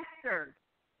bastard.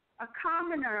 A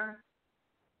commoner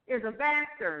is a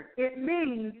bastard. It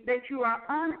means that you are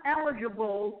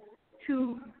uneligible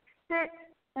to sit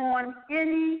on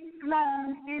any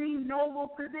throne, any noble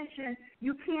position.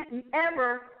 You can't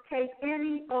ever take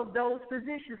any of those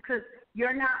positions because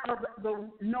you're not of the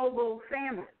noble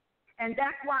family. And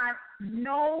that's why in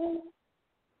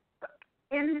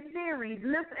the series,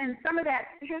 and some of that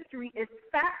history is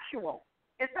factual.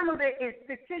 And some of it is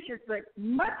fictitious, but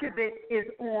much of it is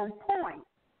on point.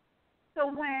 So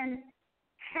when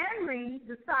Henry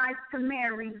decides to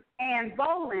marry Anne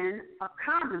Boleyn, a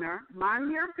commoner,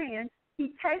 non-European,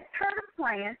 he takes her to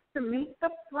France to meet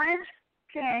the French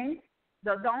king,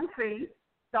 the Dauphin,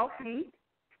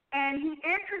 and he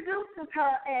introduces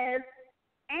her as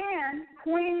Anne,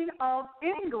 Queen of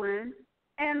England,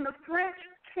 and the French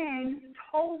king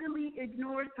totally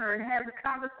ignores her and has a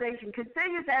conversation,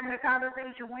 continues having a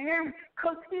conversation with him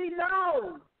because he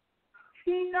knows.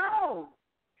 He knows.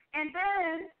 And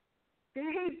then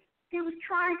he was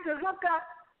trying to hook up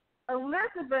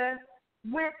Elizabeth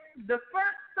with the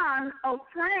first son of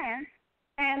France,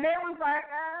 and they was like,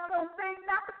 I don't think,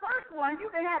 not the first one. You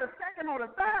can have the second or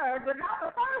the third, but not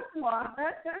the first one.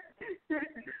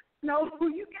 No,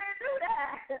 you can't do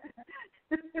that.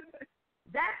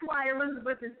 That's why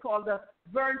Elizabeth is called the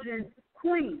Virgin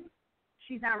Queen.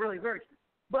 She's not really virgin,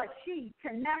 but she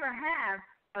can never have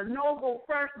a noble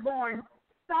firstborn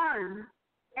son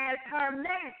as her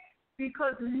mate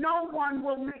because no one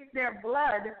will mix their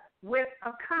blood with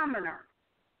a commoner,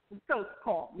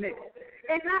 so-called mix.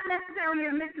 It's not necessarily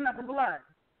a mixing of the blood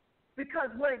because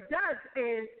what it does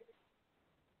is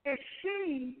if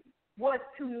she was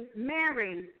to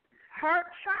marry her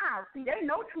child, see, they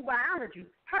know true biology,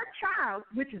 her child,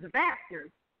 which is a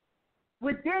bastard,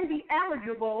 would then be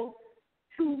eligible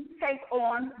to take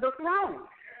on the throne,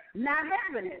 not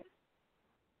having it.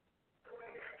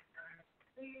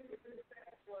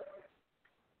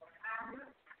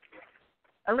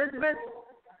 Elizabeth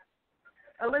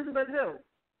who?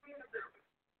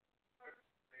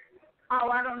 Oh,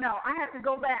 I don't know. I have to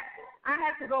go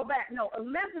back. No,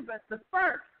 Elizabeth the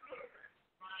first,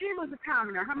 she was a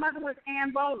commoner. Her mother was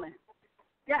Anne Boleyn.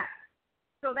 Yeah.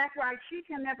 So that's why she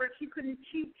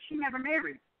never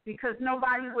married because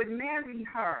nobody would marry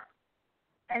her.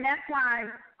 And that's why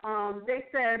they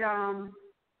said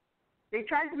they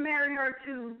tried to marry her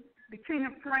to the King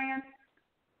of France.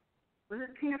 Was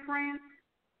it King of France?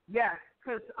 Yes,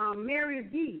 because Mary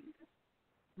Guise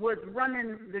was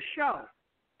running the show.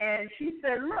 And she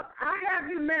said, look, I have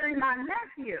you marry my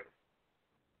nephew.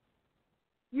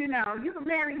 You know, you can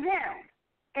marry him.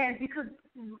 And because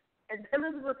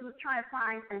Elizabeth was trying to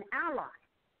find an ally,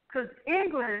 because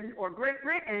England or Great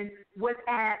Britain was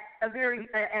at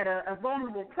a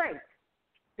vulnerable place.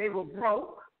 They were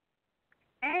broke,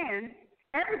 and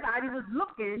everybody was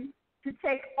looking to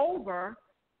take over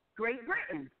Great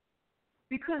Britain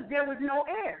because there was no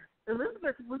heir.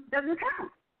 Elizabeth doesn't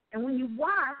count. And when you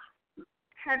watch,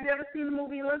 have you ever seen the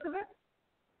movie Elizabeth?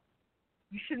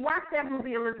 You should watch that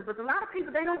movie, Elizabeth. A lot of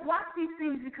people, they don't watch these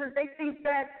things because they think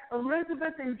that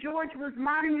Elizabeth and George was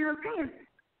modern Europeans.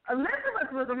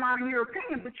 Elizabeth was a modern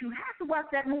European, but you have to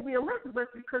watch that movie Elizabeth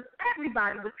because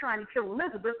everybody was trying to kill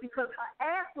Elizabeth because her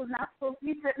ass was not supposed to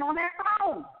be sitting on that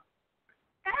throne.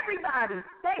 Everybody.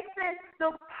 They said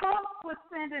the Pope was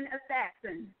sending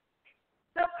assassins.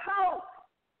 The Pope.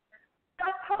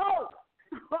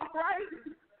 All right?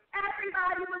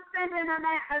 Everybody was sending an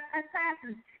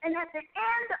assassin. And at the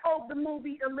end of the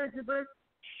movie Elizabeth,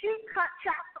 she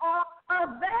chopped off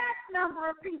a vast number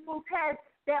of people's heads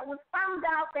that was found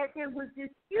out that there was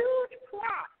this huge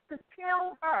plot to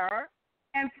kill her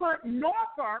and put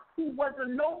Norfolk, who was a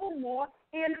noble Moor,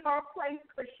 in her place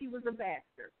because she was a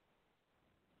bastard.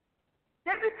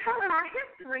 They've been telling our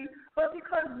history, but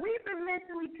because we've been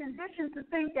mentally conditioned to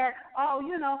think that,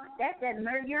 that's that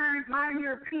modern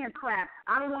European crap.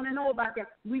 I don't want to know about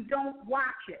that. We don't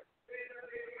watch it.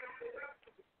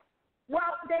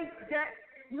 Well, they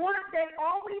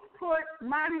always put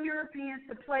modern Europeans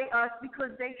to play us because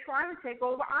they try to take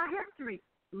over our history.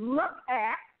 Look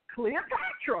at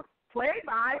Cleopatra, played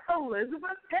by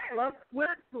Elizabeth Taylor with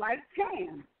a slight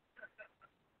tan.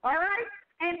 All right?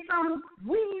 And some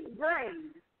weed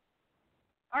braids.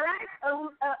 All right?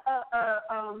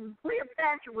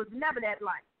 Cleopatra was never that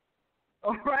light.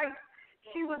 All right?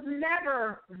 She was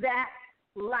never that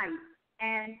light.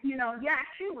 And,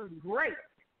 she was great,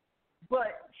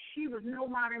 but she was no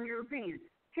modern European.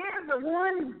 Here's the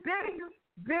one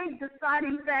big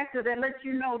deciding factor that lets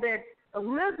you know that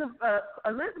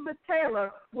Elizabeth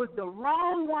Taylor was the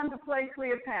wrong one to play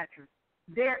Cleopatra.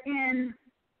 They're in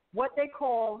what they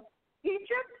call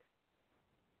Egypt,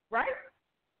 right?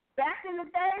 Back in the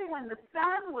day when the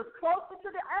sun was closer to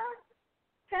the earth,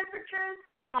 temperatures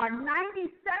are 97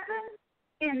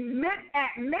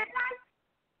 at midnight,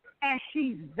 and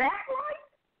she's that light?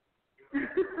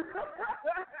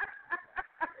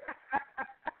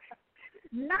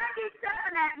 97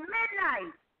 at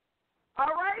midnight,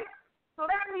 all right? So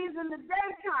that means in the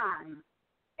daytime,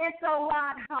 it's a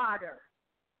lot hotter.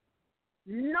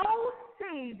 No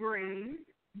be, Bree,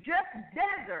 just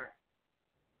desert.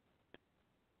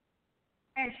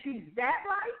 And she's that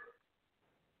like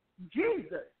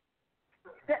Jesus.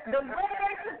 The way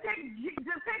they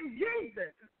depict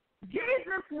Jesus.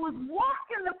 Jesus was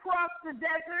walking across the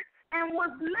desert and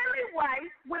was lily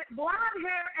white with blonde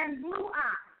hair and blue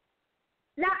eyes.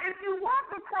 Now, if you walk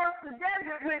across the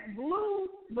desert with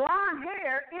blonde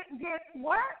hair, it gets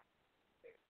what?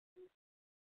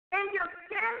 And your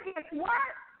skin gets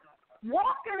what?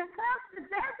 Walking across the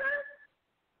desert?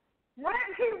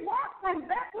 Right? He walked from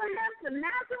Bethlehem to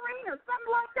Nazarene or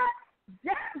something like that.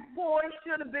 That boy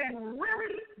should have been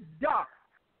really dark.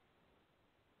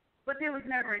 But there was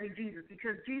never any Jesus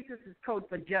because Jesus is code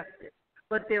for justice.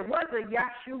 But there was a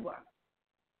Yahshua.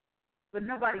 But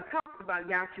nobody talks about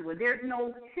Yahshua. There's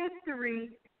no history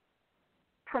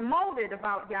promoted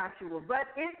about Yahshua. But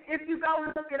if you go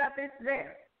and look it up, it's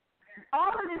there. All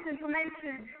of this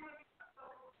information.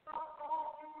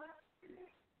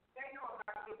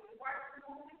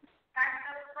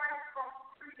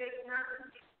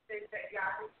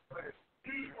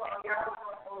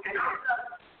 And also,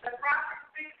 the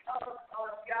prophecy of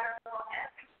Yahshua,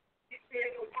 he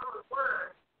said one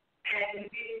word, and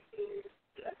he did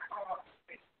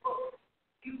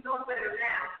you know better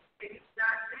now, and it's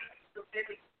not so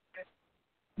maybe.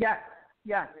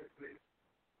 Yes.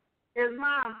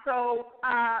 Islam. So,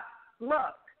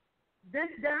 look, this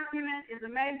document is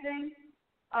amazing.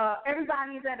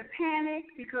 Everybody's at a panic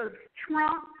because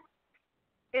Trump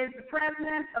is the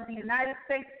president of the United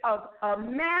States of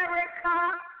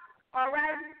America, all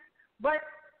right? But,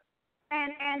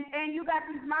 and you got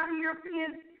these modern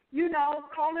Europeans,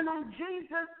 calling on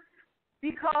Jesus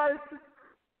because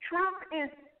Trump is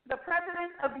the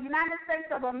president of the United States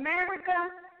of America.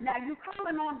 Now you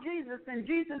calling on Jesus, and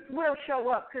Jesus will show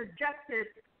up because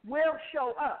justice will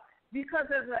show up.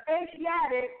 Because as an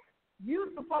Asiatic,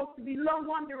 you're supposed to be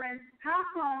wondering how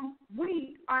come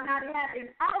we are not having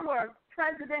our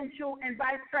presidential and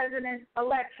vice president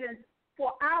elections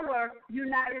for our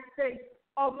United States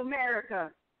of America.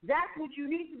 That's what you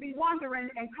need to be wondering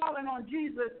and calling on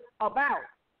Jesus about.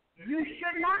 You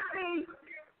should not be,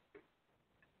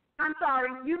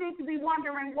 you need to be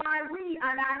wondering why we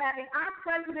are not having our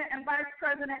president and vice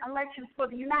president elections for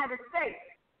the United States.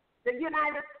 The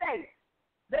United States.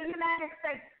 The United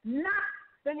States, not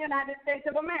the United States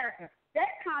of America.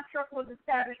 That construct was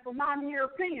established for modern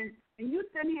Europeans, and you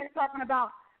sitting here talking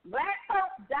about black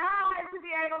folks died to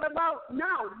be able to vote.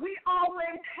 No, we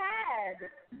always had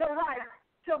the right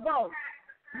to vote.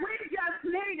 We just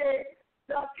needed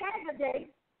the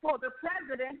candidate for the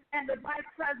president and the vice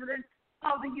president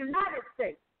of the United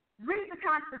States. Read the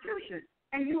Constitution,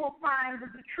 and you will find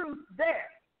the truth there.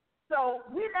 So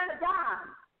we let it die.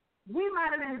 We might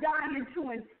have been dying to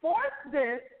enforce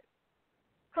this,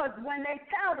 because when they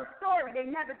tell the story, they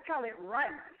never tell it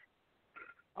right.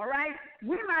 All right?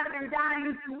 We might have been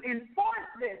dying to enforce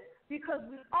this because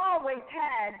we always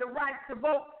had the right to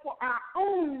vote for our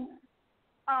own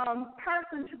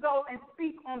person to go and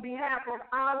speak on behalf of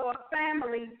our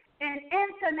family in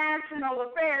international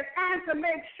affairs and to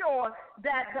make sure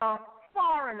that the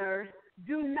foreigners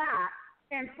do not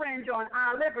infringe on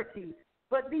our liberties.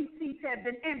 But these seats have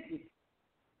been empty.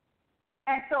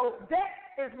 And so that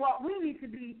is what we need to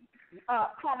be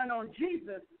calling on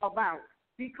Jesus about,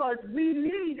 because we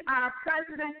need our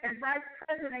president and vice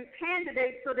president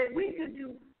candidates so that we can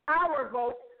do our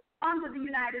vote under the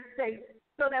United States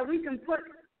so that we can put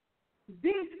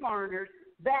these foreigners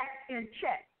back in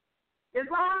check.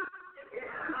 Islam?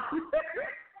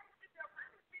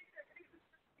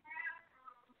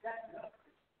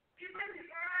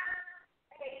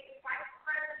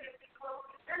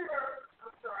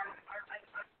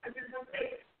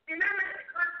 Remember the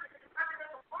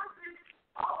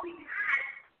all we had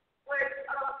was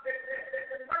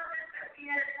the purpose that we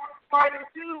had prior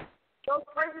to. Those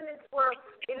presidents were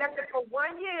elected for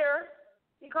 1 year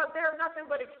because they're nothing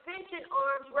but extension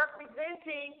arms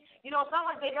representing, it's not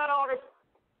like they got all this,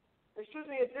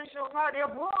 additional power. They're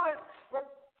Moors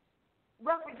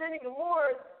representing the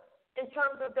Moors in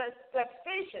terms of that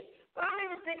station. But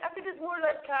I think it's more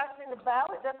like casting the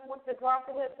ballot. That's what the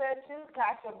prophet has said too,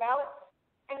 cast a ballot.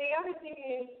 And the other thing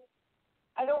is,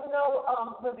 I don't know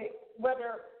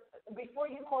whether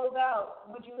before you close out,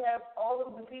 would you have all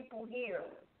of the people here,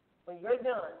 when you're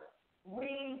done,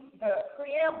 read the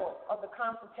preamble of the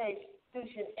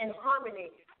Constitution in harmony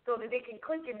so that they can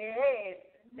click in their head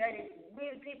that is,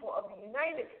 we the people of the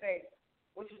United States,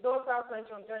 which is North, South,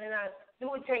 Central, and 39,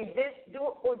 do ordain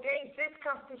this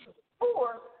Constitution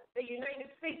for the United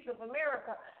States of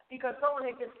America, because someone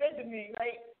had just said to me,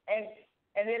 right, and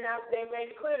And then they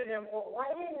made it clear to them, well,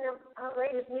 why didn't the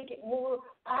outrageous make it more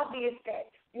obvious that,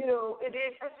 it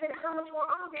is? I said, how much more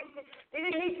obvious? They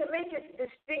didn't need to make a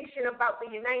distinction about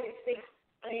the United States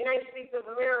and the United States of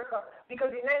America,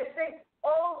 because the United States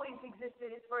always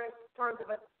existed in terms of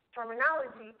a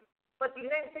terminology, but the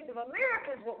United States of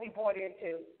America is what we brought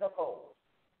into the fold.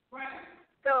 Right.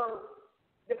 So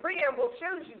the preamble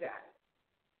shows you that.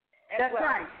 That's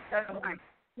right. That's right.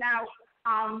 Now,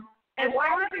 and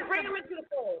why did we bring them into the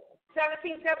fold?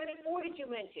 1774 that you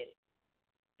mentioned.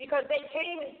 Because they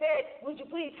came and said, would you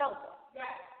please help us?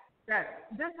 Yes.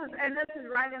 This is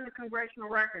right in the congressional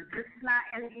record. This is not,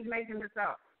 and he's making this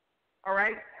up. All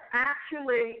right?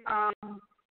 Actually, I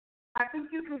think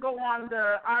you can go on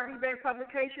the RVBey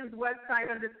Publications website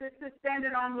under Sisters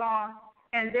Standing on Law,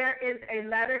 and there is a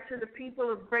letter to the people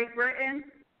of Great Britain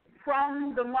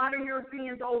from the modern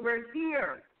Europeans over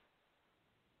here,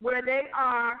 where they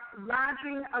are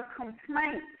lodging a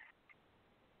complaint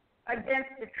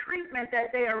against the treatment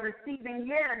that they are receiving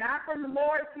here, not from the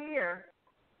Moors here.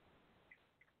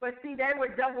 But see, they were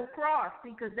double-crossed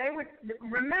because they were,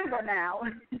 remember now,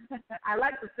 I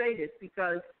like to say this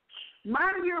because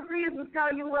modern Europeans will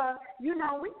tell you, well, we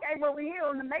came over here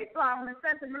on the Mayflower and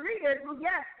Santa Maria, well,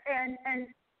 yes, and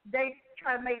they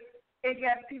try to make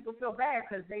people feel bad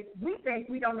because we think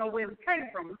we don't know where we came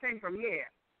from. We came from here.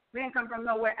 We didn't come from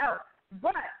nowhere else.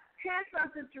 But here's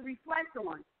something to reflect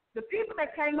on. The people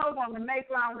that came over on the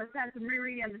Mayflower and the Santa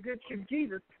Maria and the Good Ship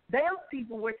Jesus, those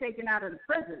people were taken out of the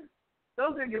prison.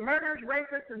 Those are your murderers,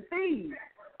 rapists, and thieves.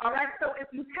 All right, so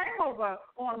if you came over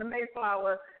on the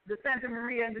Mayflower, the Santa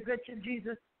Maria, and the Good Ship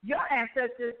Jesus, your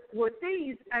ancestors were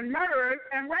thieves and murderers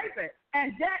and rapists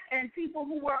and people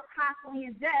who were constantly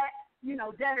in debt,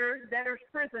 debtors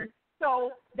prison.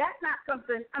 So that's not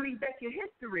something, that's your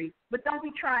history, but don't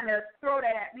be trying to throw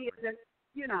that at me as if,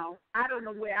 I don't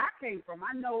know where I came from.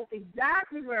 I know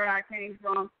exactly where I came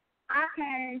from. I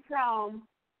came from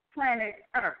planet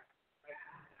Earth.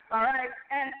 All right?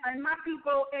 And my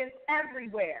people is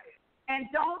everywhere.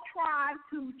 And don't try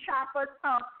to chop us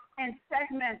up and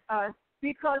segment us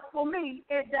because for me,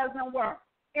 it doesn't work.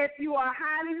 If you are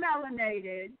highly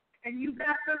melanated and you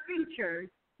got the features,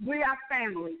 we are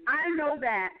family. I know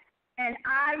that, and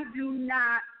I do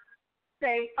not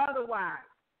say otherwise.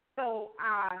 So,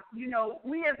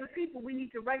 we as a people, we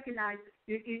need to recognize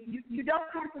you don't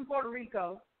come from Puerto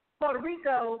Rico. Puerto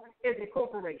Rico is a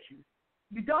corporation.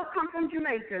 You don't come from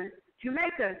Jamaica.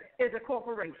 Jamaica is a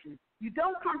corporation. You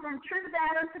don't come from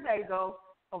Trinidad and Tobago.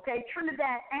 Okay,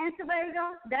 Trinidad and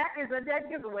Tobago, that is a dead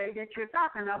giveaway that you're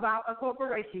talking about a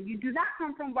corporation. You do not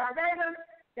come from Barbados.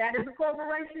 That is a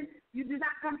corporation. You do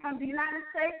not come from the United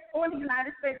States or the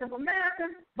United States of America.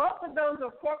 Both of those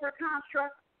are corporate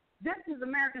constructs. This is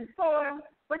American soil,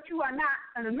 but you are not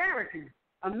an American.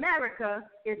 America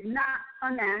is not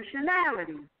a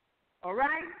nationality. All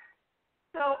right?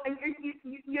 So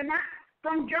you're not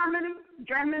from Germany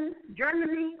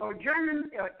or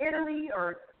Italy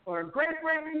or Great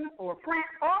Britain or France.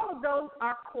 All of those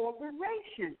are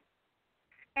corporations.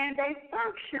 And they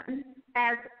function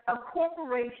as a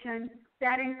corporation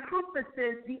that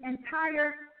encompasses the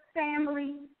entire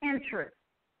family interest.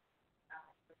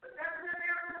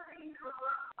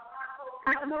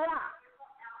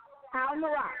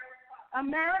 Al-Marak.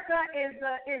 America is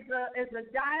a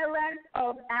dialect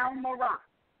of Al-Marak.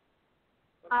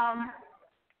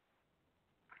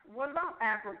 What about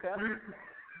Africa?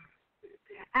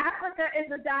 Africa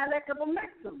is a dialect of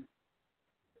Amexem.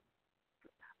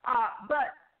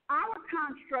 But our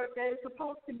construct that is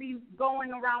supposed to be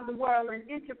going around the world and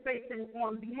interfacing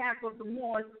on behalf of the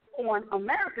Moors on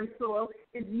American soil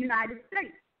is the United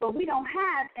States. But we don't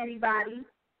have anybody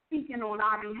speaking on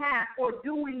our behalf or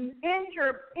doing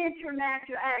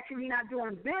international, actually not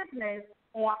doing business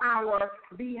on our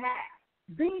behalf.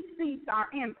 These seats are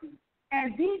empty.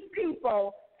 And these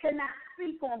people cannot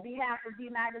speak on behalf of the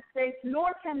United States,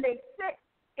 nor can they sit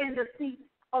in the seat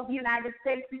of the United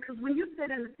States, because when you sit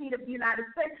in the seat of the United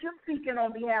States, you're speaking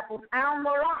on behalf of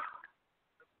Al-Marak.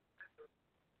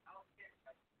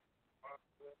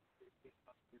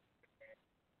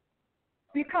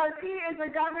 Because he is a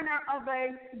governor of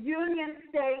a union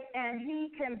state and he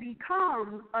can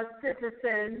become a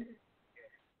citizen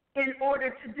in order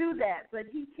to do that, but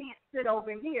he can't sit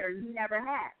over here. He never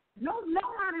has. No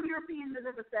modern European has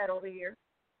ever sat over here.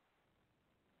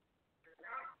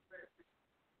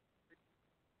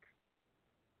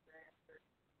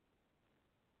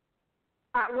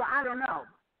 Well, I don't know.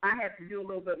 I have to do a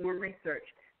little bit more research.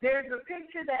 There's a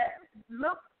picture that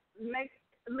makes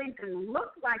Lincoln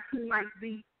look like he might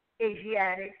be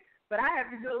Asiatic, but I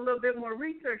have to do a little bit more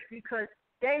research because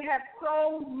they have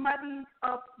so muddied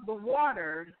up the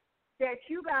waters that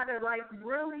you got to, like,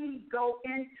 really go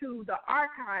into the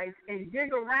archives and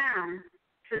dig around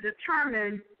to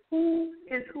determine who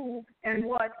is who and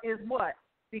what is what,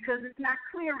 because it's not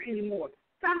clear anymore.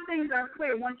 Some things are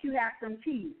clear once you have some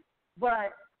keys,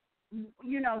 but,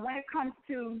 you know, when it comes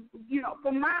to, you know,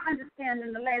 from my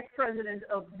understanding, the last president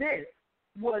of this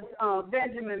was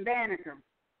Benjamin Banneker.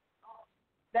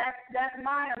 That's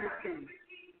my understanding.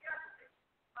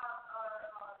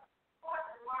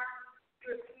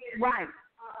 Right.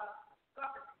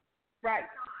 Right.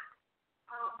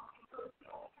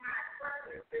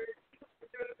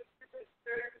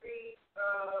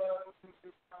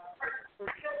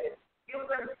 You're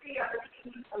going to see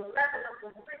 11 of the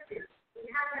witches. You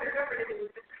have to remember that it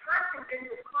was the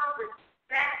Continental Congress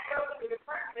that helped the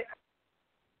president.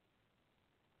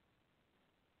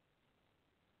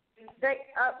 All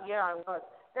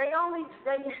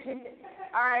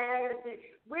right,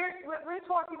 we're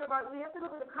talking about, we have to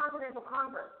look at the Continental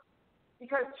Congress,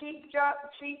 because Chief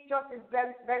Justice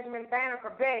Benjamin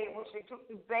Banneker Bey, which they took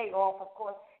the Bey off, of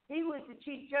course, he was the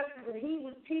Chief Justice, and he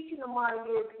was teaching the modern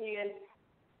European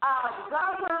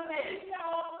government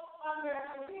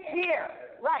here,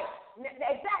 right,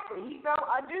 exactly, he fell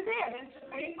under there, in the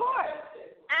Supreme Court,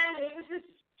 and he was the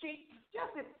Chief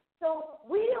Justice. So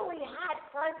we only had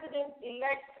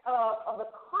president-elect of the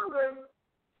Congress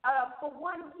for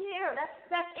 1 year.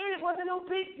 That's it. It wasn't no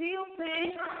big deal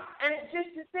thing. And it's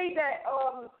just to say that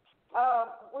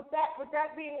with that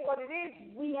being what it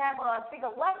is, we have I think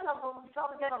 11 of them. We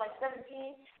fell together like 17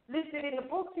 listed in the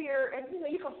books here, and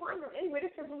you can find them anywhere.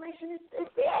 This information is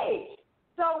big.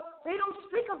 So they don't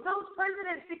speak of those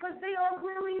presidents because they are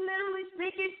really literally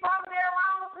speaking from their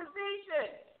own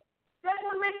position. That's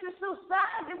what makes it so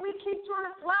sad that we keep trying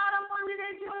to slide up under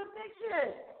their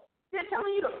jurisdiction. They're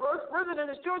telling you the first president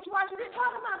is George Washington. They're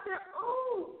talking about their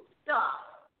own stuff.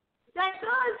 That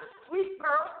does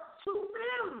refer to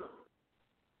them.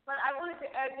 But I wanted to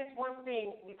add this one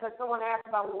thing because someone asked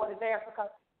about what is Africa.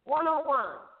 101.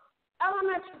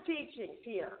 Elementary teachings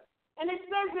here. And it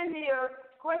says in here,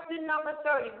 question number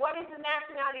 30, what is the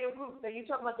nationality of Ruth? So you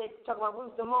talking about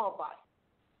Ruth the Moabite.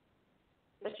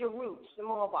 That's your roots, the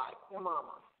Moabite, your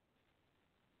mama.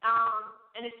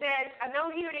 And it says, I know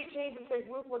here they changed it, says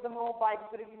Ruth was a Moabite,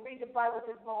 but if you read the Bible, it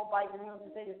says Moabite, and it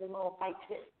doesn't say it's a Moabite.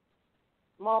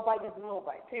 Moabite is a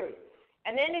Moabite, period.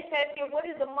 And then it says here, what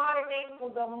is the modern name for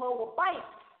the Moabite?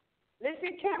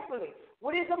 Listen carefully.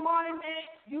 What is the modern name?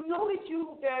 You know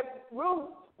that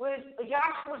Ruth was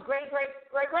Joshua's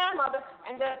great-grandmother,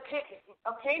 and the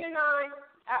Canaanite,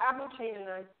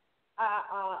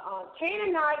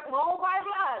 Canaanite, Moabite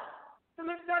blood. So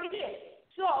let's start again.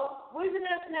 So, what is the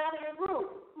nationality of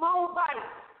Ruth? Moabite.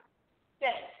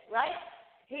 That's right?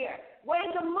 Here. What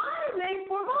is the modern name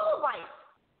for Moabite?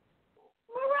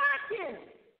 Moroccan.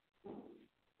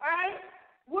 All right?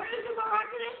 What is the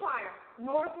Moroccan Empire?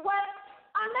 Northwest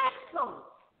Amexem.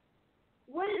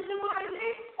 What is the modern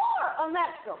name for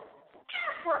Amexem?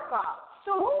 Africa.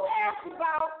 So who asked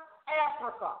about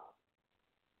Africa?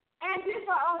 And this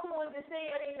I also wanted to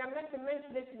say, I meant to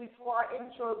mention this before our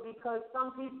intro because some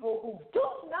people who do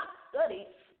not study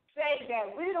say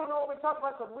that we don't know what we're talking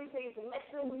about because we say it's a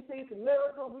Mexican, we say it's a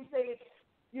miracle, we say it's,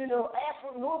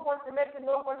 Africa, Northwest America,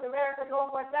 Northwest America,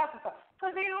 Northwest Africa.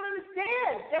 Because they don't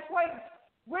understand. That's why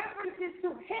references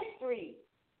to history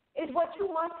is what you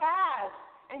must have.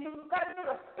 And you've got to be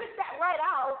able to spit that right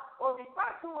out or refer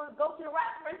to it, go to the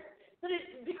reference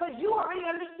because you already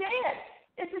understand.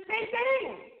 It's the same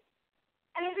thing.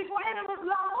 And then before that, it was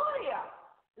Lamoria.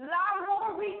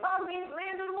 Lamoria means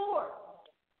land of the Moor.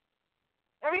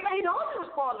 Everybody knows it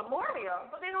was called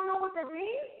Lamoria, but they don't know what that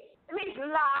means. It means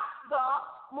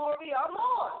Moria,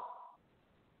 Moor.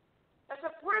 That's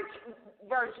a French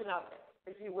version of it,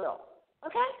 if you will.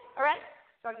 Okay? All right?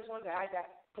 So I just wanted to add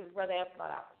that because Brother asked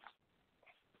about that.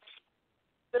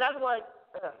 But that's what,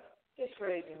 it's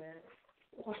crazy, man.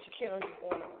 What you can't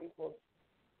understand people.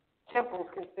 Temples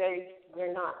can say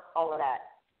they're not all of that.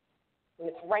 And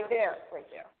it's right there, right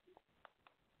there.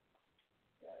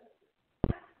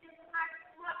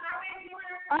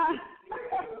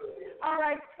 All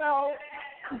right, so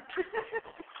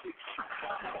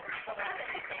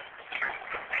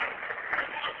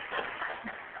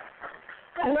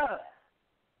look,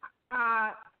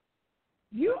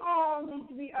 you all need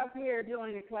to be up here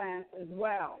doing the class as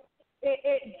well.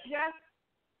 It just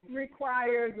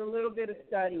requires a little bit of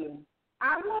studying.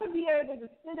 I want to be able to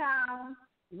sit down,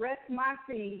 rest my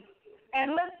feet,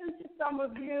 and listen to some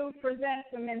of you present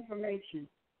some information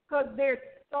because there's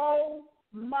so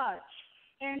much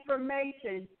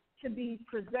information to be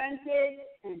presented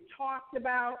and talked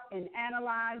about and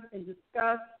analyzed and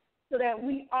discussed so that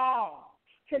we all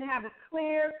can have a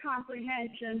clear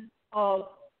comprehension of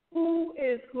who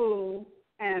is who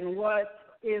and what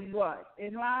is what.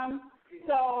 Islam?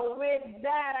 So with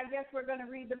that, I guess we're going to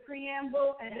read the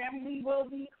preamble, and then we will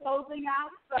be closing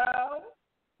out. So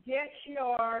get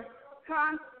your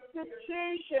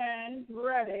Constitution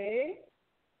ready.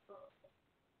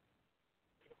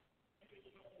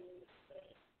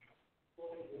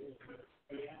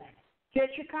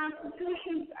 Get your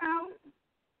Constitutions out.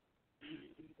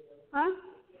 Huh?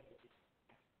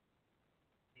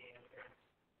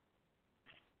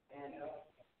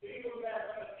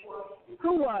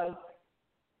 Who was?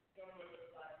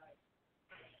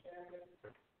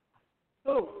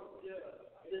 Who?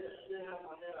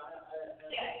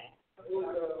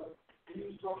 You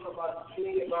was talking about the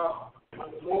thing about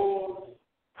the Moors,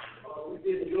 we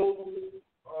did the noble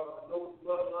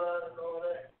bloodline and all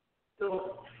that. So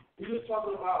you was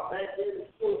talking about back then,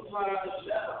 it's full of time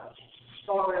now, as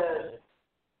far as,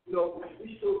 we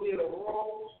still being a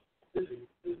role, this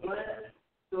land.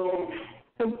 So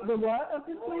the what of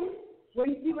this land?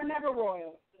 We were never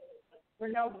royal. We're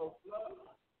noble.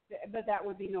 But that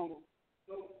would be noble.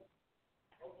 So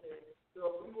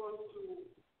we want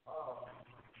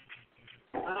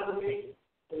to animate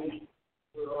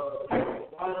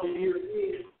modern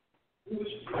Europeans. We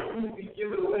would be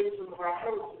giving away some of our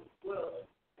heritage as well.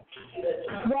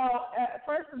 Well,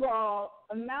 first of all,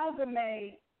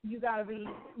 amalgamate. You gotta be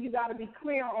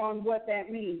clear on what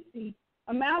that means. See,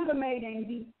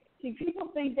 amalgamating. People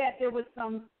think that there was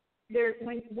when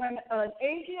an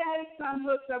Asiatic son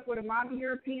hooks up with a modern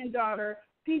European daughter,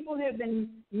 people have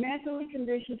been mentally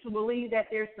conditioned to believe that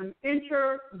there's some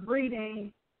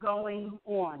interbreeding going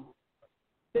on.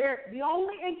 The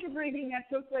only interbreeding that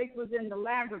took place was in the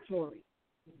laboratory.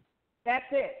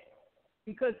 That's it.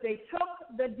 Because they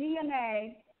took the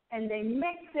DNA and they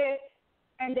mixed it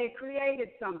and they created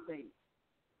something.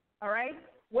 All right?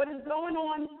 What is going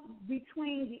on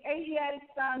between the Asiatic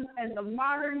son and the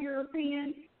modern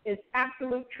European is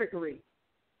absolute trickery.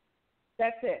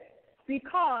 That's it.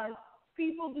 Because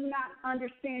people do not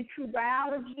understand true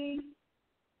biology.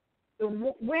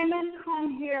 The women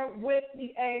come here with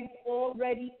the eggs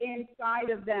already inside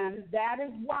of them. That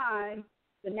is why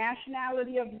the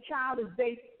nationality of the child is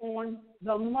based on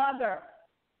the mother.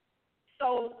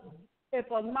 So if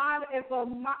a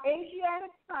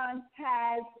Asiatic son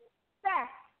has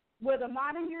sex with a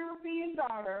modern European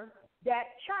daughter,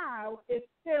 that child is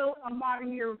still a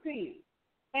modern European.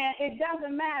 And it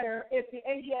doesn't matter if the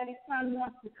Asiatic son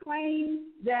wants to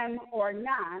claim them or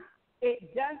not.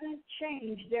 It doesn't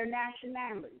change their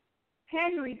nationality.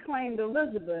 Henry claimed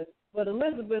Elizabeth, but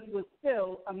Elizabeth was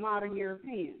still a modern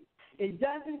European. It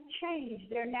doesn't change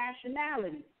their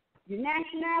nationality. Your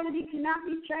nationality cannot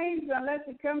be changed unless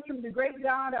it comes from the great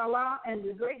God Allah, and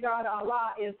the great God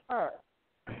Allah is her.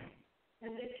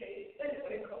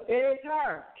 It is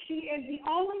her. She is the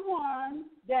only one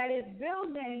that is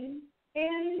building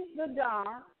in the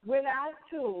dark without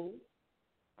tools.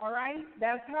 All right?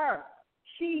 That's her.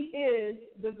 She is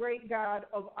the great God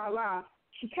of Allah.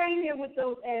 She came here with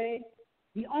those eggs.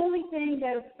 The only thing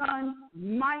that a son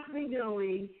might be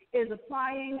doing is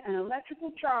applying an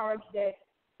electrical charge that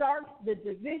starts the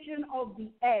division of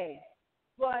the egg.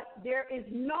 But there is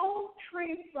no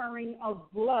transferring of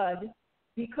blood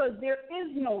because there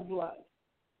is no blood.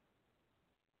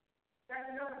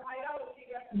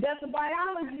 That's a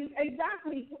biology.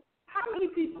 Exactly. How many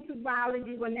people took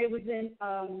biology when they was in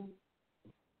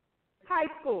high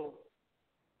school?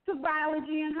 Took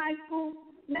biology in high school?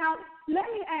 Now,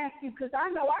 let me ask you, because I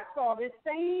know I saw this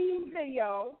same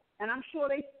video, and I'm sure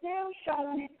they still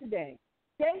showing it today.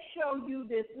 They show you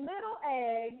this little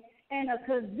egg and a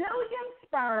gazillion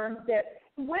sperm that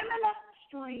swimming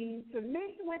upstream to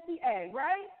mix with the egg,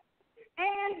 right?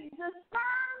 And the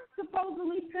sperm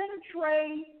supposedly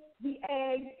penetrate the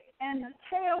egg and the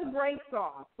tail breaks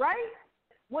off, right?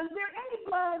 Was there any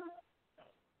blood?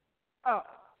 Oh.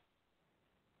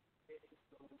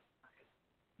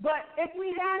 But if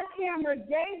we had a camera,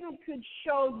 David could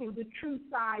show you the true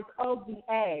size of the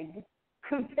egg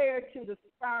compared to the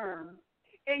sperm,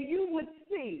 and you would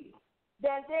see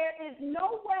that there is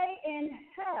no way in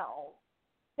hell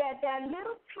that that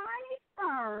little tiny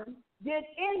sperm did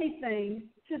anything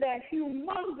to that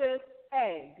humongous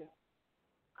egg,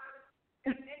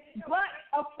 but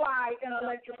apply an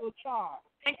electrical charge.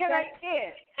 And can I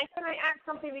add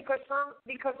something because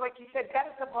like you said,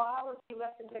 that is a biology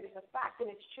lesson that is a fact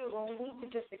and it's true, and we need to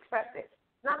just accept it.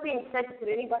 Not being sensitive to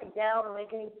anybody down or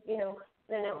making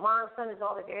then that mom son is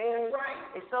all that there is. Right.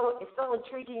 It's so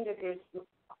intriguing that there's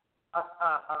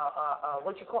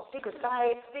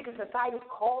secret society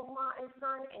called Ma and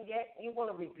Son, and yet you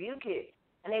want to rebuke it.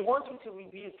 And they want you to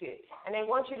rebuke it. And they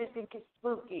want you to think it's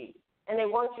spooky. And they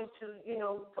want you to, the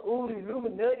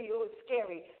Illuminati, it's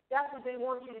scary. That's what they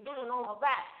want you to do and all of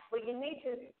that. But you need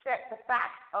to accept the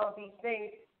facts of these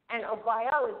things and of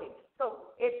biology.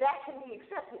 So if that can be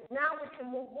accepted, now we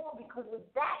can move on, because with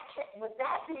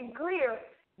that being clear,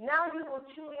 now you will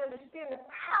truly understand the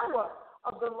power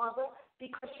of the mother,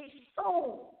 because she's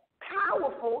so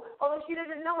powerful, although she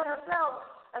doesn't know it herself.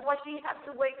 That's why she has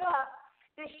to wake up,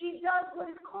 that she does what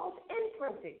is called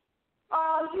imprinting.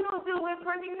 You don't do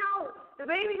imprinting, no. The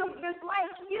baby looks just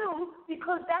like you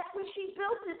because that's what she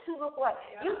built it to look like.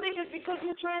 You think it's because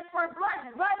you transfer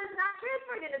blood. Blood is not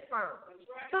transferred in the sperm.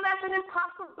 So that's an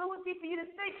impossibility for you to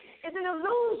think. It's an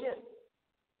illusion.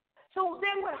 So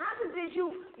then what happens is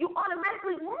you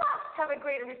automatically must have a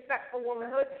greater respect for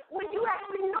womanhood when you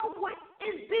actually know what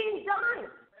is being done.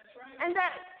 And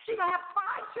that she's going to have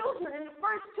 5 children, and the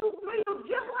first 2, 3 look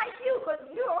just like you because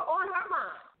you're on her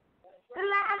mind. The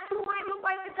last 2 might look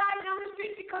like the guy down the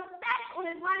street because that's on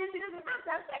his mind and she doesn't have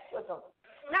to have sex with him.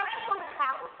 Now that's some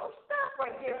powerful stuff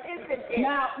right there, isn't it?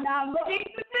 Now look. She's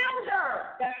the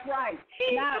builder. That's right.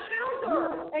 She's the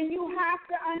builder. And you have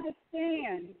to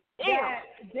understand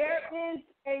that there is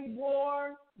a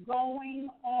war going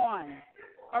on.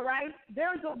 All right?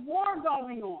 There's a war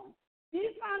going on.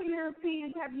 These modern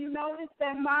Europeans, have you noticed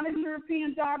that modern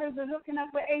European daughters are hooking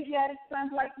up with Asiatic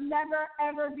sons like never,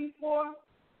 ever before?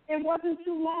 It wasn't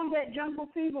too long that jungle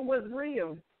fever was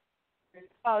real.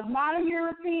 A modern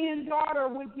European daughter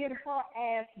would get her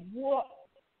ass whooped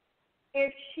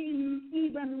if she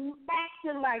even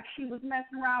acted like she was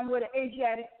messing around with an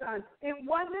Asiatic son. It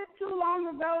wasn't too long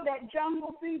ago that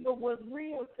jungle fever was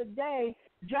real. Today,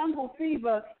 jungle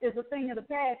fever is a thing of the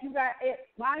past. You got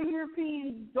modern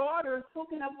European daughters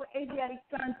hooking up with Asiatic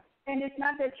sons, and it's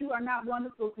not that you are not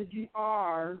wonderful, because you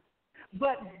are.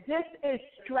 But this is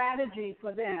strategy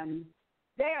for them.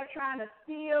 They are trying to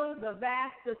steal the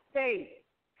vast estate.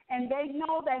 And they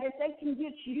know that if they can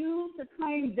get you to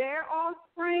claim their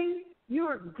offspring,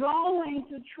 you're going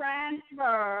to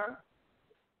transfer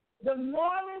the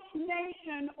Moorish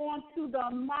nation onto the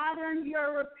modern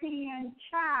European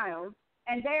child,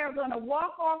 and they are going to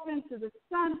walk off into the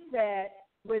sunset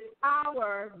with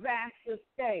our vast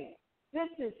estate. This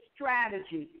is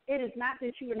strategy. It is not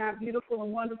that you are not beautiful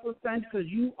and wonderful, sons, because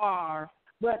you are.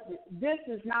 But this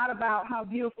is not about how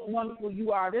beautiful and wonderful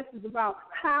you are. This is about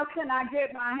how can I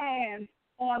get my hands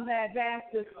on that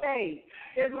vast estate.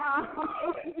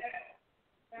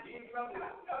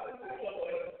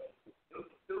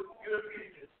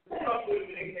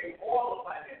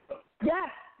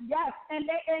 Yes.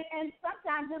 And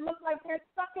sometimes it looks like they're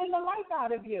sucking the life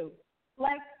out of you.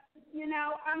 Like,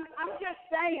 I'm just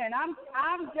saying.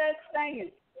 I'm just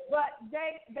saying. But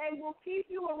they will keep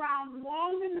you around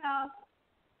long enough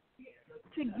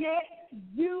to get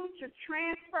you to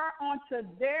transfer onto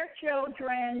their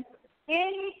children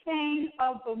anything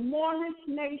of the Moorish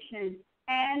nation.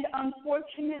 And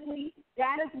unfortunately,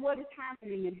 that is what is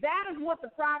happening. And that is what the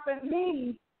prophet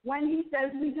means when he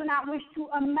says we do not wish to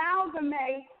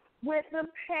amalgamate with the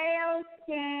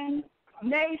pale-skinned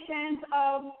nations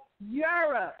of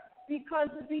Europe, because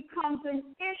it becomes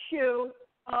an issue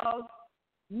of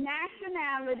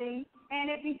nationality, and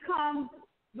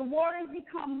the waters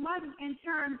become muddy in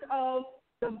terms of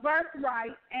the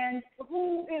birthright and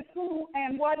who is who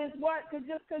and what is what. Because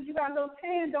just because you got a little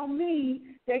tan don't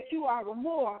mean that you are a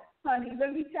Moor, honey.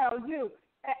 Let me tell you.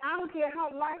 I don't care how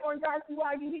light or dark you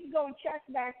are, you need to go and check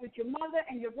back with your mother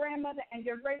and your grandmother and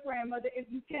your great-grandmother if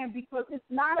you can, because it's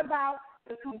not about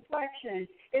the complexion.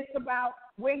 It's about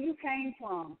where you came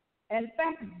from. And in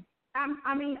fact, I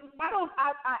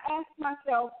ask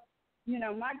myself,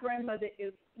 my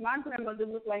grandmother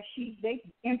looked like they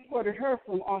imported her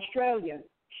from Australia.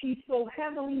 She's so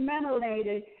heavily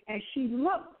melanated, and she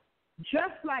looked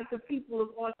just like the people of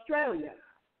Australia.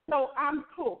 So I'm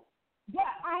cool. But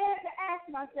I had to ask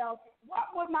myself,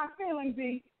 what would my feeling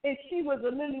be if she was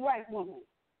a lily white woman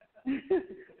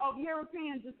of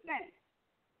European descent?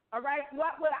 All right?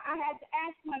 I had to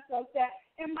ask myself that,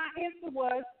 and my answer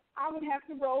was I would have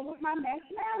to roll with my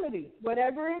nationality,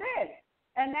 whatever it is.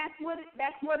 And that's what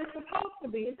it's supposed to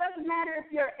be. It doesn't matter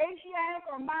if you're Asiatic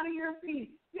or modern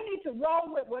European. You need to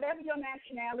roll with whatever your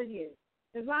nationality is.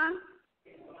 Islam?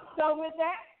 So with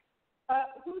that,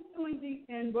 who's doing the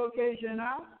invocation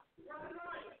now?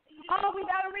 Oh, we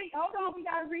gotta read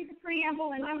the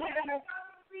preamble, and then we're gonna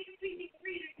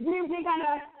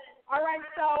all right,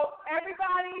 so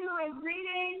everybody who is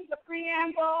reading the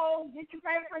preamble, get your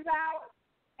papers out,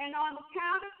 and on the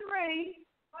count of 3,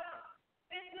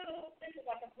 This is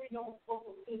like a free notebook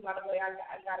too, by the way. I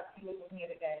got a few of them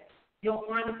here today. You'll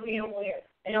find the preamble here.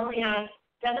 It only has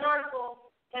 7 articles,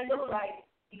 10 Bill of Rights,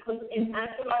 because in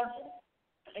astrology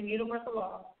and universal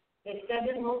law, the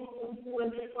 7 most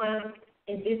influential planets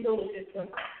in this solar system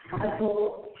are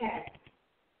total 10.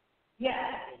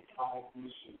 Yes.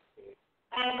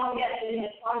 And yes, it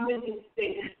has 5 million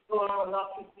states going on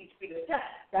up to each figure.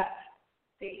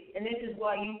 See, and this is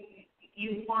why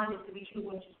you find it to be true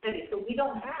when you study. So we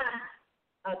don't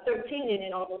have 13 in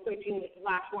it, although 13 is the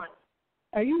last one.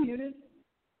 Are you muted?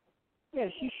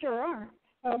 Yes, you sure are.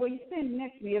 Well, you're standing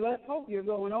next to me. Let's hope you're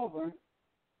going over.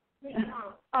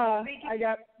 I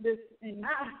got this in.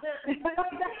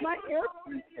 That's my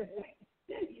earpiece.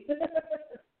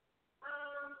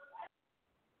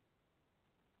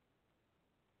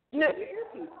 No,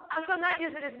 I'm so not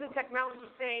used to this new technology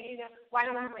saying, why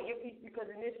don't I have my earpiece? Because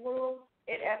in this room,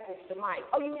 it echoes the mic.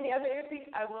 Oh, you mean the other earpiece?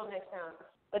 I will next time.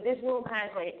 But this room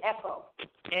has an echo,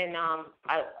 and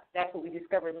that's what we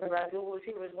discovered. Remember, I was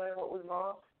here was wondering what was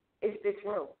wrong. It's this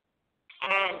room,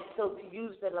 and so to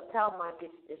use the lapel mic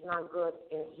is not good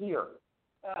in here.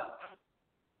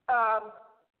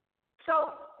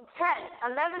 So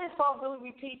 10, 11, and 12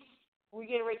 really repeats. We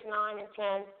get rates 9 and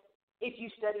 10. If you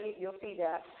study it, you'll see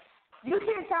that. You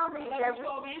can't tell me that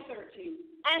 12 and 13.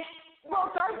 And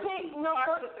 13. No,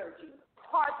 parts of 13.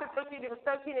 Parts of 13. There was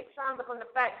 13 expounded on the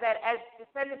fact that as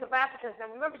descendants of Africans, and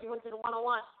remember, you went to the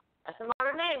 101. That's a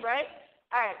modern name, right?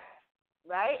 All right.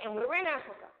 Right? And we're in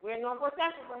Africa. We're in Northwest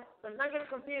Africa. So let's not get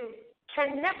confused.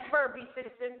 Can never be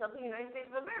citizens of the United States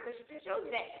of America. She just showed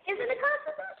you that. It's in the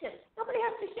Constitution. Nobody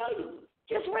has to show you.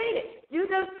 Just read it. You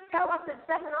just tell us that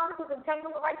 7 articles and 10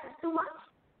 Bill of Rights is too much.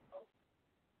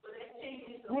 So that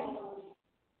changes the whole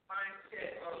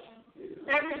mindset of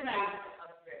everything.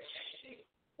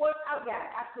 Well, okay,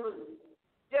 absolutely.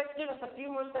 Just give us a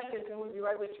few more seconds and we'll be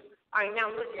right with you. All right,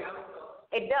 now listen.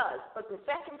 It does, but the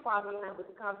second problem I have with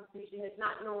the Constitution is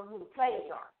not knowing who the players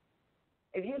are.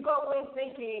 If you go in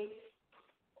thinking,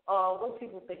 what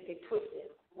people think they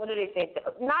twisted. What do they think?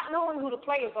 Not knowing who the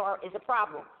players are is a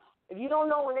problem. If you don't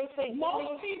know when they say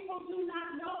most people do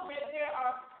not know that there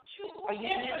are 2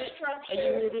 infrastructures. Are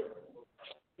you muted?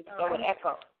 It's going to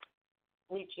echo.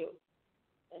 Meet you.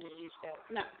 And then you say.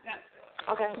 No.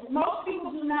 Okay. Most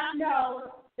people do not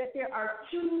know that there are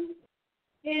 2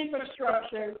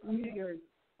 infrastructure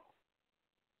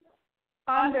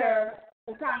under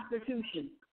the Constitution.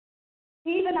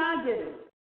 Even I did it.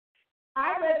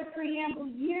 I read the preamble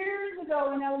years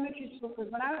ago in elementary school,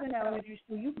 because when I was in elementary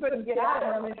school, you couldn't get out of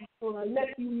elementary school unless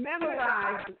you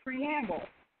memorized the preamble.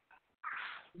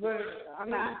 I'm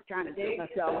not trying to date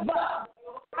myself, but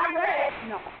I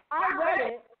read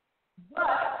it,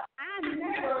 but I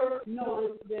never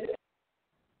noticed it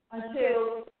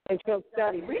until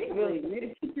study. Really,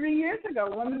 maybe 3 years ago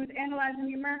when we was analyzing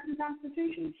the American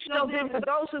Constitution. So then, for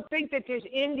those who think that there's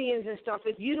Indians and stuff,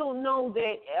 if you don't know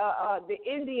that the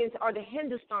Indians are the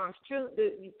Hindustans,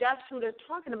 that's who they're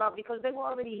talking about because they were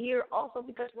already here. Also,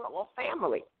 because we're all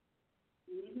family.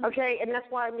 Mm-hmm. Okay, and that's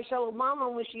why Michelle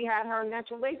Obama, when she had her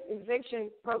naturalization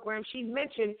program, she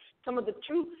mentioned some of the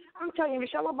truth. I'm telling you,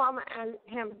 Michelle Obama and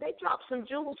him, they drop some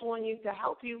jewels on you to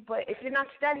help you, but if you're not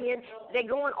studying, they're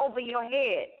going over your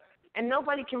head. And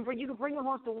nobody can bring, you can bring a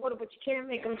horse to water, but you can't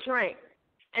make them drink.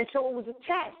 And so it was a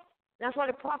test. That's why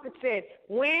the prophet said,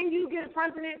 when you get a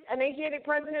president, an Asiatic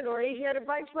president or Asiatic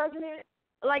vice president,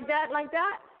 like that,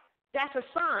 that's a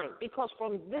sign, because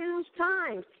from those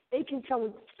times, they can tell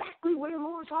exactly where the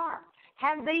Moors are.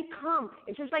 Have they come?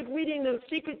 It's just like reading the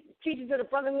secret teachings of the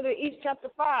Brotherhood of East, chapter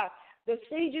 5. The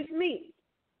sages meet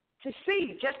to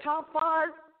see just how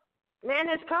far man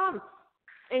has come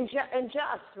and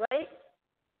just, right?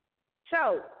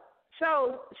 So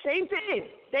same thing.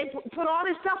 They put all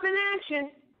this stuff in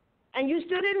action, and you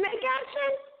still didn't make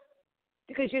action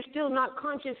because you're still not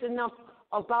conscious enough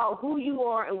about who you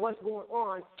are and what's going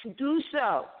on to do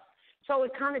so. So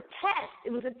it kind of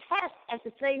it was a test at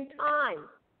the same time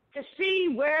to see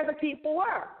where the people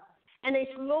were. And they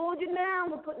slowed you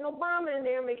down with putting Obama in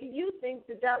there, making you think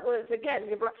that was, again,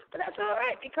 but that's all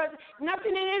right, because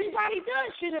nothing that anybody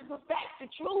does should have affected the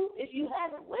truth if you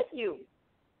have it with you.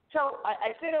 So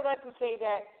I said I'd like to say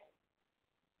that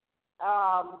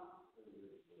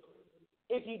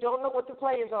if you don't know what the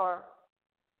players are,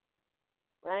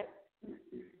 right,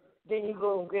 then you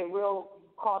go and get real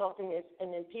caught up in this,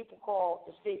 and then people call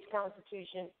the state's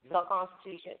constitution the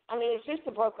Constitution. I mean, it's just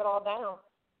to break it all down.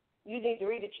 You need to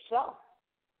read it yourself.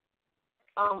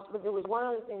 But there was one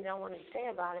other thing that I wanted to say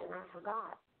about it, and I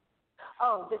forgot.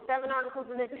 Oh, the 7 articles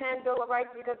in the 10 Bill of Rights,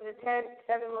 because of the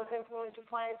 7 most influential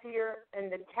planets here,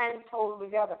 and the 10 total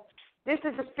together. This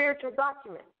is a spiritual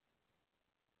document.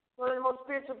 One of the most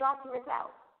spiritual documents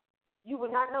out. You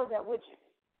would not know that, would you?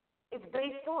 It's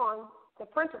based on the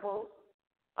principles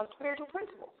of spiritual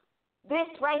principles. This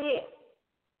right here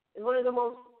is one of the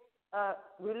most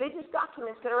religious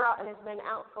documents that are out, and it's been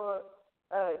out for,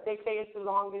 they say it's the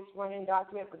longest running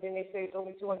document, but then they say it's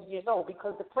only 200 years old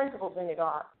because the principles in it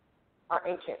are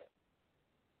ancient.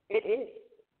 It is.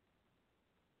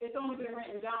 It's only been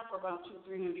written down for about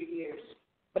 200-300 years.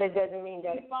 But it doesn't mean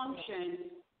that it functions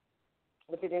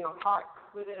within our hearts.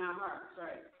 Within our hearts,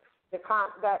 right. The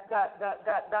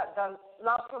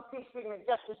love, peace, freedom, and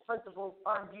justice principles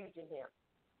are used in here.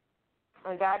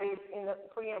 And that is in the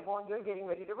preamble, and you're getting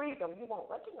ready to read them. You won't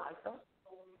recognize them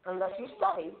unless you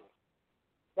study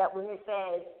that when it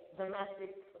says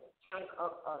domestic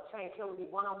tranquility,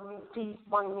 one on me, peace,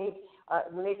 one on me,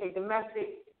 when they say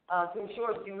domestic, to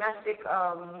ensure domestic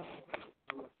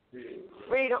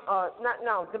freedom,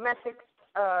 domestic,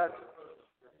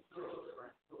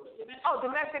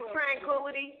 domestic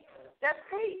tranquility. That's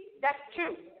peace. That's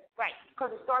true. Right,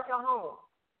 because it starts at home.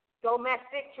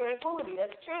 Domestic tranquility.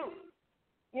 That's true.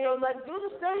 You know, let's do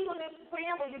the study on this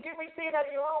preamble. You get me say it out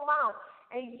of your own mouth,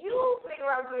 and you figure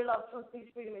out where love, truth,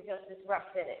 peace, freedom, and justice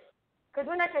rests in it. Because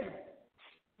we're not just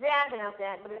jabbing at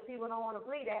that, but if people don't want to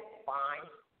believe that, fine.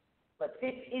 But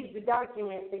this is the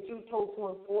document that you're told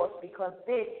to enforce because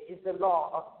this is the law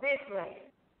of this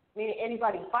land. Meaning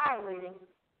anybody violating,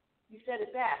 you said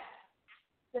it best.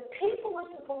 The people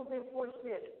are supposed to enforce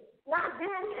this. Not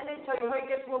them, and they tell you, hey,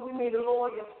 guess what, we made a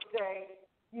law yesterday.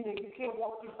 You know, you can't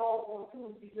walk your dog on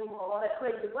Tuesdays and all that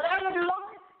crazy. Whatever the law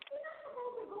is, you're not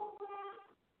supposed to go for that.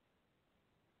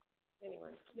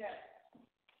 Anyway. Yes.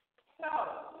 So,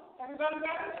 everybody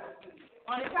got it?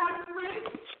 On the count of three,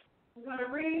 we're going to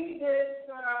read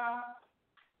this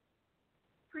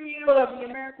preamble of the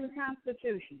American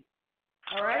Constitution.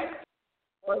 All right?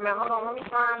 Wait a minute, hold on, let me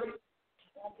find it.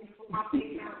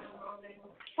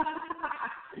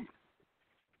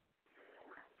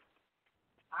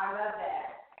 I love that.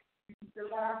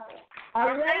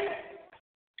 Are you ready?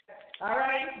 All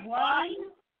right. 1,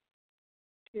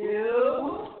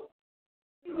 2,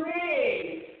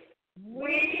 3.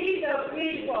 We, the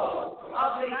people of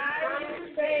the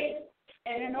United States,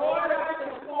 in order to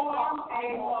form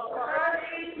a more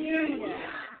perfect union,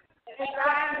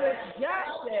 establish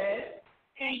justice,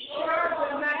 ensure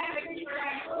domestic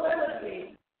tranquility,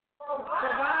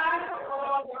 provide for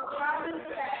all the common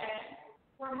sense,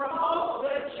 promote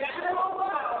the general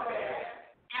welfare,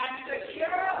 and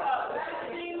secure the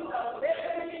blessings of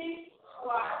liberty to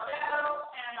ourselves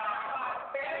and our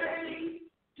prosperity,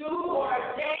 to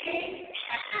ordain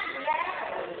and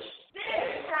establish this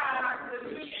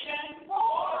Constitution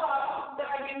for the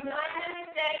United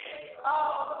States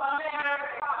of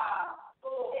America.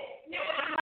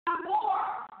 Moor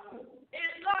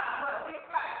is not what we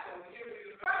practice.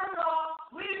 First of all,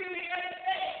 we really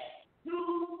do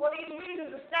what he means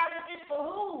is establish this for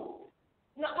who?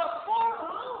 No, but for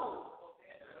who?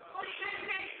 What do you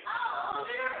think? Oh,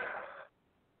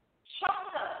 show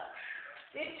us.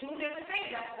 It's two different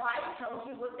things. That's why it tells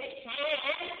you what they can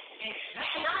and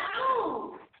cannot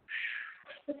do.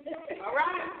 All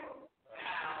right?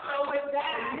 So with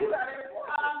that,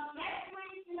 next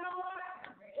week, you know what?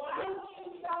 Why don't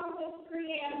you show this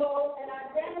preamble and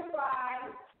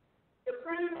identify the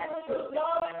principles of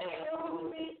love and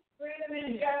unity, freedom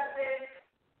and justice,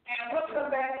 and we'll come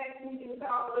back and we can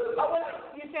talk a little bit. Oh, wait,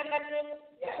 you said that's it?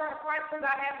 Yeah. Right, because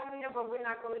I have them here, but we're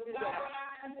not going to do that.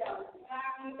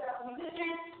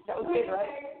 That was it,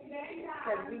 right?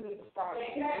 Because we need to start.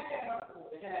 And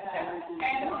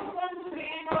who's going to be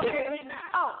in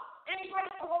Oh, anybody,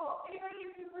 hold on.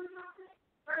 Anybody here for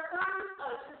first time?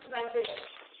 Oh, it's just like this.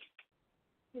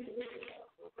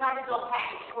 Not a little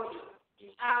package for you.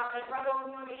 Brother,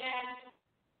 on the end.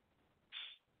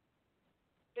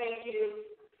 Thank you.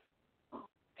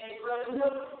 And brother,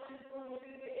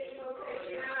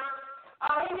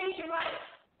 he needs your mic.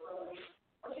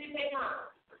 What did you say, Mom?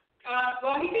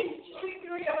 Well, he can speak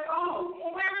through your phone.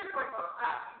 Well, where is my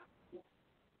phone?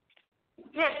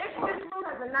 Yeah, this phone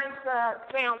has a nice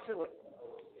sound to it.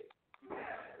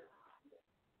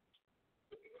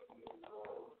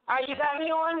 All right, you got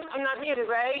me on? I'm not muted,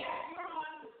 right?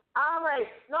 All right.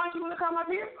 Lauren, you want to come up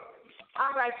here?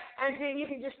 All right. And then you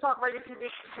can just talk right into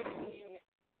this.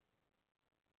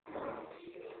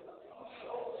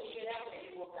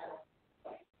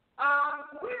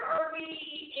 Where are we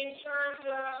in terms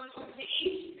of the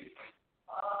East?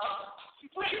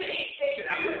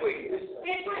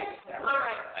 All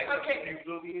right. Okay.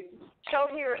 So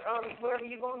here, wherever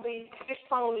you're going to be, this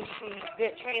phone is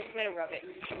the transmitter of it.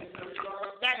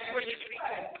 That's where this is.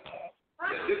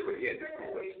 Yeah, this way. Yeah,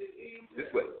 this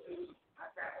way.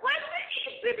 What's the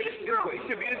east of this group? It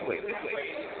should be this way. This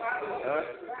way.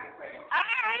 I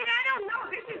don't know.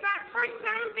 This is our first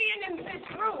time being in this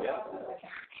group. Yeah.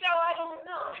 So I don't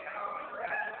know.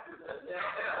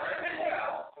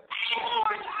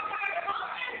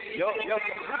 Yo, you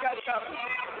got something.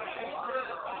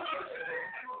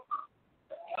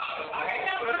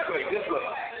 This way.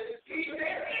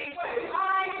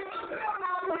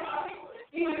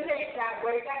 You take it that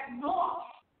way. That's north.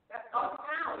 That's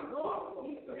uptown, north.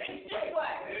 This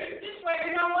way. This way.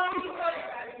 You know what?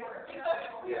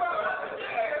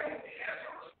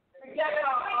 Get it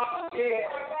off there.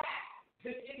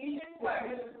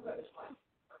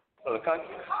 From the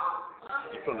country?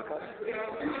 You from the country?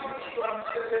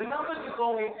 The numbers are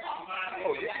going.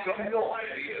 Oh, yeah, going north.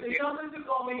 The numbers are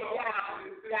going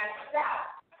down. That's south.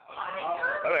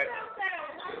 All right.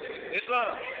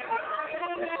 Islam.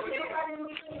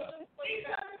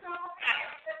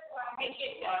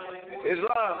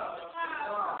 Islam.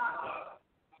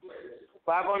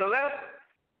 5 on the left,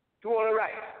 2 on the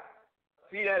right.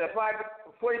 Feet at a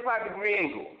 45-degree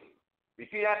angle.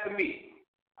 Repeat after me.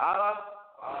 Allah,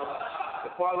 the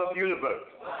Father of the universe.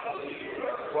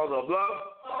 Father of love,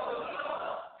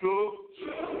 truth,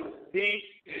 peace,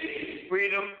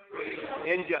 freedom,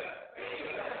 and justice.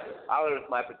 Allah is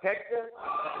my protector,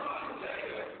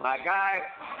 my guide,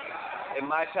 and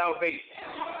my salvation.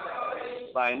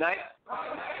 By night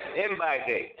and by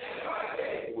day.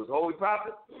 It was Holy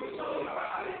Prophet,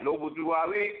 Noble Drew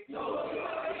Ali,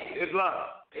 Islam.